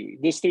wrong theory.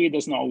 This theory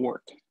does not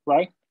work,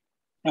 right?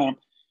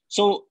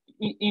 So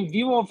in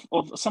view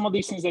of some of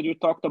these things that you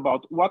talked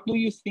about, what do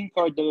you think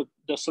are the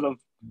sort of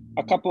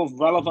a couple of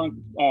relevant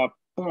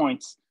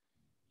points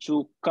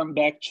to come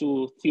back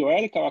to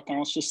theoretical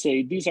accounts to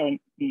say these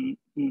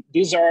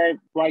are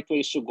right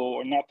ways to go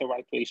or not the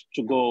right ways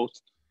to go,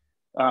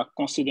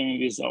 considering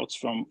results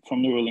from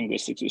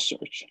neurolinguistics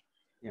research?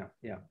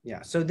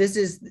 Yeah. So this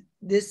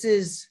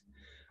is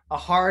a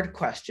hard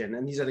question,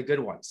 and these are the good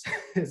ones.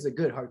 It's a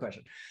good hard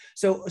question.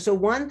 So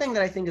one thing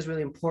that I think is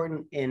really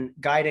important in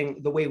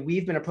guiding the way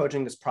we've been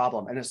approaching this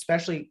problem, and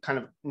especially kind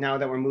of now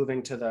that we're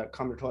moving to the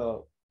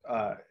combinatorial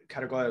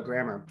categorical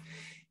grammar,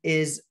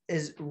 is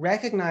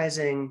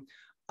recognizing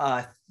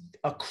a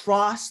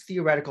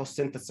cross-theoretical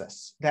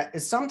synthesis that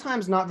is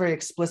sometimes not very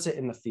explicit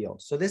in the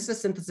field. So this is a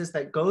synthesis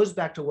that goes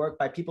back to work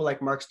by people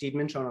like Mark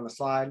Steedman, shown on the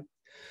slide.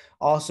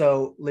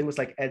 Also, linguists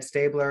like Ed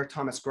Stabler,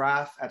 Thomas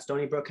Graf at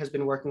Stony Brook has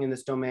been working in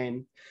this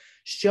domain,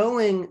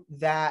 showing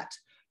that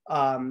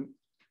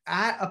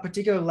at a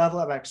particular level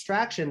of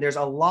abstraction, there's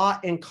a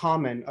lot in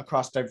common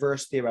across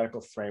diverse theoretical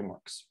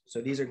frameworks.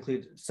 So these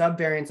include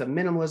subvariants of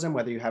minimalism,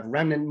 whether you have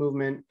remnant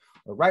movement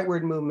or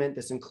rightward movement.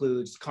 This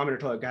includes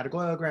combinatorial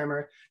categorical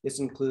grammar. This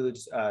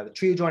includes the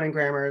tree joining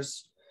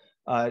grammars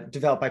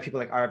developed by people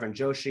like Aravind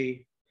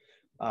Joshi.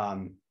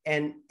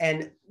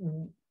 And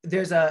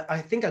there's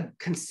I think a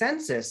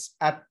consensus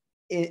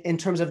in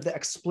terms of the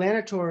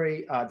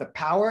explanatory, the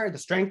power, the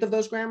strength of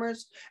those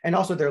grammars, and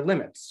also their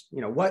limits.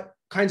 You know, what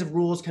kinds of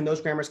rules can those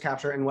grammars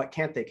capture and what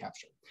can't they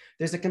capture?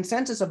 There's a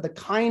consensus of the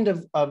kind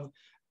of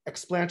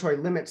explanatory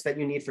limits that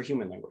you need for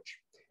human language.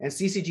 And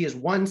CCG is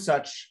one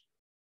such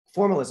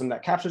formalism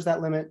that captures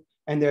that limit.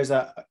 And there's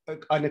an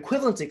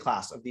equivalency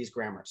class of these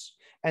grammars.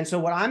 And so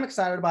what I'm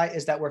excited about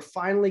is that we're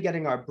finally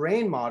getting our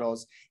brain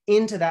models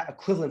into that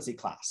equivalency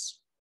class.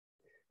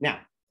 Now,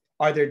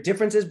 are there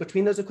differences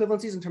between those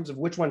equivalencies in terms of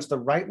which one's the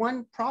right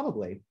one?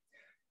 Probably.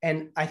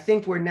 And I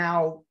think we're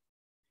now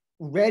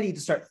ready to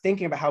start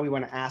thinking about how we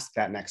want to ask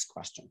that next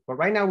question. But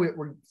right now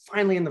we're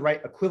finally in the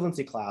right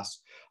equivalency class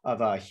of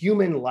a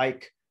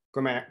human-like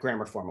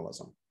grammar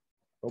formalism.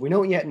 But we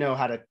don't yet know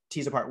how to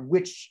tease apart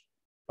which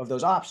of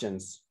those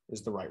options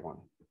is the right one.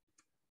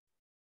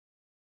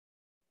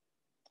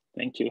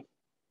 Thank you.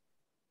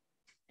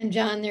 And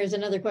John, there's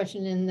another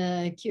question in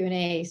the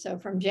Q&A. So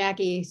from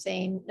Jackie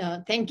saying,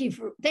 thank you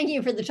for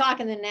the talk,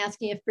 and then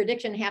asking if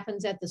prediction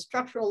happens at the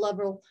structural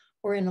level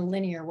or in a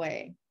linear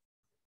way.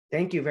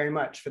 Thank you very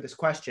much for this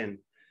question.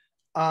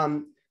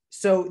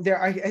 So there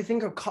are, I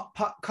think, a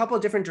couple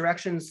of different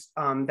directions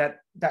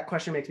that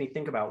question makes me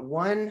think about.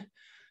 One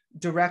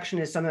direction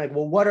is something like,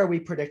 well, what are we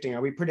predicting?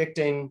 Are we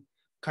predicting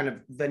kind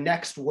of the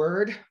next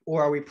word,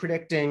 or are we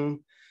predicting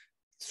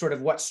sort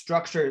of what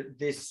structure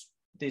this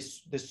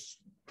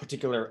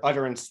particular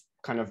utterance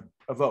kind of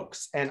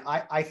evokes? And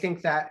I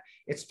think that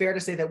it's fair to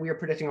say that we are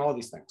predicting all of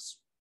these things.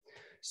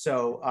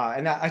 So,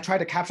 and I try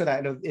to capture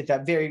that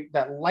in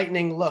that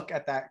lightning look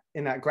at that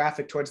in that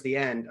graphic towards the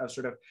end of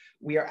sort of,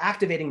 we are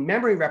activating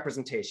memory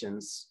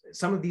representations,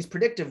 some of these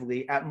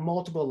predictively at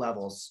multiple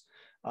levels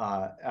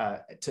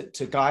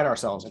to guide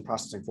ourselves in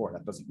processing forward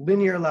at the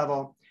linear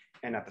level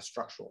and at the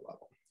structural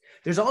level.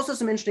 There's also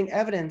some interesting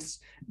evidence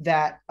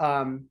that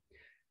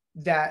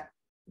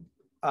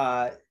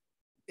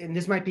and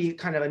this might be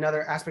kind of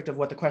another aspect of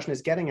what the question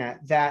is getting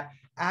at, that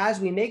as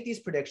we make these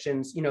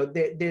predictions, you know,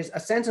 there's a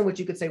sense in which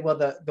you could say, well,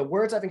 the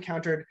words I've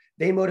encountered,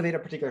 they motivate a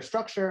particular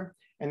structure,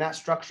 and that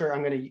structure,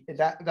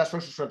 that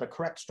structure is sort of the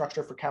correct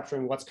structure for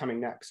capturing what's coming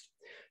next.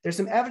 There's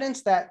some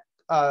evidence that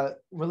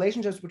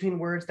relationships between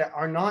words that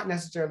are not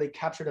necessarily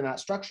captured in that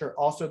structure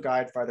also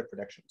guide farther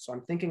predictions. So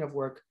I'm thinking of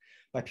work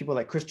by people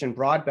like Christian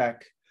Brodbeck,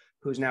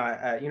 who's now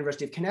at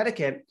University of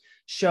Connecticut,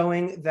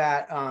 showing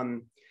that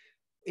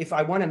if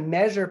I want to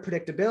measure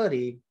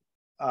predictability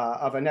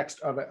of a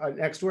next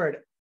word,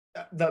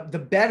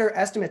 the better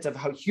estimates of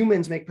how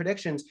humans make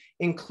predictions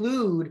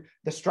include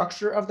the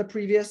structure of the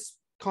previous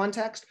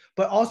context,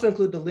 but also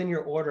include the linear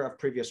order of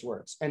previous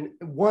words. And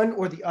one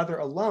or the other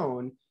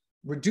alone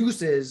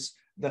reduces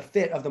the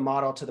fit of the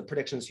model to the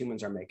predictions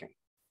humans are making.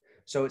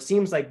 So it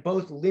seems like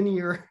both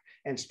linear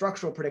and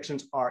structural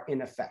predictions are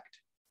in effect.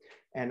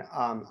 And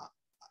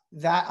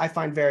that I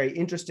find very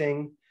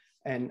interesting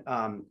and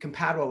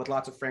compatible with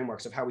lots of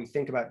frameworks of how we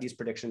think about these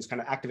predictions,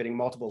 kind of activating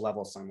multiple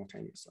levels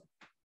simultaneously.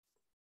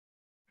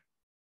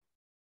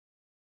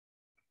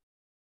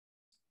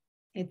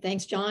 Okay,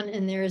 thanks, John.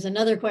 And there is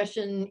another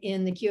question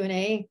in the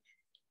Q&A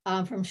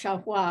from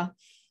Xiaohua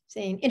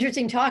saying,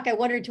 interesting talk. I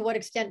wondered to what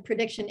extent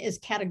prediction is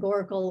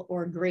categorical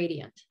or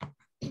gradient.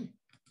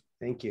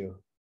 Thank you.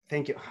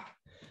 Thank you.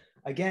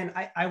 Again,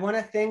 I want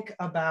to think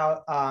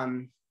about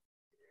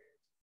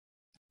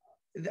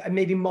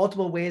maybe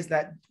multiple ways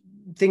that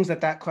things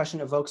that question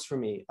evokes for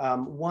me.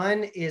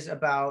 One is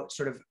about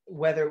sort of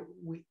whether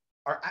we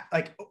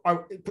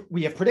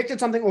we have predicted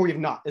something or we have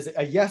not. Is it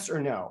a yes or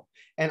no?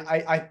 And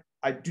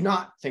I do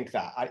not think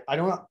that.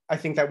 I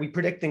think that we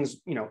predict things,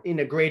 you know, in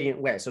a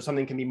gradient way. So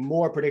something can be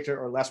more predicted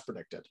or less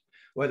predicted.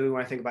 Whether we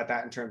want to think about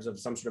that in terms of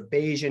some sort of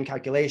Bayesian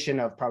calculation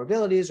of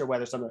probabilities, or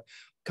whether some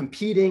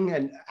competing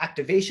and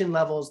activation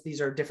levels, these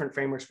are different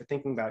frameworks for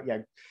thinking about, yeah,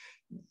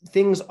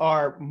 things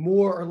are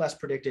more or less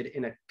predicted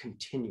in a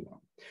continuum.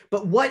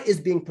 But what is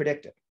being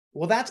predicted?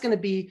 Well, that's going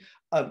to be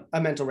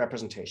a mental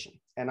representation.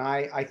 And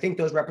I think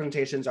those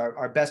representations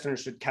are best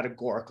understood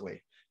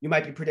categorically. You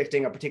might be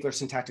predicting a particular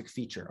syntactic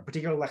feature, a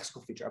particular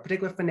lexical feature, a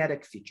particular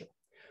phonetic feature.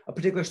 a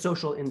particular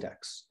social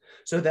index.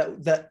 So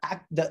that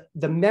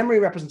the memory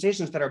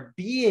representations that are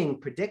being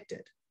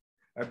predicted,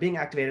 are being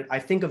activated, I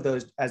think of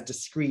those as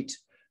discrete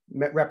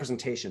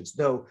representations,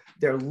 though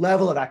their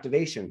level of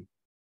activation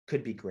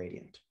could be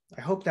gradient.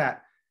 I hope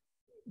that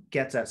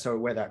gets at sort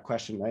of where that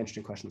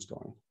interesting question is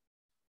going.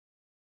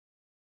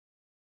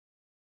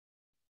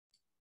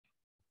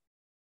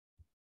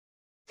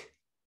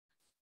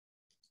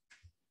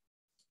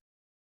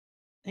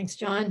 Thanks,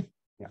 John.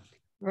 Yeah.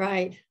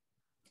 Right.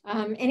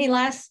 Any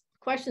last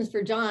questions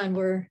for John?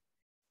 We're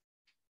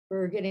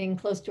getting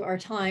close to our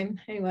time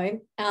anyway.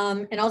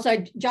 And also,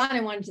 John, I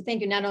wanted to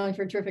thank you not only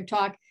for a terrific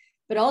talk,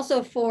 but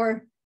also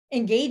for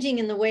engaging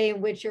in the way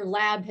in which your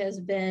lab has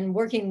been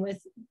working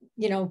with,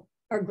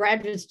 our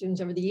graduate students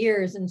over the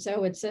years. And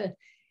so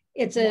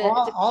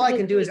all I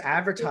can do is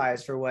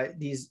advertise for what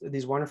these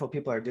wonderful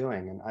people are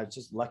doing. And I'm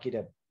just lucky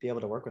to be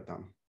able to work with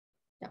them.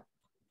 Yeah.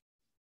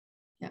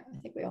 Yeah, I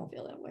think we all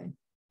feel that way.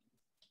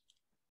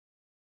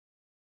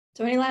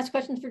 So any last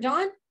questions for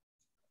John?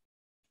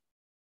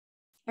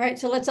 All right,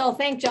 so let's all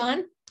thank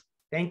John.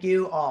 Thank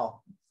you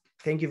all.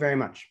 Thank you very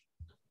much.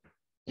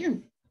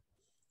 And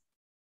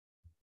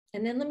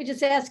then let me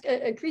just ask,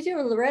 Crisio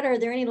or Loretta, are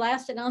there any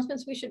last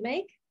announcements we should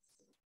make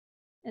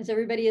as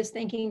everybody is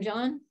thanking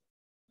John?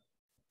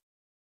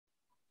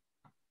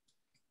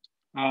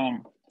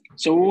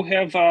 So we'll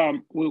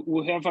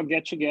have a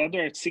get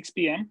together at 6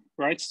 p.m.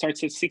 Right?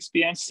 Starts at 6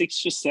 p.m.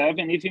 6 to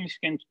 7. Even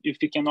if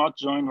you cannot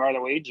join right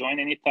away, join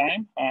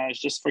anytime.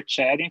 It's just for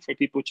chatting, for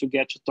people to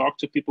get to talk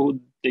to people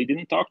who they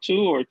didn't talk to,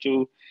 or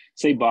to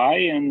say bye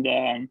and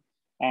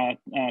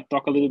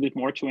talk a little bit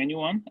more to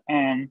anyone.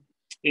 And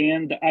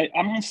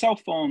I'm on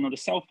the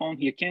cell phone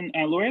here.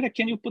 Loretta,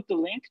 can you put the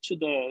link to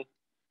the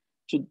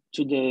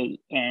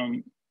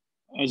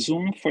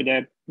Zoom for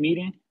that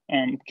meeting?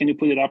 Can you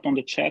put it up on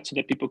the chat so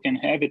that people can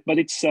have it? But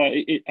it's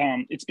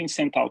been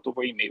sent out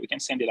over email. We can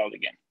send it out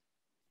again.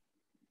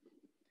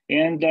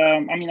 And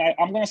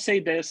I'm going to say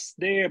this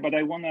there, but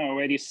I want to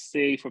already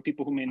say for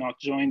people who may not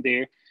join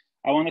there,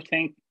 I want to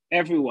thank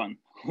everyone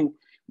who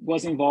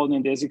was involved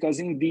in this, because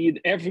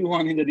indeed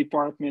everyone in the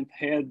department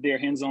had their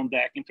hands on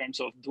deck in terms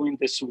of doing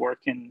this work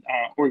and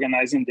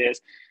organizing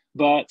this.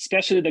 But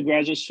especially the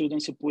graduate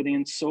students who put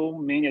in so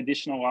many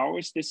additional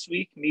hours this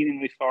week, meeting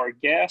with our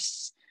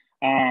guests,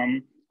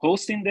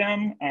 hosting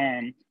them,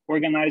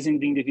 organizing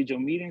the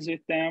individual meetings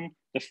with them,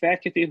 the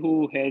faculty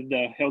who had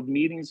held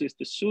meetings with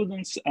the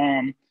students,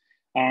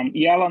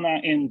 Yelena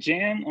and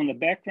Jen on the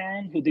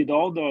background, who did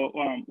all the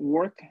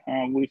work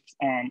with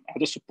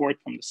other support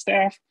from the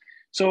staff.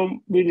 So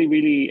really,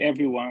 really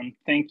everyone,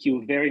 thank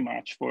you very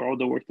much for all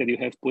the work that you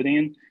have put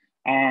in.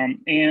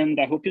 And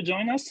I hope you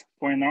join us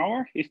for an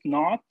hour. If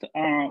not,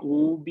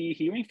 we'll be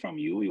hearing from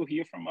you. You'll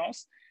hear from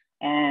us.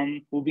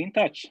 We'll be in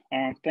touch.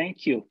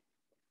 Thank you.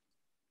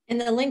 And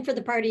the link for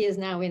the party is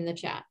now in the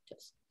chat.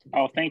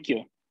 Oh, thank you.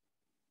 All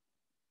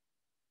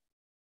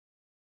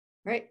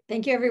right.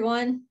 Thank you,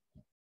 everyone.